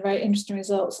 Catherine. Very interesting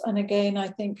results. And again, I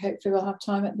think hopefully we'll have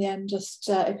time at the end, just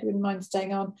if you wouldn't mind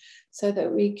staying on so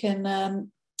that we can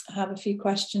have a few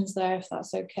questions there, if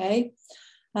that's okay.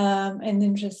 In the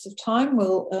interest of time,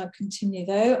 we'll continue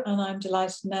though, and I'm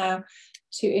delighted now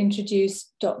to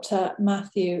introduce Dr.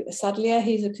 Matthew Sadlier.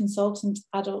 He's a consultant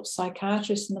adult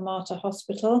psychiatrist in the Mater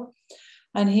Hospital,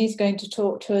 and he's going to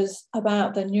talk to us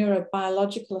about the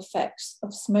neurobiological effects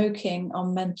of smoking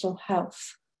on mental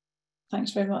health.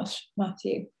 Thanks very much,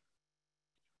 Matthew.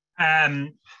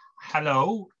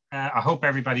 Hello, I hope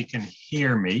everybody can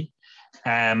hear me.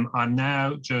 I'm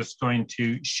now just going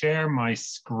to share my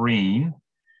screen,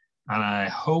 and I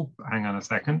hope, hang on a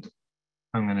second,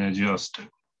 I'm going to just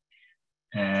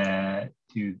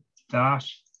do that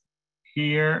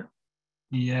here.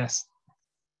 Yes.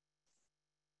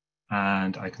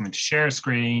 And I come into share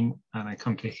screen, and I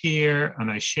come to here,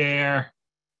 and I share.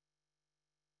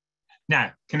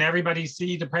 Now, can everybody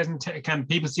see the presentation? Can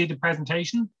people see the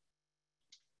presentation?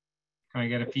 Can I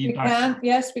get a feedback? We can,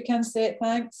 yes, we can see it,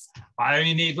 thanks. I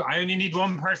only need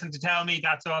one person to tell me,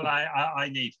 that's all I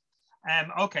need.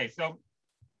 Okay, so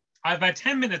I have about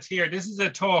 10 minutes here. This is a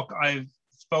talk I've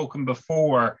spoken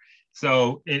before,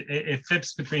 so it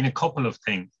flips between a couple of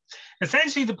things.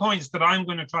 Essentially, the points that I'm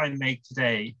going to try and make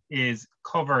today is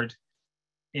covered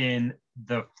in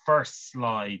the first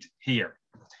slide here,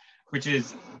 which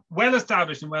is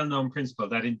well-established and well-known principle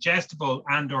that ingestible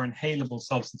and or inhalable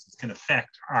substances can affect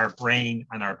our brain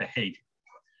and our behavior.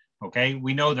 Okay,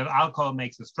 we know that alcohol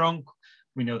makes us drunk.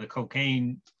 We know that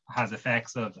cocaine has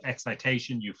effects of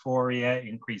excitation, euphoria,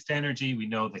 increased energy. We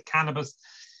know that cannabis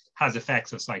has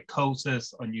effects of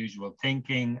psychosis, unusual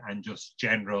thinking, and just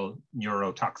general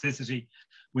neurotoxicity.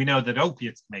 We know that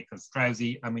opiates make us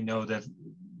drowsy, and we know that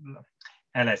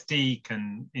LSD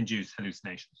can induce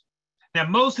hallucinations. Now,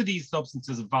 most of these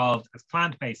substances evolved as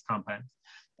plant-based compounds,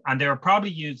 and they were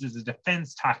probably used as a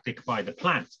defense tactic by the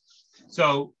plant.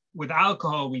 So with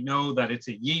alcohol, we know that it's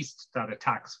a yeast that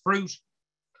attacks fruit,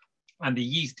 and the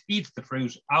yeast eats the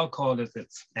fruit. Alcohol is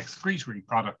its excretory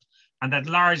product, and that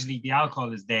largely the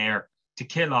alcohol is there to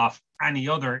kill off any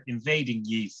other invading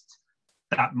yeast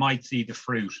that might see the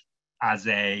fruit as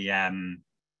a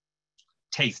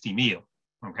tasty meal,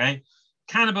 okay?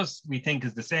 Cannabis, we think,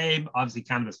 is the same. Obviously,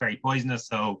 cannabis is very poisonous,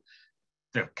 so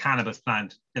the cannabis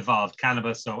plant evolved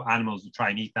cannabis, so animals would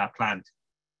try and eat that plant,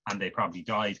 and they probably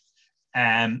died.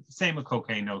 Same with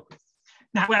cocaine. Now,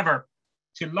 however,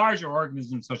 to larger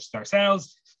organisms such as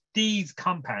ourselves, these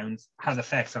compounds has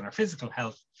effects on our physical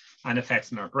health and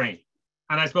effects on our brain.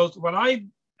 And I suppose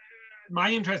my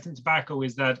interest in tobacco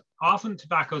is that often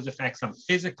tobacco's effects on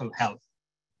physical health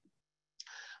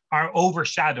are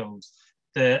overshadowed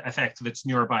the effects of its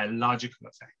neurobiological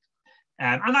effect.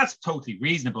 And that's totally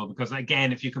reasonable because,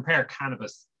 again, if you compare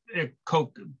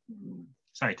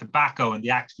tobacco and the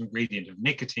active ingredient of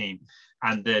nicotine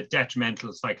and the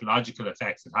detrimental psychological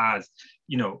effects it has,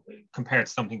 compared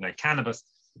to something like cannabis,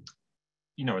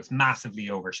 it's massively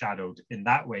overshadowed in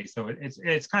that way. So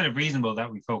it's kind of reasonable that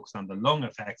we focus on the lung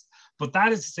effects, but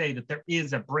that is to say that there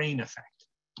is a brain effect.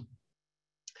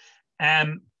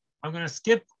 I'm going to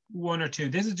skip one or two.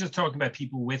 This is just talking about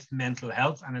people with mental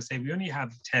health. And I say we only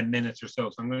have 10 minutes or so.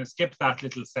 So I'm going to skip that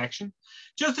little section.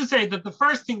 Just to say that the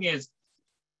first thing is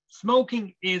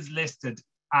smoking is listed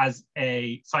as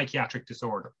a psychiatric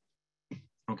disorder.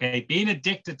 Okay, being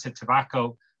addicted to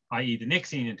tobacco, i.e. the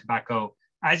nicotine in tobacco,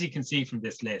 as you can see from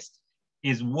this list,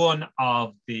 is one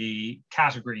of the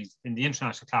categories in the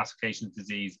International Classification of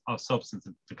Disease of Substance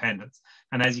Dependence.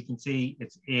 And as you can see,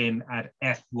 it's in at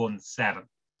F17.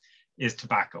 Is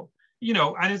tobacco,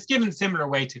 and it's given similar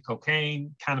weight to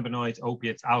cocaine, cannabinoids,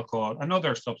 opiates, alcohol, and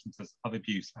other substances of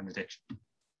abuse and addiction.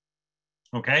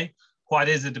 Okay, what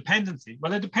is a dependency?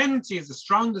 Well, a dependency is a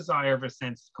strong desire of a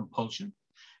sense of compulsion,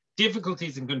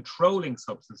 difficulties in controlling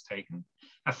substance taken,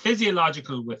 a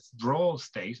physiological withdrawal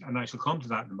state, and I shall come to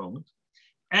that in a moment,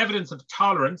 evidence of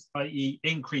tolerance, i.e.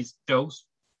 increased dose,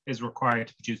 is required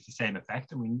to produce the same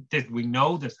effect. And we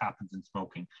know this happens in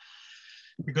smoking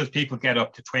because people get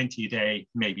up to 20 a day,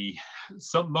 maybe.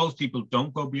 Most people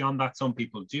don't go beyond that. Some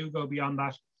people do go beyond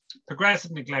that.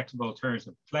 Progressive neglect of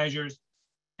alternative pleasures,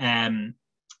 and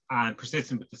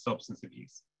persistent with the substance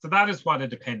abuse. So that is what a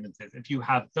dependence is. If you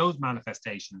have those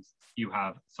manifestations, you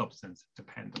have substance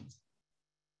dependence.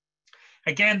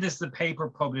 Again, this is a paper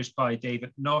published by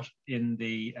David Nutt in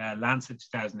the Lancet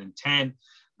 2010,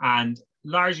 and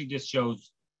largely this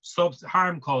shows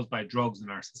harm caused by drugs in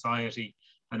our society.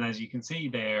 And as you can see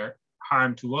there,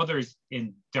 harm to others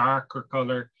in darker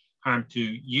color, harm to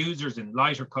users in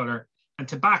lighter color, and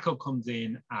tobacco comes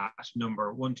in at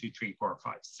number 1, 2, 3, 4,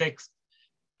 5, 6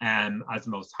 as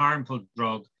the most harmful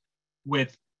drug,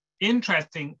 with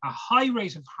interesting a high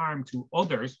rate of harm to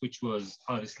others, which was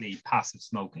obviously passive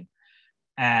smoking,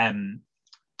 and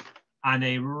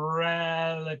a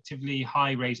relatively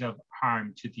high rate of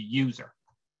harm to the user.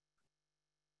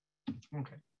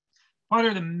 Okay. What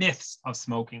are the myths of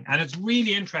smoking? And it's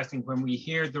really interesting when we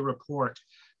hear the report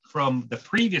from the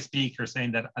previous speaker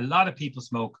saying that a lot of people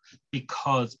smoke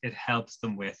because it helps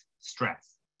them with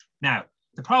stress. Now,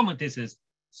 the problem with this is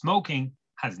smoking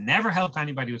has never helped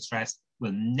anybody with stress,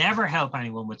 will never help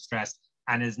anyone with stress,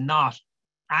 and is not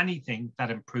anything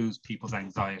that improves people's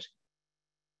anxiety.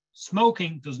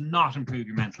 Smoking does not improve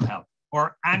your mental health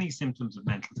or any symptoms of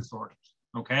mental disorders,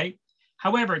 okay?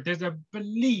 However, there's a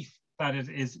belief that it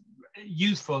is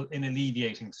useful in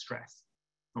alleviating stress,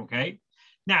 okay?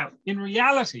 Now, in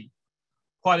reality,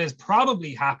 what is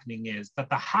probably happening is that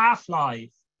the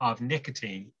half-life of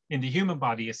nicotine in the human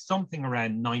body is something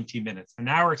around 90 minutes, an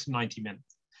hour to 90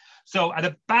 minutes. So at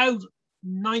about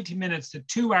 90 minutes to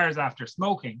 2 hours after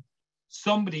smoking,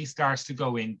 somebody starts to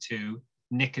go into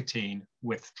nicotine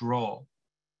withdrawal.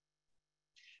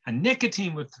 And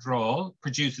nicotine withdrawal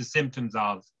produces symptoms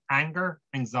of anger,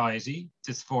 anxiety,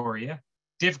 dysphoria,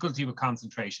 difficulty with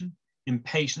concentration,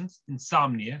 impatience,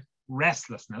 insomnia,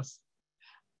 restlessness.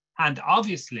 And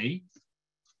obviously,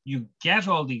 you get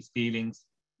all these feelings,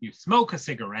 you smoke a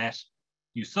cigarette,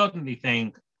 you suddenly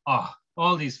think, oh,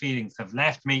 all these feelings have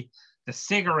left me. The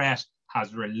cigarette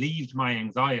has relieved my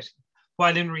anxiety.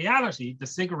 While in reality, the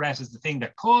cigarette is the thing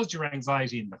that caused your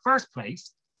anxiety in the first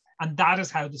place. And that is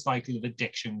how the cycle of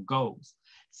addiction goes.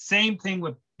 Same thing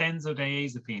with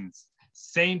benzodiazepines.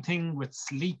 Same thing with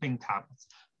sleeping tablets.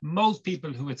 Most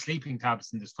people who have sleeping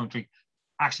tablets in this country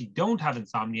actually don't have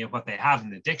insomnia. What they have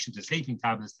in addiction to sleeping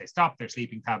tablets, they stop their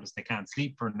sleeping tablets, they can't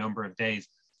sleep for a number of days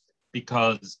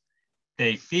because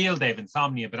they feel they have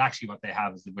insomnia, but actually what they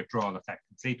have is the withdrawal effect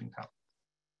of sleeping tablets.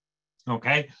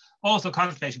 Okay. Also,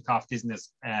 constipation, cough,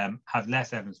 dizziness have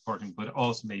less evidence supporting, but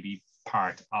also may be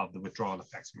part of the withdrawal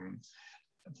effects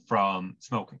from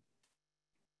smoking.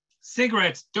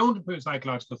 Cigarettes don't improve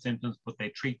psychological symptoms, but they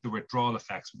treat the withdrawal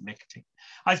effects of nicotine.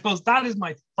 I suppose that is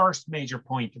my first major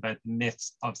point about the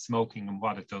myths of smoking and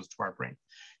what it does to our brain.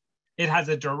 It has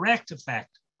a direct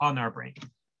effect on our brain.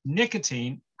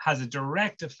 Nicotine has a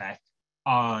direct effect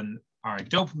on our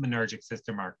dopaminergic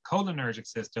system, our cholinergic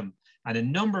system, and a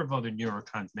number of other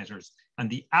neurotransmitters, and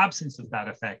the absence of that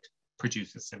effect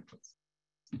produces symptoms.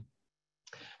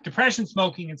 Depression,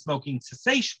 smoking, and smoking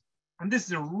cessation. And this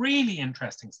is a really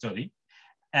interesting study,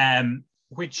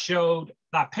 which showed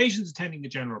that patients attending the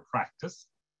general practice,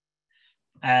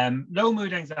 low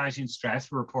mood, anxiety, and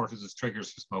stress were reported as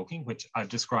triggers for smoking, which I've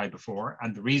described before.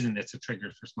 And the reason it's a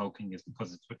trigger for smoking is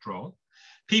because it's withdrawal.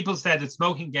 People said that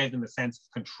smoking gave them a sense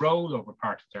of control over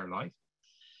part of their life.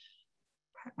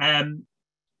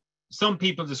 Some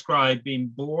people describe being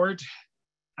bored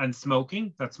and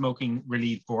smoking, that smoking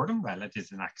relieved boredom. Well, it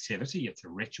is an activity, it's a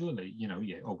ritual. You know,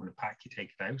 you open a pack, you take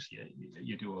it out,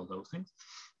 you do all those things.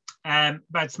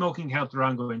 But smoking helped their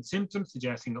ongoing symptoms,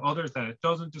 suggesting to others that it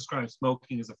doesn't describe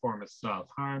smoking as a form of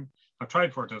self-harm. I've tried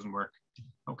before, it doesn't work.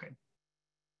 Okay.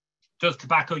 Does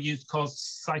tobacco use cause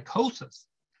psychosis?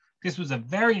 This was a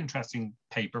very interesting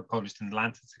paper published in the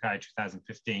Lancet Psychiatry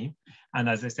 2015. And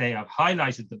as I say, I've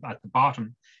highlighted at the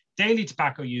bottom, daily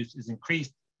tobacco use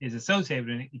is associated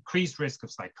with an increased risk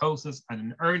of psychosis and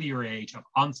an earlier age of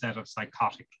onset of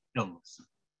psychotic illness.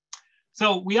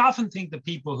 So we often think that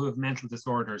people who have mental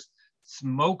disorders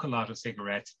smoke a lot of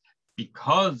cigarettes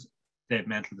because they have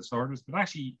mental disorders, but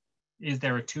actually, is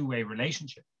there a two-way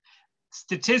relationship?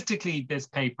 Statistically, this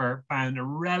paper found a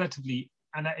relatively,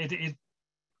 and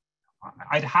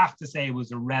I'd have to say it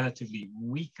was a relatively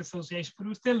weak association, but it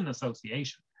was still an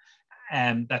association,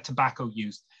 that tobacco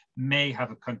use may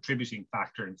have a contributing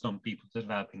factor in some people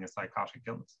developing a psychotic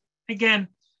illness. Again,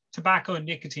 tobacco and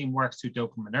nicotine works through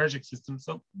dopaminergic systems,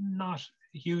 so not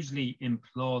hugely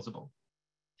implausible.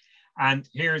 And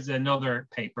here's another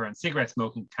paper on cigarette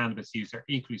smoking, cannabis use are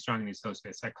equally strongly associated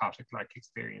with psychotic-like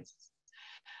experiences.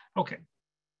 Okay.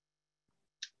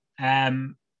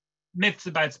 Myths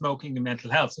about smoking and mental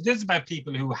health. So this is about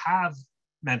people who have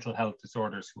mental health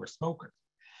disorders who are smokers.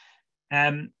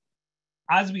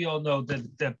 As we all know,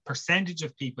 the percentage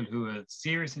of people who have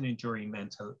serious and enduring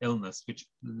mental illness, which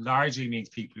largely means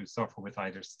people who suffer with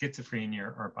either schizophrenia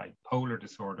or bipolar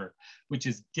disorder, which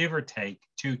is give or take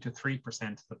 2 to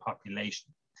 3% of the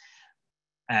population,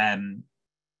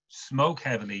 smoke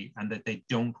heavily and that they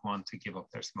don't want to give up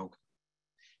their smoking.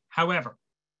 However,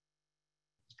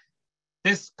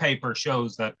 this paper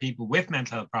shows that people with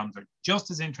mental health problems are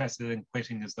just as interested in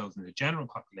quitting as those in the general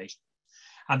population,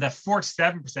 and that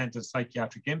 47% of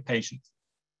psychiatric inpatients,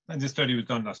 and this study was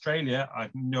done in Australia, I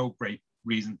have no great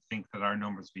reason to think that our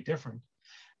numbers would be different,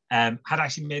 had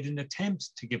actually made an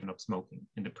attempt to give up smoking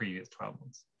in the previous 12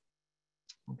 months.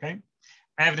 Okay,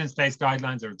 evidence-based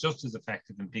guidelines are just as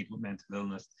effective in people with mental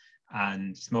illness,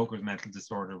 and smokers with mental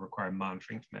disorder require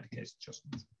monitoring for medication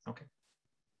adjustments. Okay.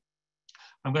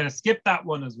 I'm going to skip that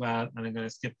one as well, and I'm going to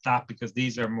skip that because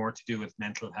these are more to do with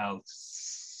mental health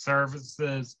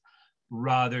services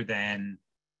rather than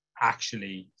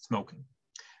actually smoking.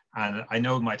 And I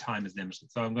know my time is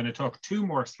limited, so I'm going to talk 2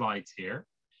 more slides here.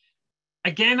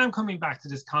 Again, I'm coming back to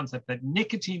this concept that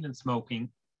nicotine in smoking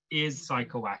is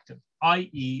psychoactive,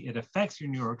 i.e. it affects your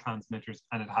neurotransmitters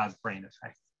and it has brain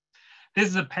effects. This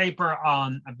is a paper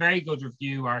on a very good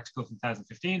review article from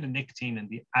 2015 on nicotine in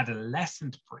the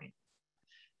adolescent brain.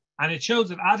 And it shows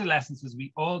that adolescence, as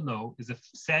we all know, is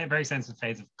a very sensitive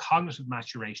phase of cognitive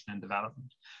maturation and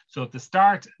development. So at the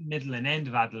start, middle, and end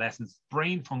of adolescence,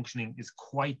 brain functioning is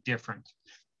quite different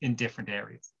in different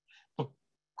areas. But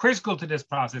critical to this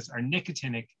process are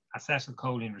nicotinic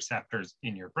acetylcholine receptors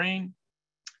in your brain.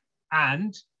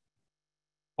 And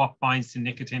what binds to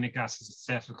nicotinic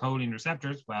acetylcholine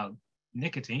receptors? Well,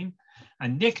 nicotine.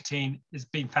 And nicotine is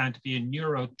being found to be a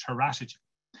neuroteratogen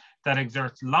that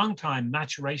exerts long-time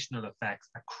maturational effects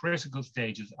at critical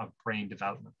stages of brain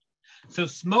development. So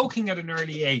smoking at an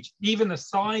early age, even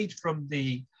aside from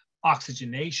the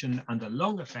oxygenation and the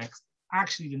lung effects,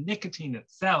 actually the nicotine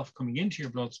itself coming into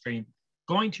your bloodstream,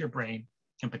 going to your brain,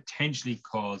 can potentially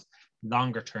cause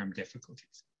longer-term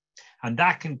difficulties. And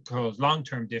that can cause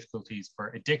long-term difficulties for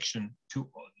addiction to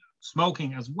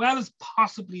smoking, as well as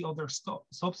possibly other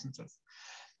substances.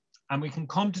 And we can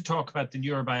come to talk about the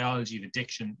neurobiology of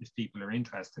addiction if people are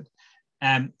interested,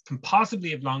 can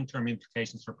possibly have long-term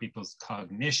implications for people's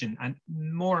cognition, and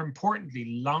more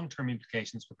importantly, long-term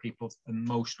implications for people's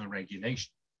emotional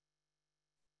regulation.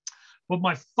 But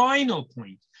my final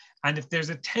point, and if there's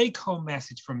a take-home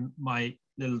message from my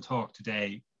little talk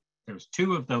today, there's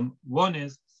 2 of them. One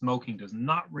is smoking does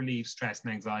not relieve stress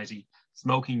and anxiety.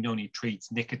 Smoking only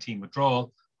treats nicotine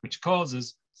withdrawal, which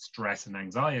causes stress and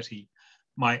anxiety.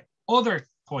 My other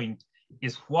point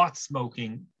is what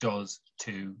smoking does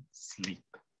to sleep.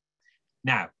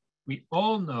 Now, we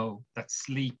all know that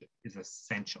sleep is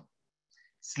essential.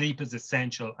 Sleep is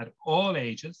essential at all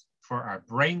ages for our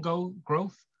brain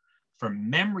growth, for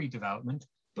memory development,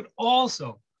 but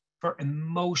also for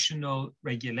emotional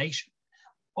regulation,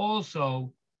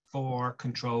 also for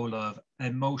control of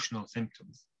emotional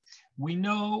symptoms. We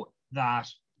know that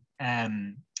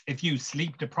if you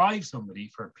sleep deprive somebody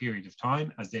for a period of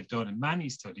time, as they've done in many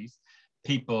studies,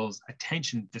 people's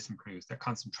attention disimproves, their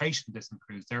concentration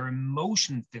disimproves, their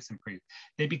emotions disimprove.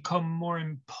 They become more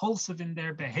impulsive in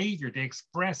their behavior. They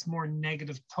express more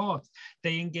negative thoughts.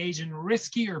 They engage in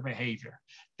riskier behavior.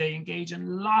 They engage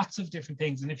in lots of different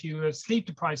things. And if you sleep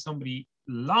deprive somebody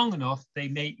long enough, they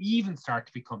may even start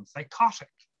to become psychotic.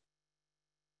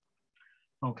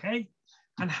 Okay,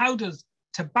 and how does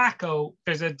tobacco,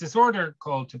 there's a disorder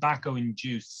called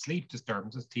tobacco-induced sleep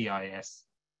disturbances,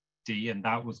 TISD, and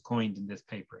that was coined in this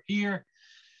paper here.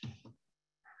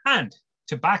 And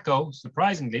tobacco,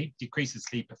 surprisingly, decreases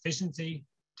sleep efficiency,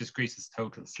 decreases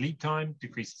total sleep time,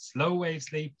 decreases slow wave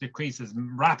sleep, decreases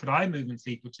rapid eye movement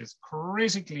sleep, which is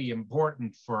critically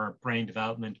important for brain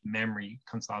development, memory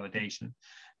consolidation,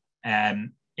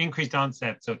 increased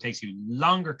onset, so it takes you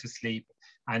longer to sleep,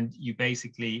 and you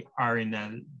basically are in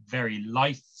a very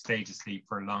light stage of sleep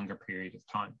for a longer period of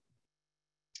time.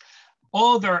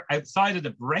 Other outside of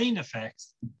the brain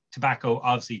effects, tobacco,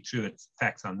 obviously through its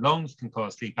effects on lungs, can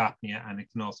cause sleep apnea, and it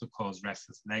can also cause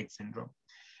restless leg syndrome.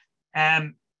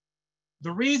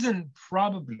 The reason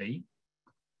probably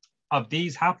of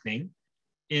these happening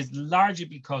is largely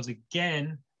because,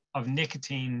 again, of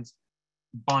nicotine's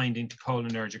binding to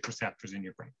cholinergic receptors in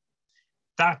your brain.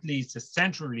 That leads to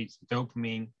central release of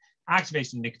dopamine.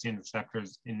 Activation of nicotine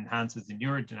receptors enhances the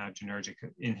noradrenergic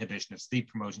inhibition of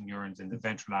sleep-promoting neurons in the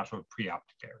ventrolateral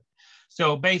preoptic area.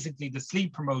 So basically, the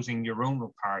sleep-promoting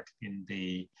neuronal part in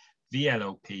the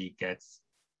VLOP gets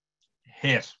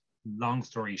hit, long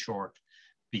story short,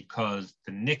 because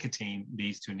the nicotine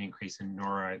leads to an increase in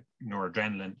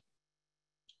noradrenaline,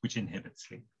 which inhibits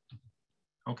sleep.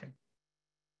 Okay.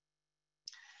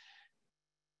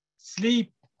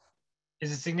 Sleep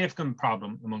is a significant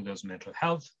problem among those with mental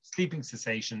health. Sleeping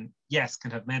cessation, yes, can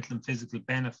have mental and physical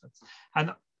benefits.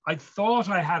 And I thought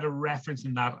I had a reference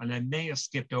in that, and I may have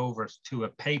skipped over to a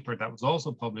paper that was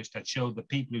also published that showed that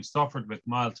people who suffered with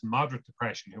mild to moderate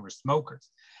depression who were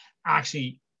smokers,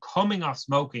 actually coming off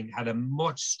smoking had a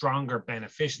much stronger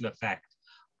beneficial effect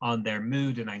on their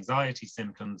mood and anxiety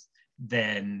symptoms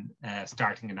than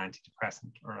starting an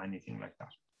antidepressant or anything like that.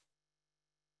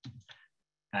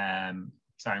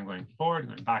 Sorry, I'm going forward,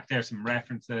 going back. There's some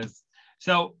references.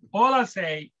 So all I'll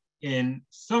say in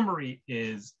summary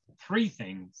is 3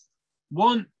 things.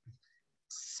 1,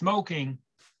 smoking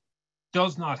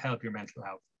does not help your mental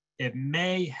health. It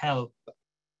may help.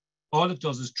 All it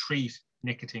does is treat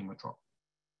nicotine withdrawal.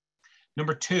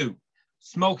 Number 2,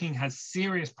 smoking has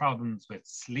serious problems with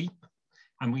sleep.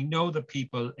 And we know that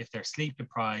people, if they're sleep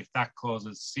deprived, that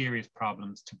causes serious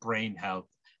problems to brain health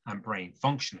and brain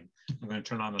functioning. I'm going to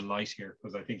turn on a light here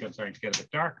because I think I'm starting to get a bit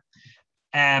dark.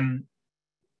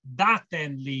 That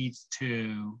then leads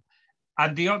to,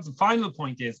 and the final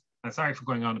point is, I'm sorry for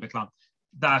going on a bit long,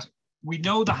 that we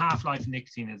know the half-life of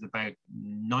nicotine is about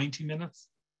 90 minutes,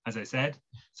 as I said.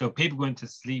 So people go into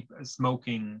sleep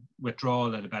smoking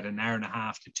withdrawal at about 1.5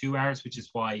 hours to 2 hours, which is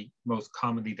why most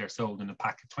commonly they're sold in a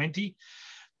pack of 20.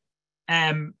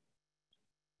 And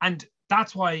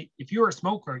that's why if you're a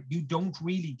smoker, you don't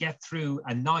really get through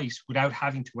a night without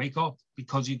having to wake up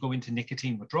because you go into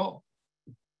nicotine withdrawal.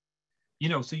 You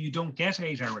know, so you don't get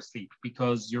 8 hours sleep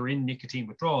because you're in nicotine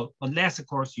withdrawal, unless of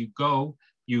course you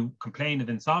complain of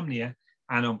insomnia.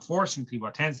 And unfortunately,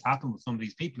 what tends to happen with some of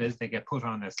these people is they get put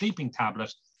on a sleeping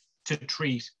tablet to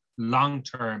treat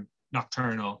long-term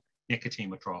nocturnal nicotine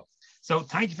withdrawal. So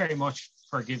thank you very much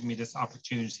for giving me this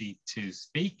opportunity to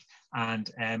speak. And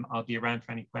I'll be around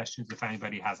for any questions if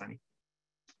anybody has any.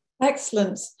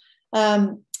 Excellent.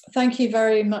 Thank you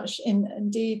very much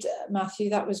indeed,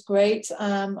 Matthew. That was great.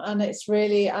 And it's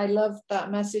really, I love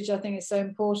that message. I think it's so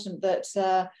important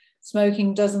that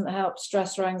smoking doesn't help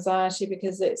stress or anxiety,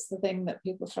 because it's the thing that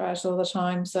people throw out all the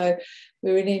time. So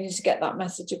we really need to get that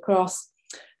message across.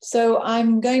 So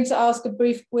I'm going to ask a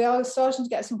brief, we are starting to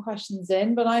get some questions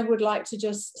in, but I would like to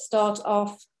just start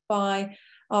off by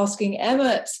asking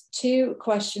Emmett 2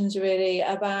 questions really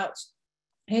about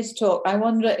his talk. I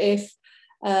wonder if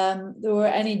there were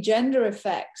any gender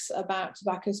effects about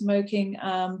tobacco smoking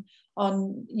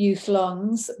on youth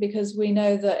lungs, because we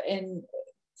know that in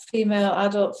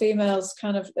adult females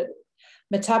kind of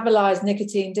metabolize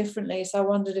nicotine differently. So I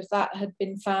wondered if that had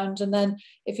been found. And then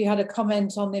if you had a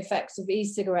comment on the effects of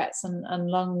e-cigarettes and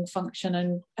lung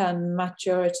function and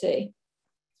maturity.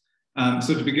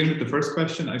 So to begin with the first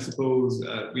question, I suppose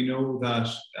we know that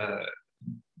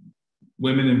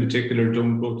women in particular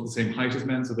don't grow to the same height as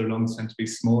men, so their lungs tend to be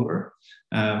smaller.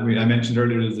 I mentioned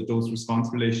earlier there's a dose-response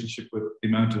relationship with the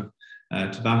amount of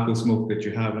tobacco smoke that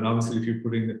you have, and obviously if you're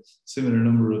putting a similar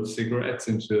number of cigarettes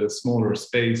into a smaller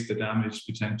space, the damage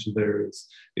potential there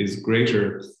is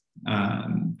greater.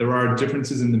 There are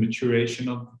differences in the maturation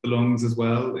of the lungs as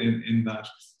well, in that,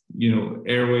 you know,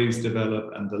 airways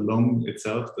develop and the lung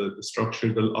itself, the structure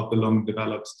of the lung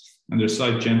develops, and there's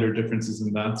slight gender differences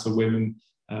in that. So women,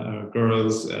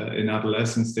 girls in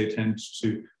adolescence, they tend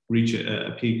to reach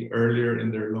a peak earlier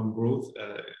in their lung growth,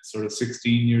 sort of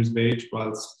 16 years of age,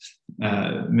 whilst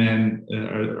men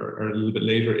are a little bit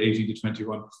later, 18 to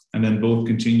 21, and then both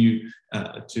continue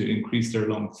to increase their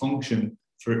lung function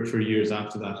for years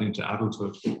after that into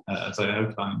adulthood, as I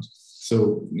outlined.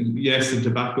 So yes, the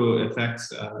tobacco affects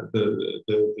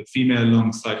the female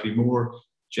lung slightly more.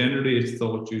 Generally, it's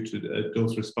thought due to the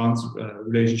dose-response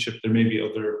relationship. There may be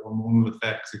other hormonal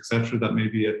effects, etc., that may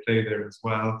be at play there as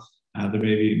well. There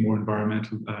may be more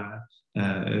environmental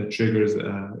triggers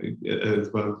as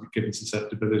well, given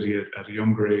susceptibility at a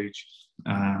younger age.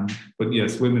 But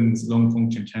yes, women's lung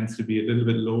function tends to be a little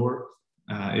bit lower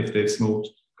if they've smoked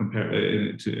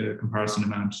to a comparison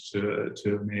amount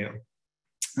to a male.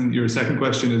 And your second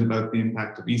question is about the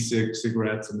impact of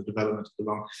e-cigarettes and the development of the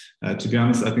lung. To be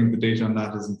honest, I think the data on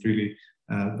that isn't really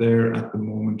there at the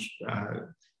moment.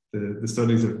 The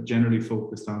studies have generally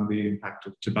focused on the impact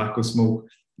of tobacco smoke.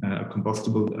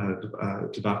 combustible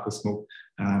tobacco smoke.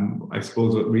 I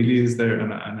suppose what really is there,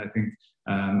 and I think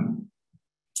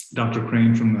Dr.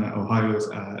 Crane from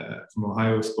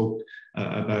Ohio spoke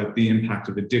about the impact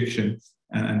of addiction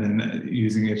and then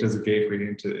using it as a gateway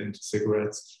into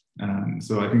cigarettes.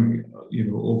 So I think, you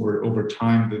know, over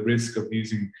time, the risk of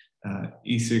using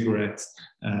e-cigarettes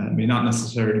may not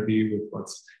necessarily be with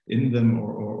what's in them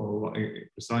or what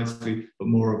precisely, but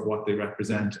more of what they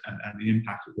represent and the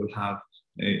impact it will have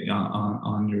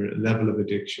on your level of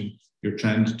addiction, your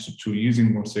trend to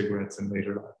using more cigarettes in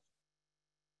later life.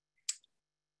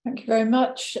 Thank you very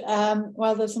much.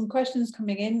 Well, there's some questions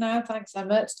coming in now. Thanks,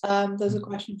 Emmett. There's a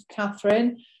question for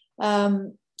Catherine.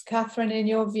 Catherine, in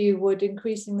your view, would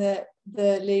increasing the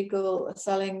legal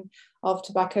selling of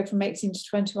tobacco from 18 to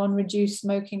 21 reduce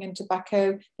smoking and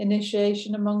tobacco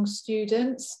initiation among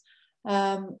students?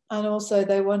 And also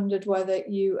they wondered whether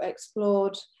you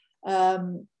explored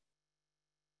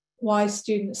why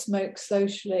students smoke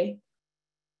socially.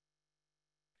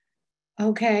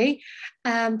 Okay,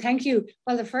 thank you.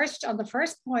 Well, on the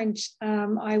first point,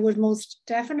 I would most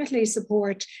definitely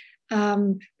support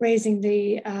raising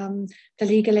the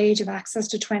legal age of access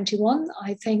to 21.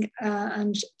 I think,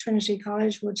 and Trinity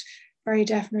College would very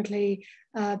definitely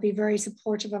be very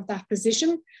supportive of that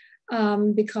position.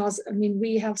 Because, I mean,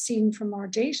 we have seen from our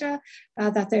data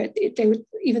that they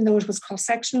even though it was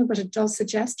cross-sectional, but it does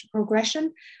suggest a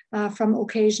progression from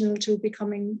occasional to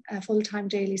becoming full-time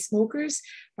daily smokers.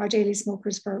 Our daily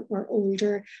smokers were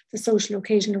older, the social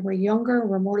occasional were younger,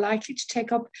 were more likely to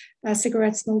take up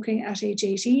cigarette smoking at age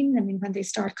 18, I mean, when they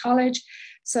start college.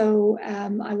 So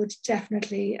I would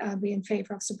definitely be in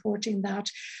favour of supporting that.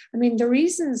 I mean, the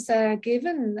reasons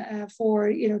given for,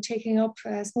 you know, taking up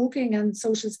smoking and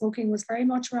social smoking was very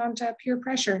much around peer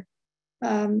pressure.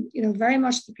 You know, very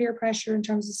much the peer pressure in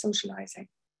terms of socialising.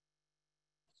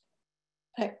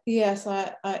 Yes,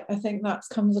 I think that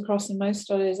comes across in most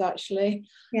studies, actually.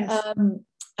 Yes.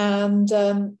 And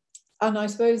I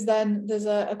suppose then there's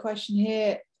a question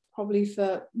here, probably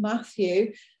for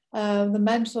Matthew. The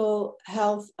mental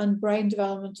health and brain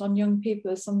development on young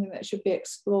people is something that should be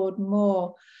explored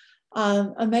more.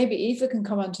 And maybe Eva can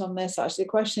comment on this, actually. The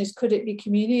question is, could it be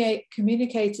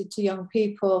communicated to young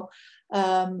people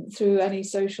through any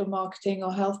social marketing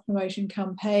or health promotion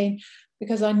campaign?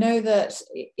 Because I know that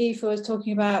Eva was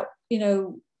talking about, you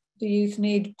know, the youth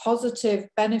need positive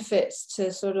benefits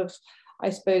to sort of,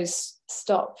 I suppose,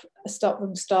 stop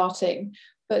them starting.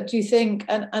 But do you think,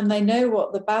 and they know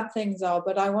what the bad things are,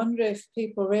 but I wonder if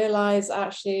people realise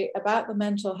actually about the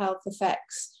mental health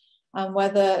effects, and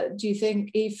whether, do you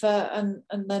think Eva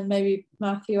and then maybe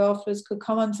Matthew afterwards could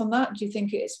comment on that? Do you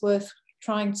think it's worth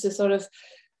trying to sort of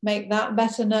make that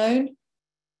better known?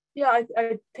 Yeah,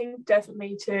 I think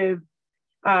definitely to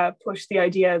push the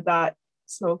idea that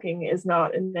smoking is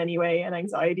not in any way an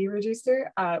anxiety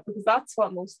reducer, because that's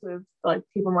what most of like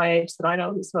people my age that I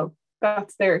know who smoke,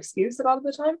 that's their excuse a lot of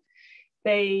the time.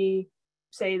 They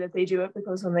say that they do it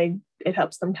because it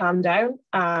helps them calm down,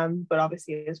 but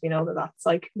obviously, as we know, that's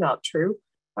like not true,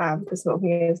 because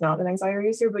smoking is not an anxiety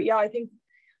reducer. But yeah, I think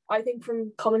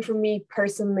from coming from me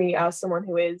personally, as someone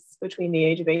who is between the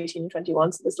age of 18 and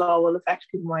 21, so this law will affect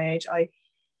people my age,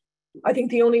 I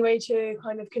think the only way to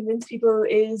kind of convince people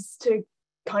is to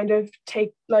kind of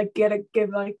get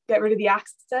rid of the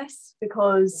access,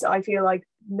 because I feel like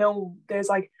there's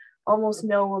like almost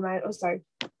no amount, I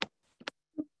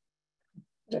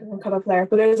don't want to cut up there,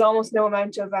 but there's almost no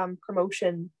amount of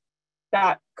promotion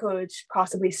that could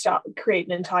possibly create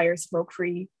an entire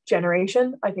smoke-free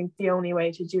generation. I think the only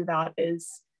way to do that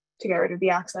is to get rid of the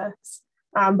access.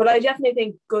 But I definitely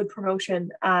think good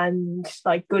promotion and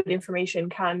like good information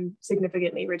can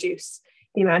significantly reduce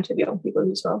the amount of young people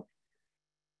who smoke.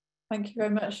 Thank you very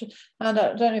much. And I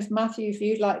don't know if Matthew, if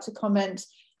you'd like to comment.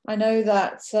 I know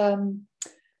that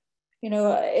you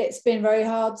know, it's been very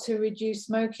hard to reduce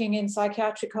smoking in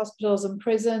psychiatric hospitals and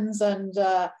prisons, and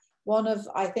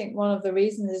I think one of the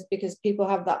reasons is because people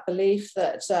have that belief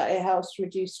that it helps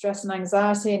reduce stress and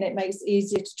anxiety, and it makes it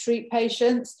easier to treat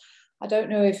patients. I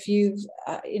don't know if you've,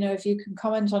 if you can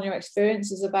comment on your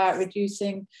experiences about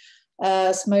reducing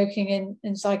smoking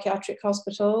in psychiatric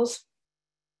hospitals.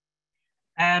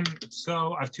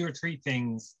 So I have two or three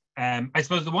things. I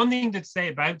suppose the one thing to say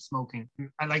about smoking,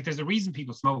 like there's a reason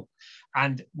people smoke,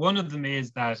 and one of them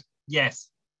is that, yes,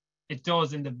 it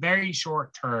does in the very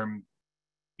short term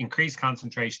increase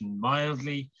concentration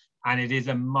mildly, and it is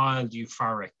a mild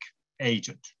euphoric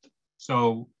agent.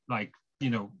 So like, you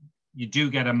know, you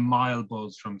do get a mild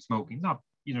buzz from smoking, not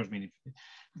you know what I mean?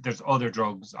 There's other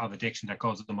drugs of addiction that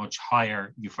cause a much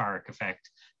higher euphoric effect.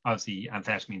 Obviously,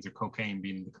 amphetamines or cocaine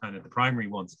being the kind of the primary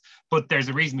ones. But there's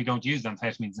a reason we don't use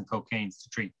amphetamines and cocaines to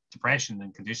treat depression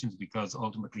and conditions, because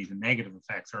ultimately the negative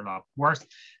effects are a lot worse.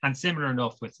 And similar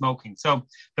enough with smoking. So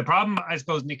the problem, I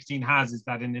suppose, nicotine has is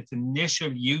that in its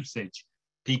initial usage,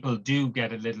 people do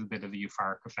get a little bit of a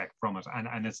euphoric effect from it.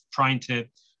 And it's trying to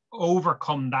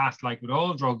overcome that, like with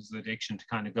all drugs of addiction, to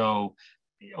kind of go,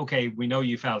 okay, we know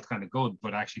you felt kind of good,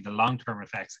 but actually the long-term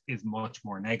effects is much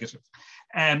more negative.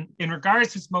 In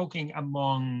regards to smoking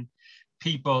among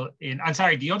people I'm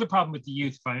sorry, the other problem with the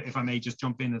youth, if I may just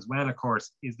jump in as well, of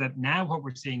course, is that now what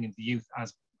we're seeing in the youth,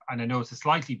 and I know it's a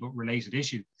slightly but related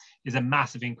issue, is a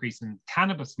massive increase in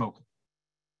cannabis smoking,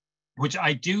 which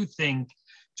I do think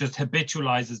just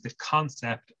habitualizes the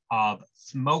concept of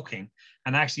smoking.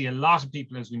 And actually a lot of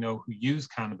people, as we know, who use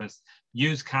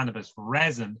cannabis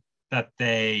resin that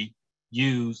they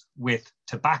use with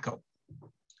tobacco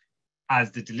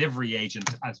as the delivery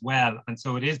agent as well. And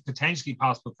so it is potentially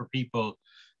possible for people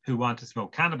who want to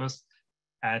smoke cannabis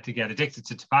to get addicted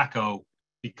to tobacco,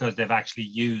 because they've actually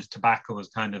used tobacco as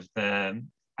kind of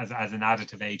as an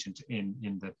additive agent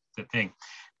in the thing.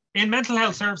 In mental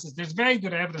health services, there's very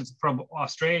good evidence from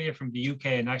Australia, from the UK,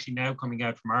 and actually now coming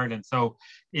out from Ireland. So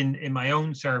in my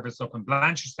own service up in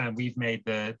Blanchardstown, we've made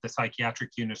the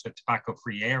psychiatric unit a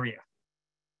tobacco-free area.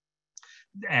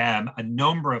 A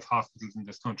number of hospitals in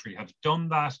this country have done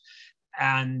that,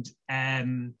 and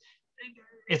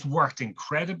it's worked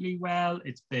incredibly well.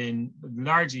 It's been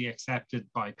largely accepted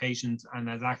by patients and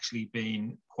has actually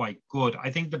been quite good.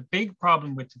 I think the big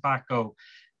problem with tobacco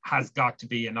has got to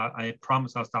be, and I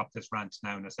promise I'll stop this rant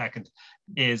now in a second,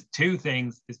 is two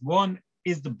things. Is one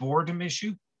is the boredom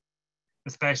issue,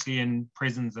 especially in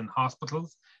prisons and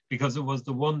hospitals, because it was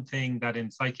the one thing that in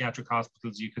psychiatric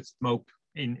hospitals you could smoke.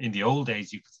 In the old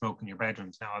days, you could smoke in your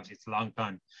bedrooms. Now, obviously, it's a long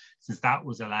time since that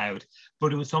was allowed,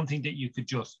 but it was something that you could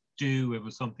just do. It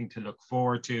was something to look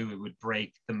forward to. It would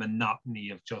break the monotony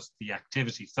of just the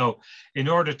activity. So in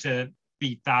order to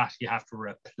beat that, you have to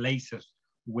replace it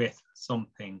with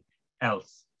something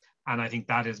else. And I think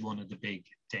that is one of the big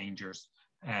dangers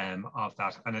of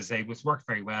that. And as I say, it's worked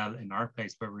very well in our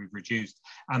place where we've reduced.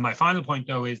 And my final point,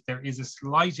 though, is there is a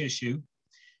slight issue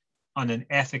on an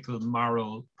ethical,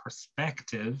 moral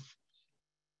perspective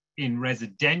in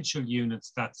residential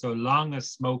units, that so long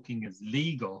as smoking is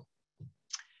legal,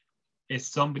 if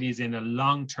somebody is in a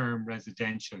long-term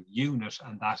residential unit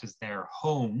and that is their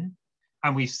home,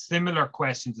 and we've similar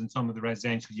questions in some of the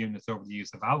residential units over the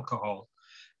use of alcohol,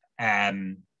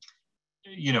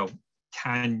 you know,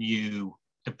 can you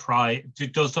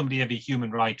does somebody have a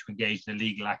human right to engage in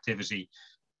illegal activity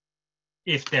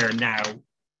if they're now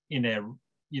in a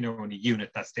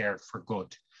unit that's there for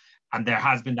good? And there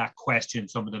has been that question in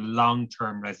some of the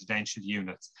long-term residential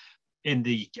units. In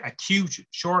the acute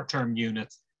short-term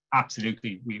units,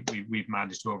 absolutely, we've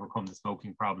managed to overcome the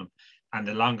smoking problem. And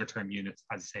the longer-term units,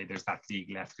 as I say, there's that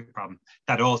legal ethical problem.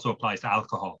 That also applies to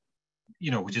alcohol,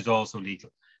 you know, which is also legal.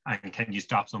 And can you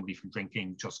stop somebody from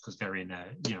drinking just because they're in a,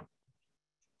 you know,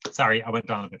 sorry, I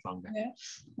went on a bit longer.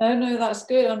 Yeah. No, that's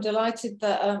good. I'm delighted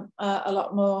that a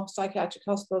lot more psychiatric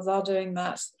hospitals are doing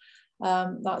that.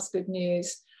 That's good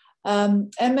news.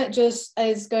 Emmett just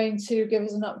is going to give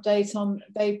us an update on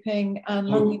vaping and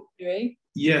lung injury.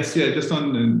 Yes, yeah, just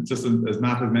as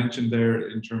Matt had mentioned there,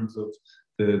 in terms of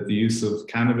the use of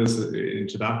cannabis in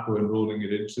tobacco and rolling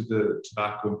it into the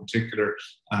tobacco in particular.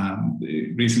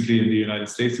 Recently in the United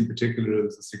States in particular, there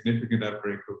was a significant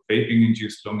outbreak of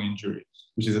vaping-induced lung injury,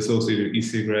 which is associated with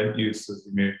e-cigarette use, as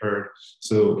you may have heard.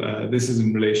 So this is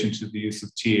in relation to the use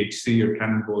of THC or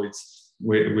cannabinoids,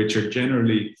 which are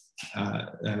generally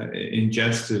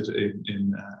ingested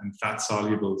in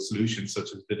fat-soluble solutions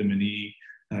such as vitamin E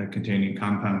containing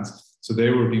compounds. So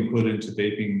they were being put into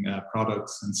vaping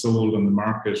products and sold on the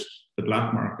market, the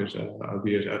black market,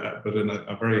 albeit but at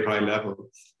a very high level,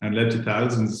 and led to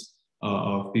thousands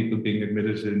of people being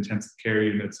admitted to intensive care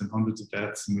units and hundreds of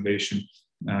deaths in relation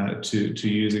to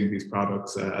using these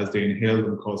products as they inhaled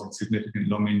them, causing significant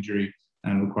lung injury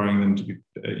and requiring them to be,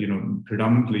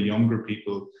 predominantly younger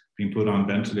people being put on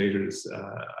ventilators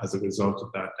as a result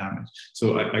of that damage.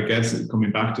 So I guess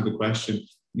coming back to the question,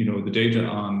 the data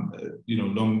on,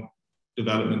 lung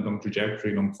development, lung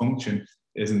trajectory, lung function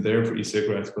isn't there for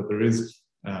e-cigarettes, but there is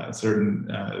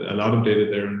a lot of data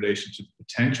there in relation to the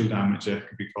potential damage that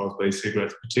could be caused by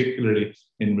cigarettes, particularly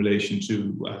in relation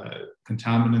to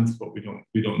contaminants, but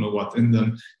we don't know what's in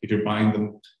them. If you're buying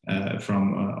them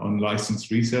from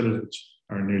unlicensed resellers, which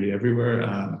are nearly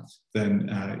everywhere, then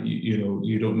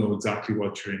you don't know exactly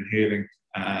what you're inhaling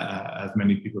as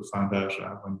many people found out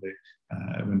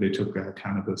when they took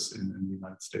cannabis in the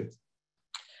United States.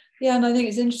 Yeah, and I think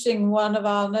it's interesting, one of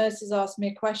our nurses asked me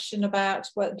a question about,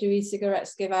 what do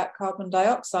e-cigarettes give out carbon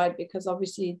dioxide? Because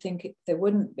obviously you'd think they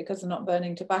wouldn't, because they're not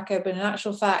burning tobacco, but in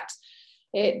actual fact,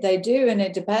 they do, and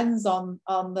it depends on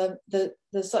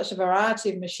there's such a variety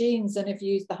of machines, and if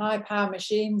you use the high power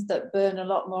machines that burn a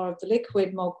lot more of the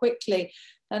liquid more quickly,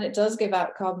 then it does give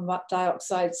out carbon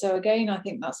dioxide. So again, I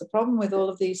think that's a problem with all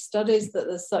of these studies, that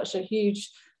there's such a huge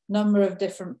number of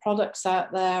different products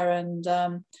out there, and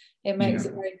it makes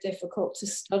it very difficult to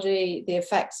study the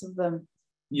effects of them.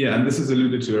 Yeah, and this is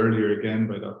alluded to earlier again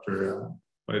by Dr.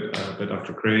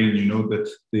 Crane. You know, that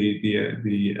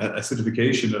the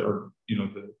acidification, or you know,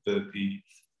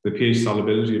 the pH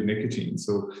solubility of nicotine.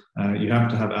 So you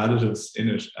have to have additives in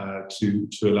it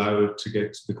to allow it to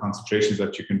get to the concentrations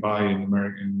that you can buy in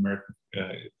American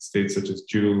states such as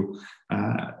Juul.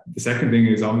 The second thing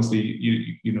is, obviously,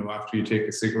 you know, after you take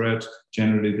a cigarette,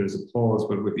 generally there's a pause,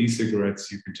 but with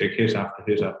e-cigarettes you can take hit after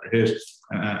hit after hit,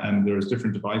 and there's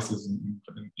different devices,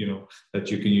 you know,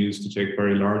 that you can use to take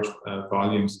very large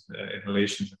volumes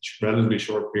inhalations in relatively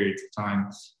short periods of time,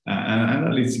 and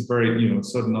that leads to very, you know,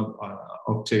 sudden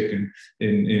uptake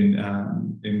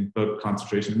in blood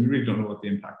concentration. We really don't know what the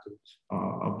impact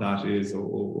of that is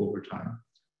over time.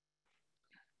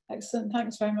 Excellent,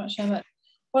 thanks very much, Emmett.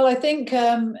 Well, I think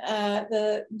there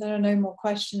are no more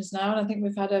questions now, and I think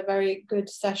we've had a very good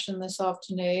session this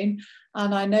afternoon.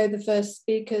 And I know the first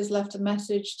speakers left a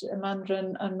message to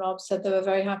Amanda and Rob, said they were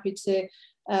very happy to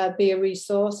be a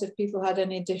resource if people had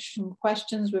any additional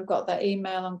questions. We've got their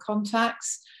email and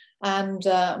contacts. And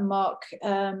Mark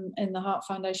in the Heart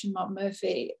Foundation, Mark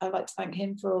Murphy, I'd like to thank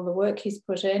him for all the work he's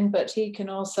put in, but he can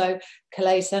also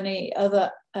collate any other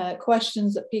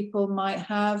questions that people might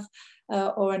have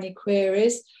or any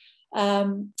queries.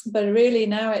 But really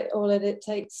now all it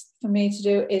takes for me to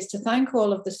do is to thank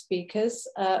all of the speakers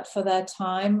for their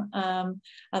time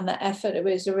and their effort. It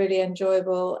was a really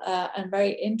enjoyable and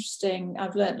very interesting.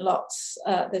 I've learned lots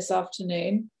this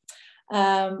afternoon.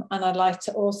 And I'd like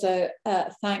to also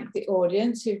thank the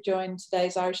audience who've joined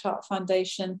today's Irish Heart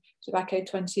Foundation Tobacco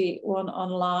 21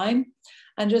 online.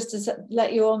 And just to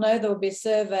let you all know, there will be a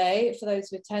survey for those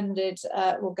who attended,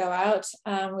 will go out.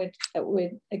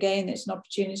 Again, it's an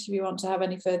opportunity if you want to have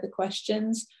any further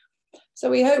questions. So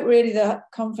we hope really the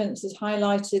conference has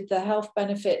highlighted the health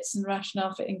benefits and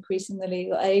rationale for increasing the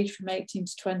legal age from 18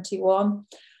 to 21.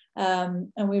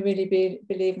 And we really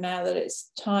believe now that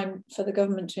it's time for the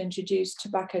government to introduce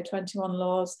Tobacco 21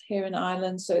 laws here in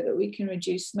Ireland so that we can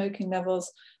reduce smoking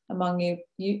levels among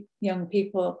young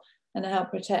people and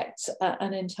help protect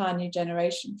an entire new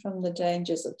generation from the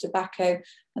dangers of tobacco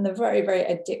and the very, very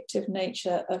addictive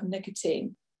nature of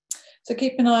nicotine. So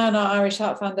keep an eye on our Irish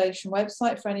Heart Foundation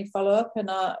website for any follow-up, and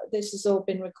this has all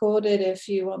been recorded if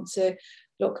you want to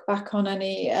look back on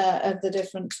any of the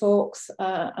different talks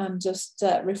and just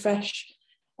refresh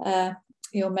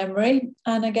your memory.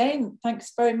 And again,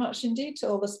 thanks very much indeed to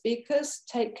all the speakers.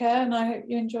 Take care, and I hope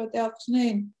you enjoyed the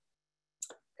afternoon.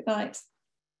 Good night.